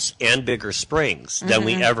falls and bigger springs than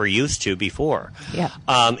we ever used to before. Yeah.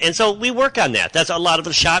 And so we work on that. That's a lot of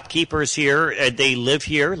the shopkeepers here. They live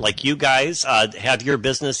here, like you guys have your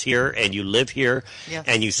business here, and you live here, Yes.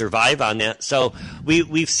 and you survive on that. So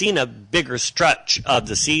we've seen a bigger stretch of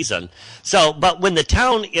the season. So, but when the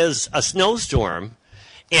town is a snowstorm,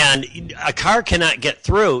 and a car cannot get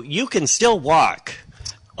through, you can still walk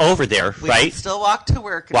over there, We right? can still walk to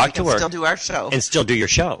work. And Walk we to can work. still do our show. And still do your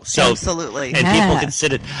show. So Absolutely. And Yeah. people can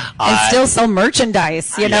sit at And still sell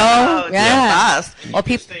merchandise, Oh, know? it's Yeah. the best. Well, You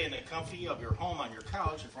people. stay in the comfy of your home on your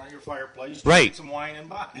couch in front of your fireplace, Right. drink some wine and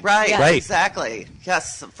buy. Right, Yeah. Right. exactly.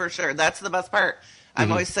 Yes, for sure. That's the best part. I'm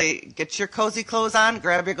always say, get your cozy clothes on,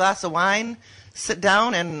 grab your glass of wine, sit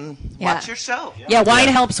down, and Yeah. watch your show. Yeah, wine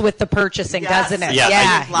helps with the purchasing, Yes. doesn't it? Yeah,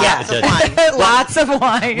 yeah. Lots yeah. of wine. Lots of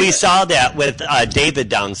wine. we saw that with David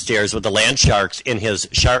downstairs with the land sharks in his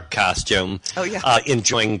shark costume, Oh, yeah.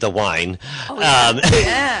 enjoying the wine.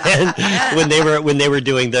 yeah. And when they were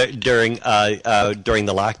doing during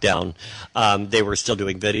the lockdown, they were still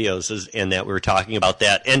doing videos, and that we were talking about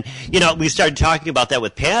that. And we started talking about that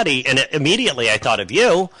with Patty, and immediately I thought of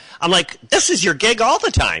you. I'm like, this is your gig all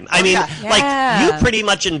the time. I mean, yeah. like Yeah. you pretty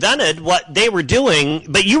much invented what they were doing,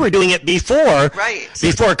 but you were doing it before, Right.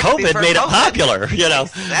 Before COVID Before made COVID. it popular,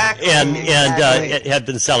 Exactly. and Exactly. it had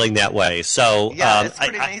been selling that way. So Yeah, it's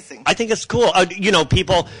pretty amazing. I think it's cool.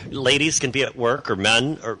 People, ladies can be at work, or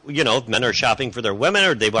men, or if men are shopping for their women,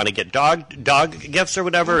 or they want to get dog gifts or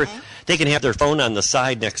whatever. They can have their phone on the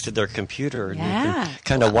side next to their computer and Yeah.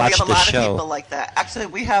 kind of watch we have the a lot show. of people like that. Actually,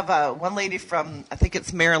 we have one lady from, I think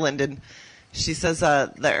it's Maryland, and she says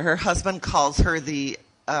that her husband calls her the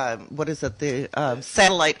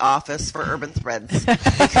satellite office for Urban Threads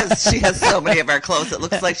because she has so many of our clothes. It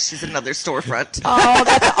looks like she's another storefront. Oh,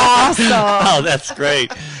 that's awesome. Oh, that's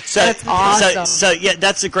great. So, That's awesome. So yeah,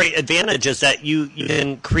 that's a great advantage, is that you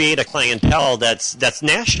can create a clientele that's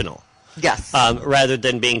national. Yes. Rather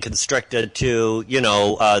than being constricted to,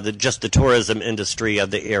 just the tourism industry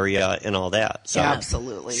of the area and all that. So, Yeah,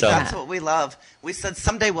 absolutely. So- That's what we love. We said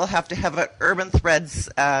someday we'll have to have an Urban Threads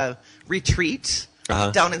retreat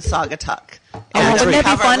down in Saugatuck. And wouldn't we that be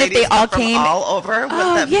have our fun if they ladies all come from came? all over? Wouldn't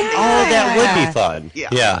that be yeah. amazing? Oh, that would Yeah. be fun.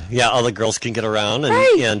 Yeah. Yeah. All the girls can get around and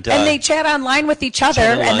Right. and, they chat online with each other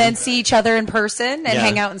chat online. and then see each other in person and Yeah.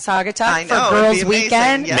 hang out in Saugatuck I know, for it'd girls' be amazing,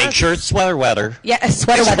 weekend. yeah. make sure it's sweater weather. Yeah,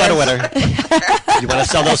 sweater Sweater weather. weather. You want to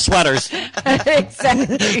sell those sweaters.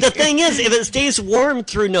 Exactly. The thing is, if it stays warm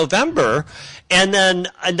through November, and then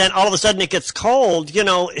all of a sudden it gets cold,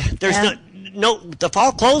 there's Yeah. no the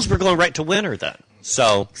fall clothes. We're going right to winter then.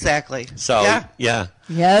 So Exactly. yeah.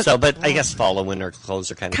 Yep. So, but I guess fall and winter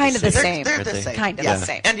clothes are kind of the They're, same. they're the aren't they? same. Kind of Yeah. the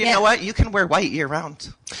same. And you Yeah. know what? You can wear white year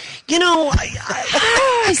round.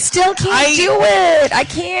 I still can't do it. I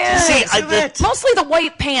can't. See, Mostly the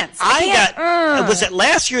white pants. was it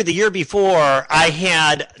last year or the year before, I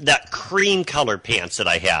had that cream colored pants that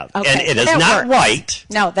I have. Okay. And it is That not works. white.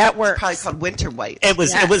 No, that works. Probably called winter white. It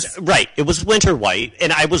was right. It was winter white,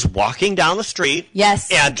 and I was walking down the street. Yes.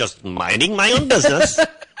 And just minding my own business.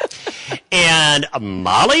 And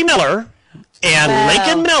Molly Miller and Wow.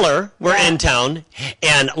 Lincoln Miller were Yeah. in town,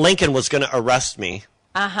 and Lincoln was going to arrest me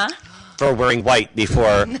for wearing white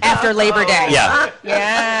before. After Labor Day. Yeah.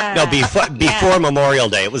 Yeah. No, before Memorial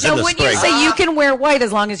Day. It was in Now, the when spring. you say you can wear white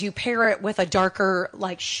as long as you pair it with a darker,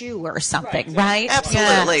 shoe or something, right?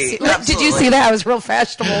 Absolutely. Yeah. See, Did you see that? I was real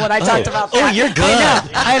fashionable when I talked about that. Oh, you're good.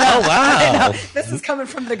 I know. Oh, wow. I know. This is coming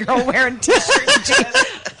from the girl wearing t-shirt and jeans.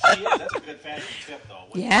 Yeah, that's a good fashion tip, though.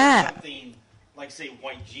 When you Yeah. wear something, like, say,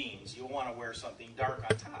 white jeans, you want to wear something dark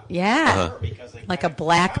on top. Yeah. Because they Like a kinda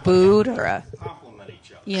black boot or a... complement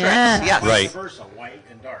each other. Yeah. Yes. Right. Vice versa, white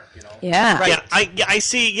and dark, Yeah. Right. Yeah, I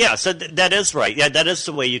see. Yeah, so that is right. Yeah, that is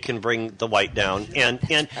the way you can bring the white down. And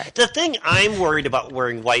the thing I'm worried about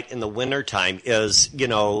wearing white in the wintertime is,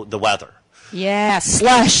 the weather. Yeah,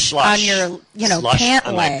 slush on your, Slush pant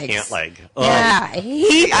on my legs. pant leg. Oh. Yeah, I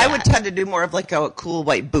hate I that. would tend to do more of like a cool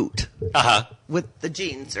white boot Uh-huh. with the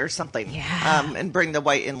jeans or something. Yeah. And bring the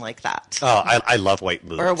white in like that. Oh, I love white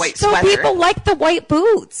boots. Or a white So sweater. people like the white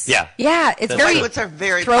boots. Yeah. Yeah, it's That's very good. White boots are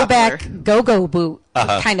very throwback popular. go-go boot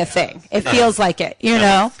kind of thing. It feels like it, you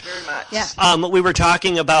know? Very much. Yeah. We were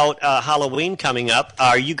talking about Halloween coming up.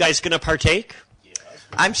 Are you guys going to partake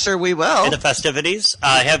I'm sure we will. in the festivities?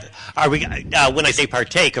 Are we? When I say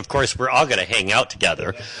partake, of course, we're all going to hang out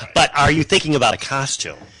together. But are you thinking about a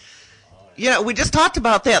costume? We just talked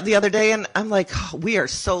about that the other day, and I'm like, we are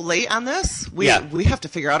so late on this. We have to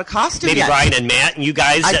figure out a costume. Maybe yet. Ryan and Matt and you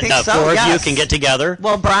guys, I the think so, four of you yes. can get together.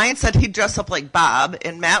 Well, Brian said he'd dress up like Bob,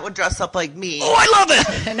 and Matt would dress up like me. Oh, I love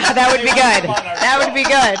it! No, that would be good. That would be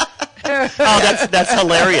good. Oh, that's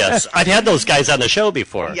hilarious. I've had those guys on the show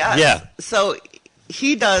before. Yes. Yeah. So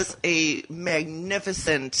he does a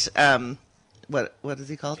magnificent, what is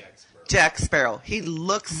he called? Jack Sparrow. He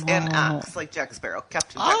looks and acts like Jack Sparrow,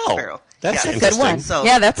 Captain Jack Sparrow. That's Yes. That's a good one. So-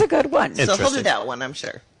 Yeah, that's a good one. So he'll do Interesting. that one, I'm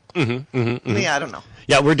sure. Yeah, I don't know.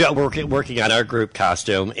 Yeah, we're working on our group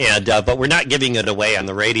costume, and but we're not giving it away on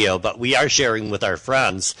the radio. But we are sharing with our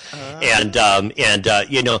friends, and I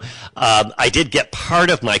did get part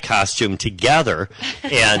of my costume together,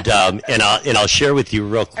 and I'll share with you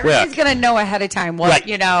real Everybody's quick. going to know ahead of time what,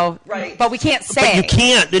 Right. Right. but we can't say. But you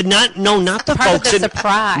can't not the part of folks the in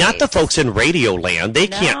surprise. not the folks in Radio Land. They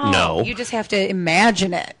can't know, You just have to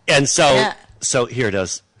imagine it. and so Yeah. so here it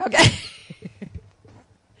is. Okay.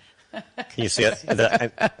 Can you see it?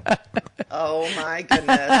 Oh my goodness.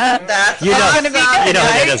 That's You know, gonna be good, you know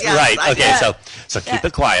right? it is Yes, right. I Okay, get so keep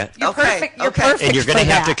it quiet. You're Okay, perfect. You're okay. perfect. And you're going to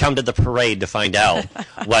for have to that. come to the parade to find out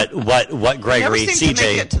what Never Gregory seem to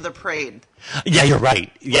make CJ. it to the parade. Yeah, you're right.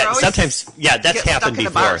 We're Yeah, always sometimes. Yeah, that's get happened stuck in a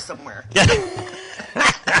before. bar somewhere.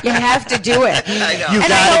 You have to do it. I know. You And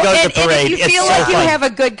got to go to the and parade. if you It's feel so like you fun. have a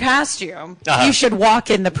good costume, Uh-huh. you should walk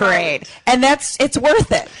in the parade, and it's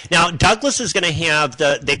worth it. Now Douglas is going to have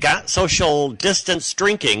they got social distance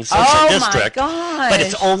drinking, social Oh, my district, but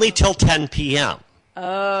it's gosh. only till 10 p.m.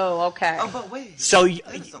 Oh, okay. Oh, but wait. So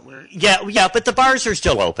That doesn't work. yeah, but the bars are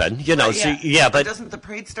still open, you know. Right, So yeah. yeah, but Doesn't the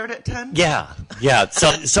parade start at 10? yeah.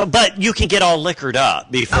 So but you can get all liquored up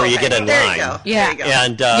before you Okay, get in there line. You go. Yeah. There you go.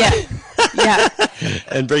 And Yeah.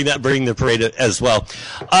 and bring the parade as well.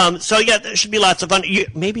 So yeah, there should be lots of fun.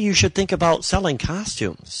 Maybe you should think about selling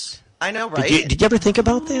costumes. I know, right? Did you ever think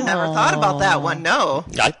about that? Never thought about that one. No.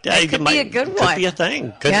 It could be a good Could one. be a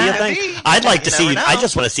thing. Could Yeah. be a Could thing. be. I'd like to You see you. never I know.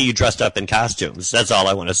 just want to see you dressed up in costumes. That's all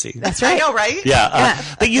I want to see. That's right. I know, right? Yeah,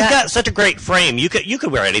 but you've Yeah. got such a great frame. You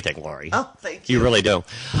could wear anything, Lori. Oh, thank you. You really do.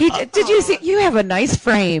 Did you see? You have a nice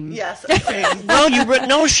frame. Yes. Okay. Well,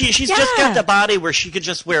 no, she's just Yeah. got the body where she could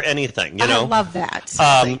just wear anything. You know. I love that.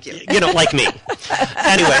 Thank you. You know, like me.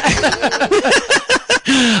 Anyway.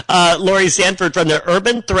 Lori Sanford from the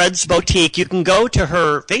Urban Threads Boutique. You can go to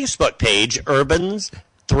her Facebook page, Urban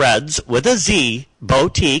Threads with a Z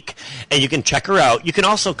Boutique, and you can check her out. You can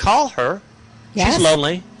also call her. Yes. She's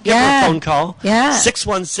lonely. Give her Yeah. a phone call. Yeah.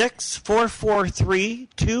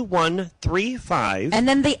 616-443-2135. And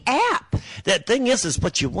then the app. That thing is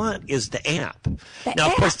what you want is the app. Now,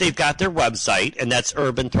 of app. course, they've got their website, and that's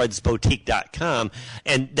urbanthreadsboutique.com,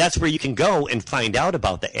 and that's where you can go and find out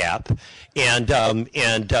about the app and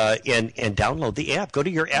download the app. Go to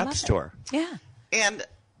your app store. Yeah. And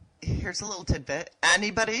here's a little tidbit.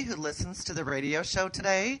 Anybody who listens to the radio show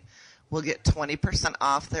today will get 20%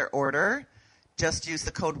 off their order. Just use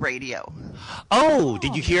the code radio. Oh,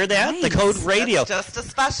 did you hear that? The nice. code radio. That's just a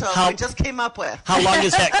special How- we just came up with. How long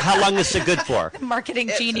is that? How long is it good for? Marketing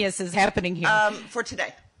genius is happening here. For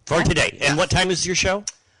today. For today. And what time is your show?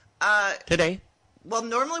 Uh, Today? Well,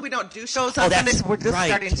 normally we don't do shows Oh, on that's Sundays. We're just right.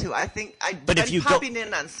 starting to. I think I've But been if you go- popping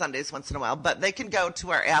in on Sundays once in a while, but they can go to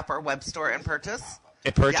our app or web store and purchase.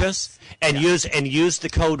 A purchase? Yes. And use the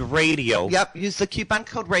code radio. Yep, use the coupon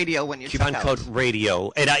code radio when you Coupon check code out.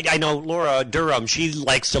 radio. And I know Laura Durham, she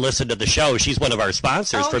likes to listen to the show. She's one of our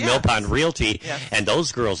sponsors Oh, for yes. Mill Pond Realty. Yes. And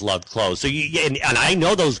those girls love clothes. So and I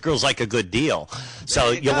know those girls like a good deal. So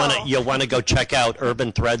There you go. you'll want to go check out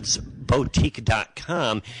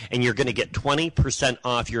urbanthreadsboutique.com, and you're going to get 20%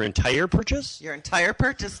 off your entire purchase. Your entire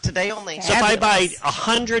purchase today only. So if I buy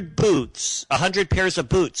 100 boots, 100 pairs of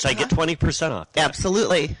boots, I get 20% off.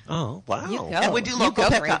 Absolutely. Oh, wow. You go. And we do You local go,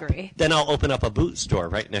 pickup. Gregory. Then I'll open up a boot store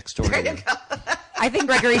right next door. to me. I think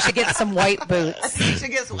Gregory should get some white boots.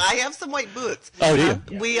 I have some white boots. Oh, do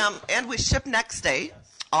you? We and we ship next day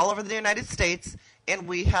all over the United States, And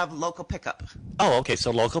we have local pickup. Oh, okay.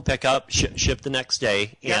 So local pickup, ship the next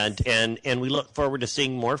day, Yes. and we look forward to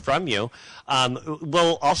seeing more from you.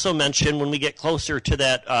 We'll also mention when we get closer to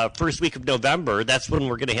that first week of November, that's when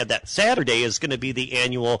we're going to have that Saturday is going to be the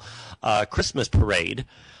annual Christmas parade.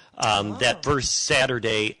 That first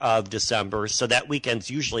Saturday of December. So that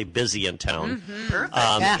weekend's usually busy in town. Perfect.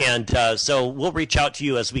 And so we'll reach out to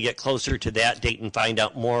you as we get closer to that date and find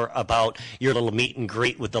out more about your little meet and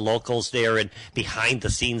greet with the locals there and behind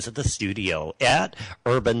the scenes of the studio at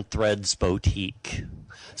Urban Threads Boutique.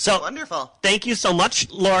 So Wonderful. Thank you so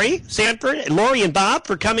much, Lori Sanford, Lori and Bob,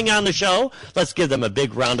 for coming on the show. Let's give them a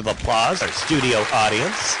big round of applause, our studio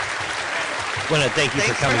audience. I want to thank you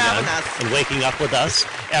Thanks for coming for on having us. and waking up with us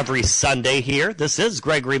every Sunday here. This is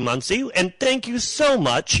Gregory Muncie, and thank you so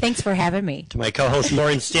much Thanks for having me. to my co-host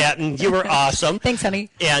Lauren Statton. You were awesome. Thanks, honey.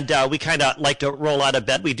 And we kind of like to roll out of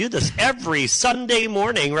bed. We do this every Sunday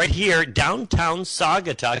morning right here downtown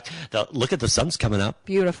Saugatuck. Look at the sun's coming up.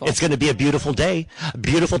 Beautiful. It's going to be a beautiful day. A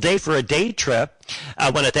beautiful day for a day trip. I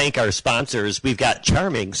want to thank our sponsors. We've got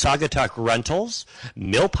charming Saugatuck Rentals,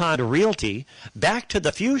 Mill Pond Realty, Back to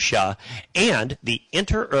the Fuchsia, and the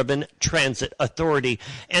Interurban Transit Authority.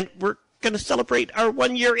 And we're going to celebrate our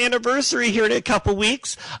 1-year anniversary here in a couple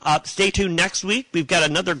weeks. Stay tuned next week. We've got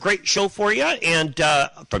another great show for you. And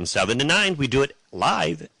from 7 to 9, we do it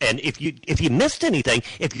live. And if you missed anything,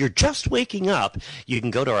 if you're just waking up, you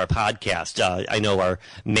can go to our podcast. I know our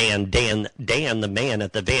man, Dan, the man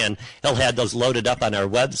at the van, he'll have those loaded up on our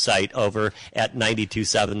website over at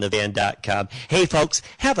 927thevan.com. Hey, folks,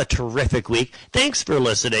 have a terrific week. Thanks for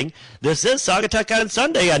listening. This is Saugatuck on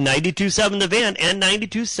Sunday on 927 The Van and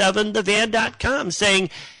 927thevan.com saying,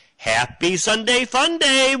 Happy Sunday Fun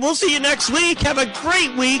Day. We'll see you next week. Have a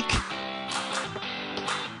great week.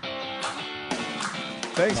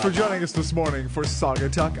 Thanks for joining us this morning for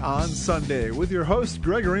Saugatuck on Sunday with your host,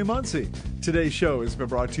 Gregory Muncie. Today's show has been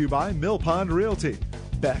brought to you by Mill Pond Realty,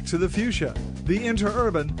 Back to the Fuchsia, the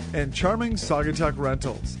Interurban, and charming Saugatuck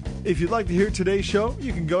Rentals. If you'd like to hear today's show,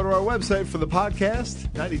 you can go to our website for the podcast,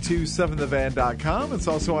 927thevan.com. It's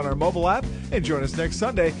also on our mobile app. And join us next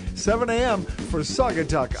Sunday, 7 a.m. for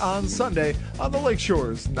Saugatuck on Sunday on the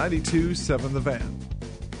Lakeshores, 927 The Van.